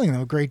up selling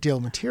them a great deal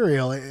of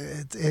material.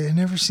 It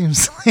never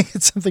seems like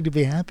it's something to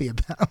be happy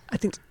about. I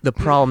think the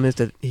problem is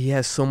that he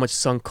has so much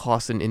sunk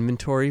cost in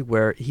inventory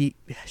where he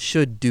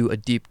should do a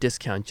deep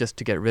discount just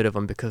to get rid of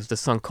them, because the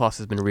sunk cost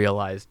has been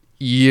realized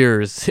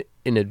years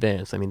in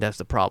advance. I mean, that's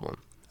the problem.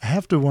 I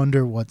have to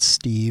wonder what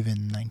Steve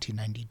in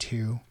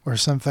 1992 or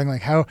something,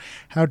 like how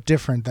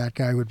different that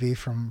guy would be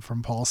from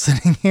Paul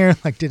sitting here.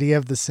 Like, did he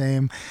have the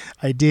same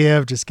idea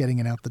of just getting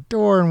it out the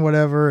door and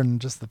whatever,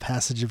 and just the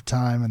passage of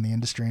time and the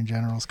industry in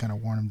general has kind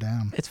of worn him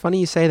down? It's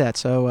funny you say that.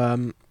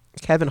 So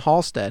Kevin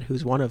Halstead,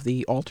 who's one of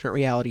the Alternate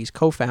Realities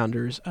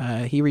co-founders,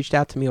 he reached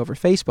out to me over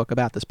Facebook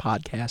about this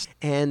podcast,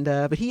 and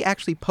but he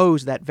actually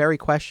posed that very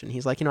question.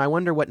 He's like, I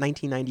wonder what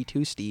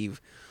 1992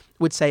 Steve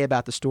would say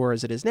about the store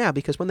as it is now,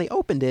 because when they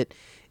opened it,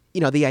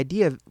 the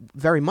idea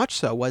very much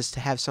so was to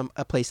have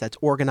a place that's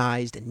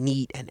organized and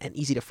neat and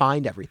easy to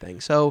find everything.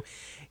 So,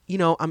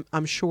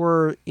 I'm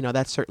sure,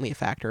 that's certainly a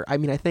factor. I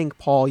mean, I think,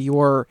 Paul,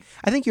 your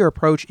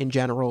approach in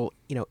general,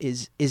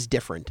 is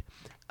different.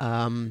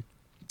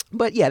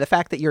 But yeah, the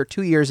fact that you're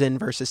 2 years in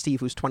versus Steve,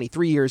 who's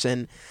 23 years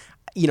in,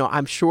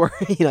 I'm sure,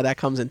 that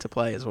comes into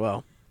play as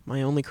well.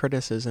 My only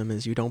criticism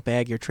is you don't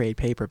bag your trade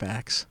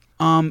paperbacks.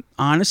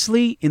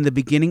 Honestly, in the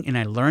beginning, and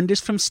I learned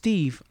this from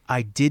Steve,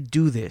 I did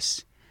do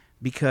this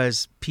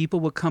because people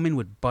would come in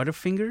with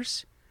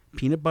Butterfingers,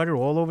 peanut butter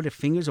all over their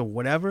fingers or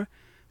whatever,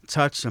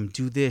 touch them,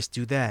 do this,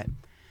 do that.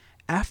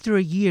 After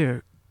a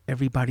year,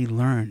 everybody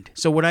learned.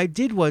 So what I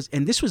did was,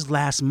 and this was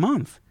last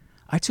month,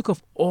 I took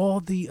off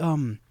all the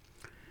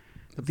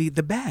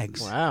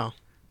bags. Wow.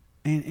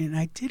 And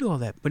I did all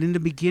that. But in the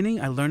beginning,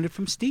 I learned it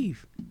from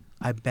Steve.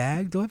 I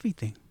bagged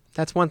everything.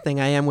 That's one thing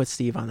I am with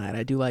Steve on that.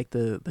 I do like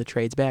the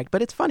trades bagged.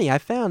 But it's funny, I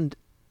can't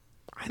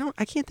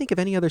think of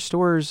any other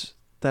stores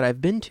that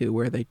I've been to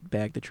where they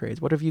bag the trades.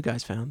 What have you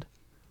guys found?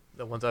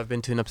 The ones I've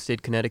been to in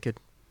upstate Connecticut,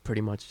 pretty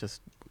much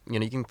just,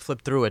 you can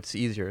flip through it. It's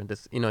easier.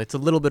 It's a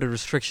little bit of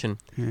restriction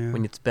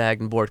when it's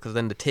bagged and board, because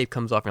then the tape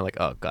comes off and you're like,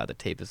 oh, God, the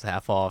tape is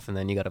half off, and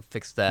then you got to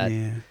fix that.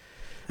 Yeah.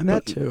 And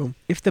that too.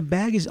 If the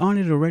bag is on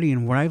it already,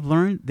 and what I've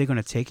learned, they're going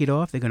to take it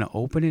off, they're going to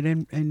open it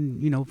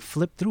and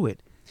flip through it.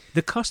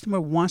 The customer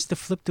wants to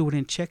flip through it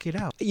and check it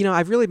out. You know,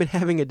 I've really been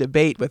having a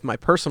debate with my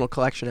personal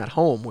collection at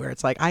home where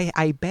it's like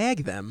I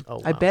bag them.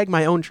 Oh, I wow. bag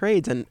my own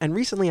trades. And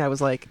recently I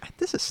was like,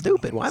 this is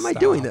stupid. Why am I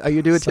doing that? Oh,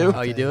 you do it too?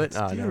 Oh, you do it?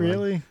 Oh, Do you never mind.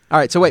 really? All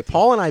right. So wait,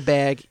 Paul and I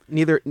bag.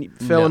 Neither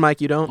Phil No. and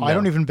Mike, you don't? I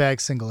don't even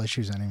bag single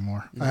issues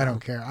anymore. I No.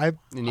 don't care.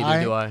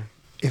 Neither do I.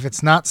 If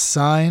it's not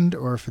signed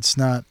or if it's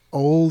not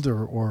old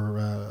or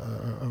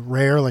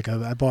rare, like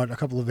I bought a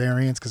couple of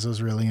variants because I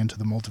was really into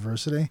the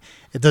multiversity.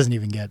 It doesn't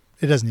even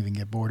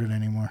get boarded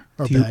anymore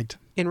or Do you- bagged.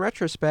 In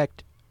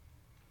retrospect,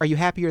 are you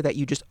happier that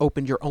you just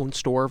opened your own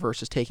store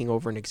versus taking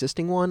over an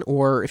existing one?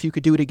 Or if you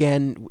could do it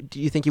again, do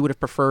you think you would have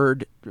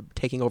preferred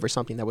taking over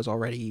something that was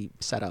already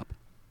set up?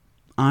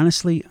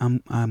 Honestly,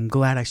 I'm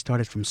glad I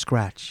started from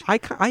scratch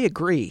I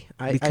agree.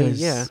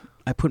 because yeah.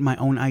 I put my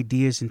own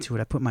ideas into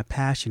it. I put my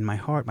passion, my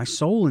heart, my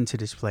soul into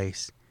this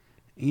place.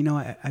 You know,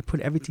 I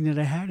put everything that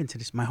I had into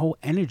this, my whole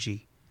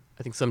energy.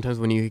 I think sometimes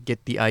when you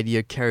get the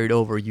idea carried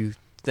over, you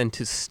tend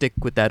to stick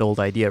with that old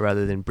idea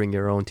rather than bring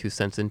your own 2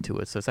 cents into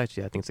it. So it's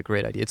actually, I think it's a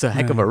great idea. It's a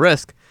heck of a Right.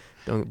 risk,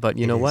 but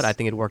you It know what? is. I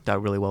think it worked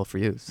out really well for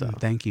you. So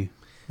Thank you.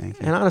 Thank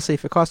you. And honestly,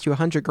 if it cost you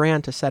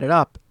 $100,000 to set it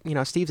up, you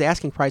know, Steve's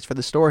asking price for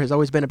the store has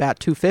always been about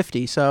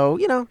 $250. So,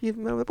 you know, it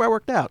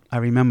worked out. I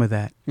remember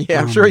that.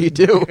 Yeah, I'm sure you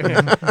do.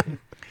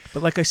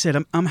 But like I said,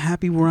 I'm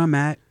happy where I'm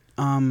at.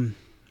 And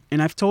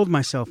I've told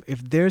myself,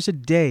 if there's a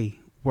day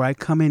where I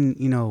come in,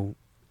 you know,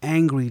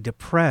 angry,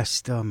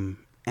 depressed,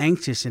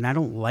 anxious, and I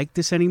don't like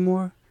this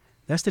anymore,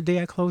 that's the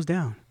day I close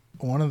down.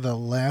 One of the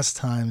last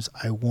times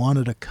I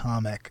wanted a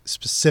comic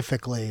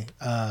specifically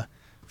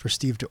for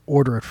Steve to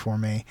order it for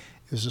me.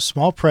 It was a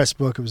small press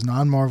book. It was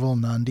non-Marvel,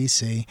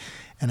 non-DC,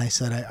 and I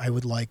said I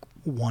would like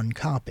one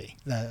copy.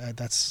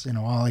 That's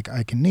all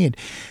I can need.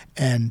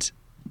 And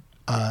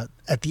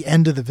at the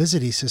end of the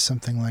visit, he says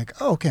something like,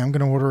 "Oh, okay, I'm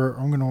going to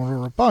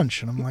order a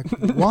bunch." And I'm like,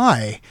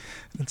 "Why?"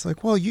 And it's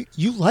like, "Well, you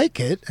like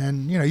it,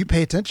 and you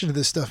pay attention to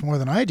this stuff more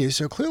than I do,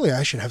 so clearly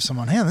I should have some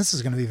on hand. This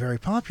is going to be very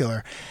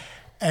popular."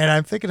 And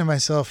I'm thinking to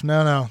myself,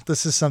 no,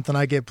 this is something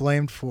I get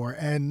blamed for.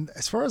 And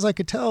as far as I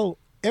could tell,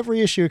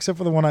 every issue except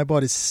for the one I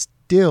bought is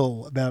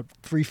still about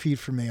 3 feet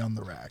from me on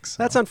the racks.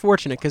 That's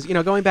unfortunate because,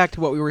 going back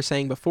to what we were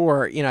saying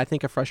before, I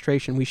think a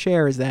frustration we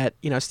share is that,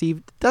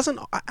 Steve doesn't,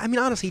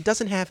 honestly, he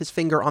doesn't have his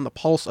finger on the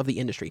pulse of the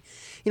industry.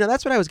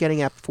 That's what I was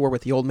getting at before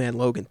with the Old Man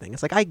Logan thing.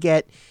 It's like, I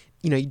get,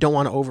 you don't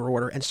want to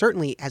overorder. And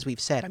certainly, as we've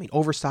said,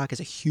 overstock is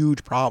a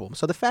huge problem.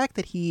 So the fact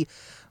that he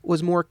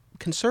was more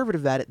conservative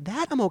about it,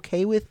 that I'm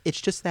okay with.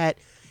 It's just that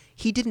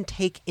he didn't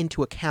take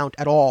into account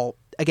at all,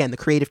 again, the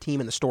creative team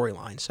and the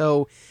storyline.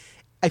 So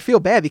I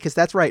feel bad because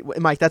that's right,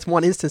 Mike, that's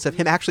one instance of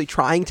him actually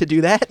trying to do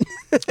that.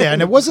 Yeah,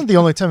 and it wasn't the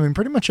only time.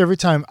 Pretty much every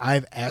time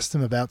I've asked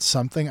him about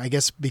something, I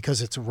guess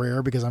because it's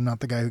rare, because I'm not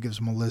the guy who gives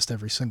him a list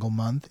every single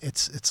month,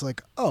 it's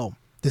like, oh,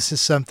 this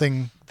is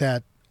something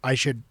that I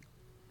should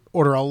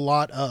order a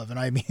lot of. And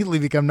I immediately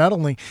become not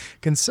only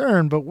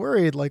concerned, but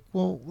worried, like,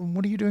 well,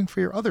 what are you doing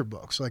for your other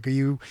books? Like, are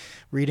you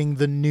reading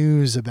the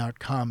news about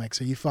comics?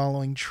 Are you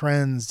following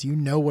trends? Do you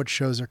know what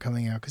shows are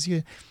coming out? Because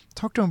you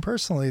talk to him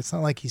personally, it's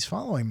not like he's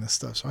following this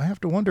stuff. So I have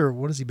to wonder,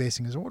 what is he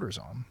basing his orders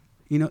on?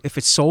 If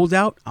it's sold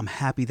out, I'm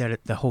happy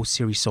that the whole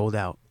series sold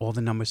out. All the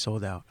numbers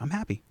sold out. I'm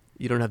happy.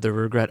 you don't have the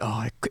regret.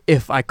 Oh,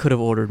 if I could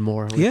have ordered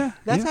more. Yeah.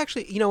 That's yeah.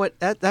 actually, what,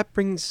 that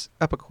brings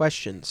up a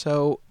question.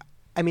 So,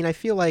 I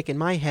feel like in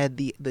my head,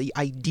 the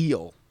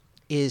ideal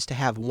is to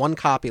have one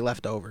copy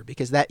left over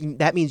because that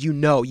means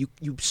you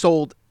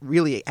sold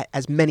really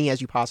as many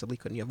as you possibly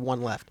could and you have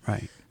one left.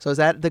 Right. So is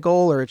that the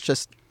goal or it's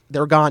just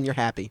they're gone, you're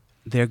happy?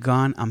 They're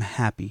gone. I'm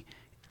happy.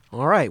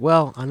 All right.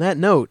 Well, on that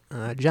note,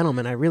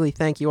 gentlemen, I really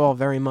thank you all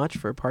very much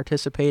for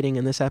participating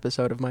in this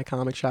episode of My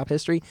Comic Shop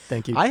History.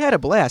 Thank you. I had a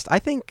blast. I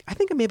think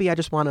maybe I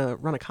just want to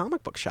run a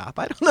comic book shop.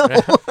 I don't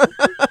know.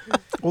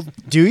 Well,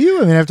 do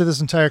you? After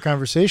this entire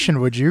conversation,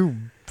 would you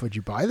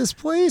buy this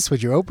place?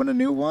 Would you open a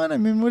new one?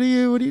 What are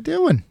you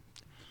doing?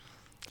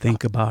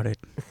 Think about it.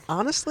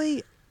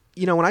 Honestly,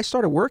 when I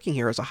started working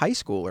here as a high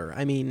schooler,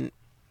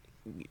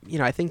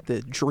 I think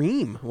the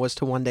dream was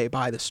to one day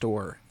buy the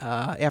store.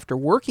 After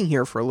working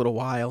here for a little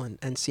while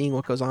and seeing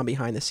what goes on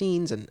behind the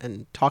scenes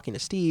and talking to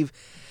Steve,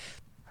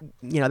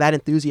 that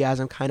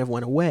enthusiasm kind of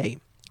went away.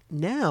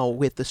 Now,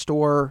 with the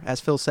store,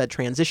 as Phil said,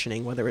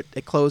 transitioning, whether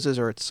it closes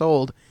or it's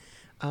sold,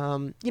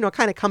 it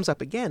kind of comes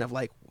up again of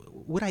like,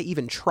 would I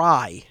even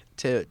try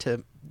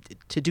to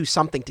do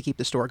something to keep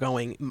the store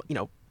going,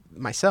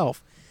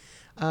 myself?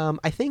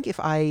 I think if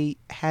I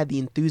had the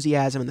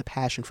enthusiasm and the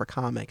passion for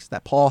comics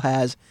that Paul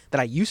has, that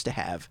I used to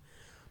have,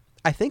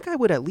 I think I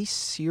would at least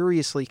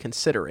seriously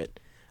consider it.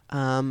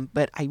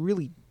 But I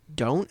really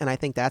don't, and I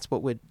think that's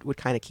what would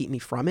kind of keep me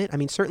from it.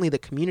 Certainly the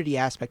community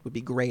aspect would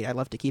be great. I'd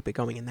love to keep it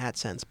going in that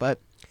sense. But,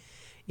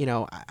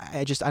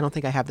 I don't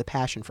think I have the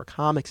passion for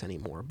comics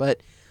anymore.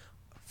 But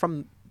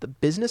from the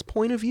business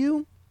point of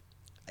view,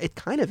 it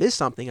kind of is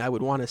something I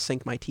would want to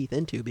sink my teeth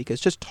into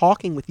because just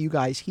talking with you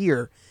guys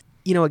here,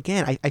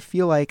 again, I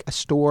feel like a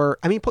store,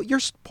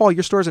 Paul,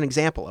 your store is an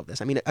example of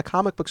this. A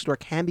comic book store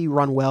can be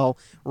run well,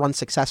 run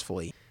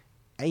successfully.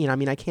 I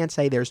mean, I can't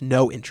say there's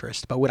no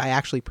interest, but would I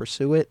actually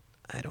pursue it?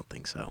 I don't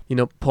think so. You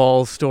know,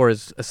 Paul's store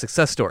is a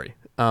success story.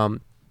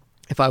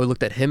 If I would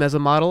looked at him as a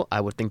model,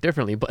 I would think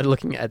differently. But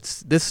looking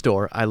at this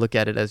store, I look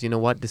at it as, you know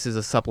what, this is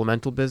a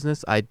supplemental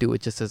business. I do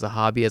it just as a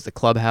hobby, as a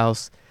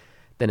clubhouse,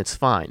 then it's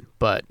fine.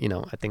 But, you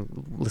know, I think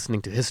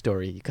listening to his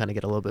story, you kind of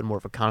get a little bit more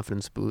of a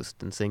confidence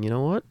boost and saying, you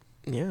know what,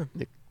 Yeah.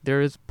 there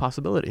is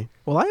possibility.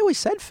 Well, I always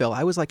said, Phil,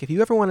 I was like, if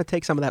you ever want to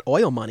take some of that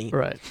oil money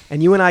Right.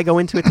 and you and I go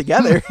into it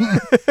together,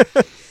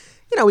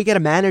 you know, we get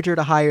a manager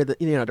to hire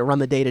to run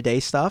the day-to-day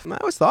stuff. And I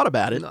always thought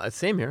about it. No,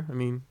 same here. I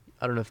mean,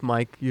 I don't know if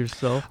Mike,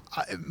 yourself.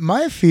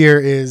 My fear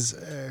is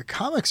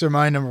comics are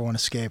my number one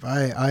escape.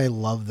 I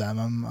love them.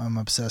 I'm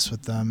obsessed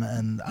with them,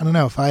 and I don't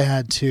know if I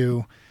had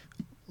to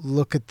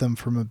look at them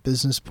from a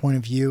business point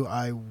of view,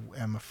 I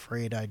am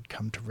afraid I'd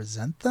come to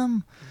resent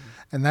them.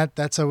 And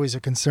that's always a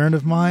concern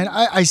of mine.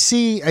 I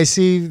see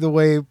the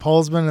way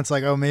Paul's been. It's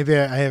like, oh, maybe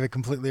I have it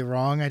completely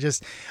wrong. I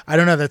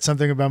don't know. That's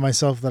something about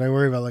myself that I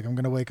worry about. Like, I'm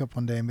going to wake up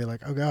one day and be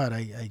like, oh, God,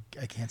 I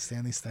can't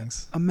stand these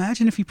things.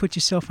 Imagine if you put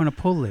yourself on a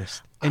pull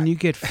list and you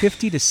get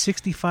 50 to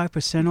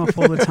 65% off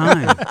all the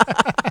time.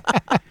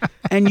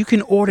 And you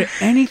can order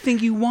anything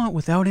you want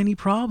without any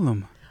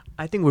problem.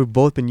 I think we've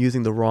both been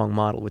using the wrong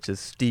model, which is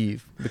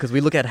Steve, because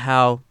we look at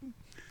how,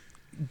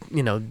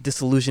 you know,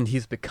 disillusioned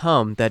he's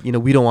become, that, you know,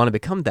 we don't want to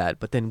become that.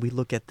 But then we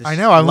look at this. I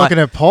know. I'm looking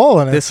at Paul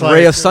and this it's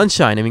ray like, of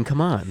sunshine. I mean,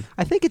 come on.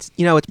 I think it's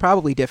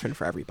probably different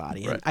for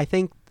everybody. And Right. I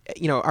think,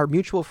 our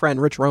mutual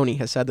friend Rich Roney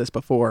has said this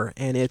before,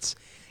 and it's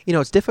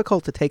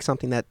difficult to take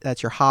something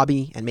that's your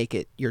hobby and make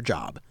it your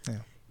job. Yeah.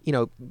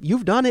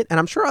 You've done it, and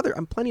I'm sure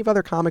plenty of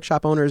other comic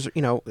shop owners,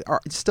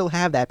 still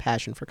have that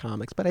passion for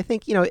comics. But I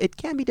think, it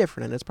can be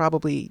different, and it's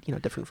probably,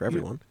 different for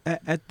everyone.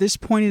 At this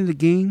point in the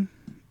game,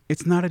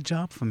 it's not a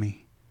job for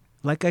me.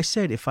 Like I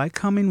said, if I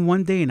come in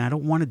one day and I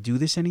don't want to do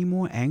this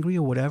anymore, angry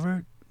or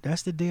whatever,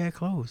 that's the day I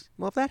close.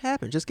 Well, if that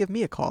happens, just give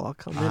me a call. I'll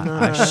come in.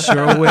 I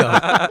sure will.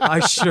 I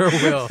sure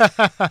will.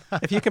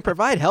 If you can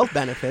provide health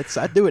benefits,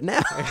 I'd do it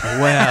now.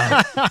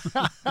 Well,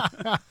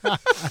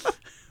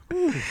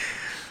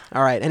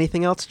 All right.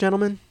 Anything else,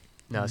 gentlemen?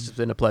 No, it's just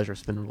been a pleasure.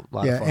 It's been a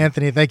lot of fun.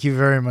 Anthony, thank you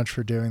very much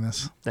for doing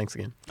this. Thanks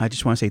again. I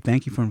just want to say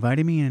thank you for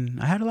inviting me,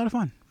 and I had a lot of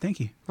fun. Thank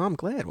you. Oh, I'm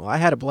glad. Well, I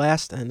had a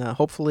blast, and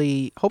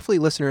hopefully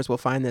listeners will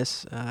find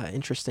this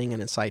interesting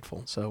and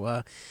insightful.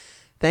 So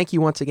thank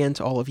you once again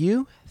to all of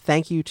you.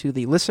 Thank you to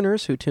the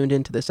listeners who tuned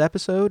into this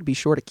episode. Be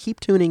sure to keep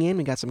tuning in.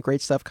 We got some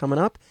great stuff coming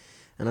up.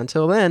 And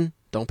until then,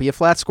 don't be a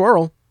flat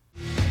squirrel.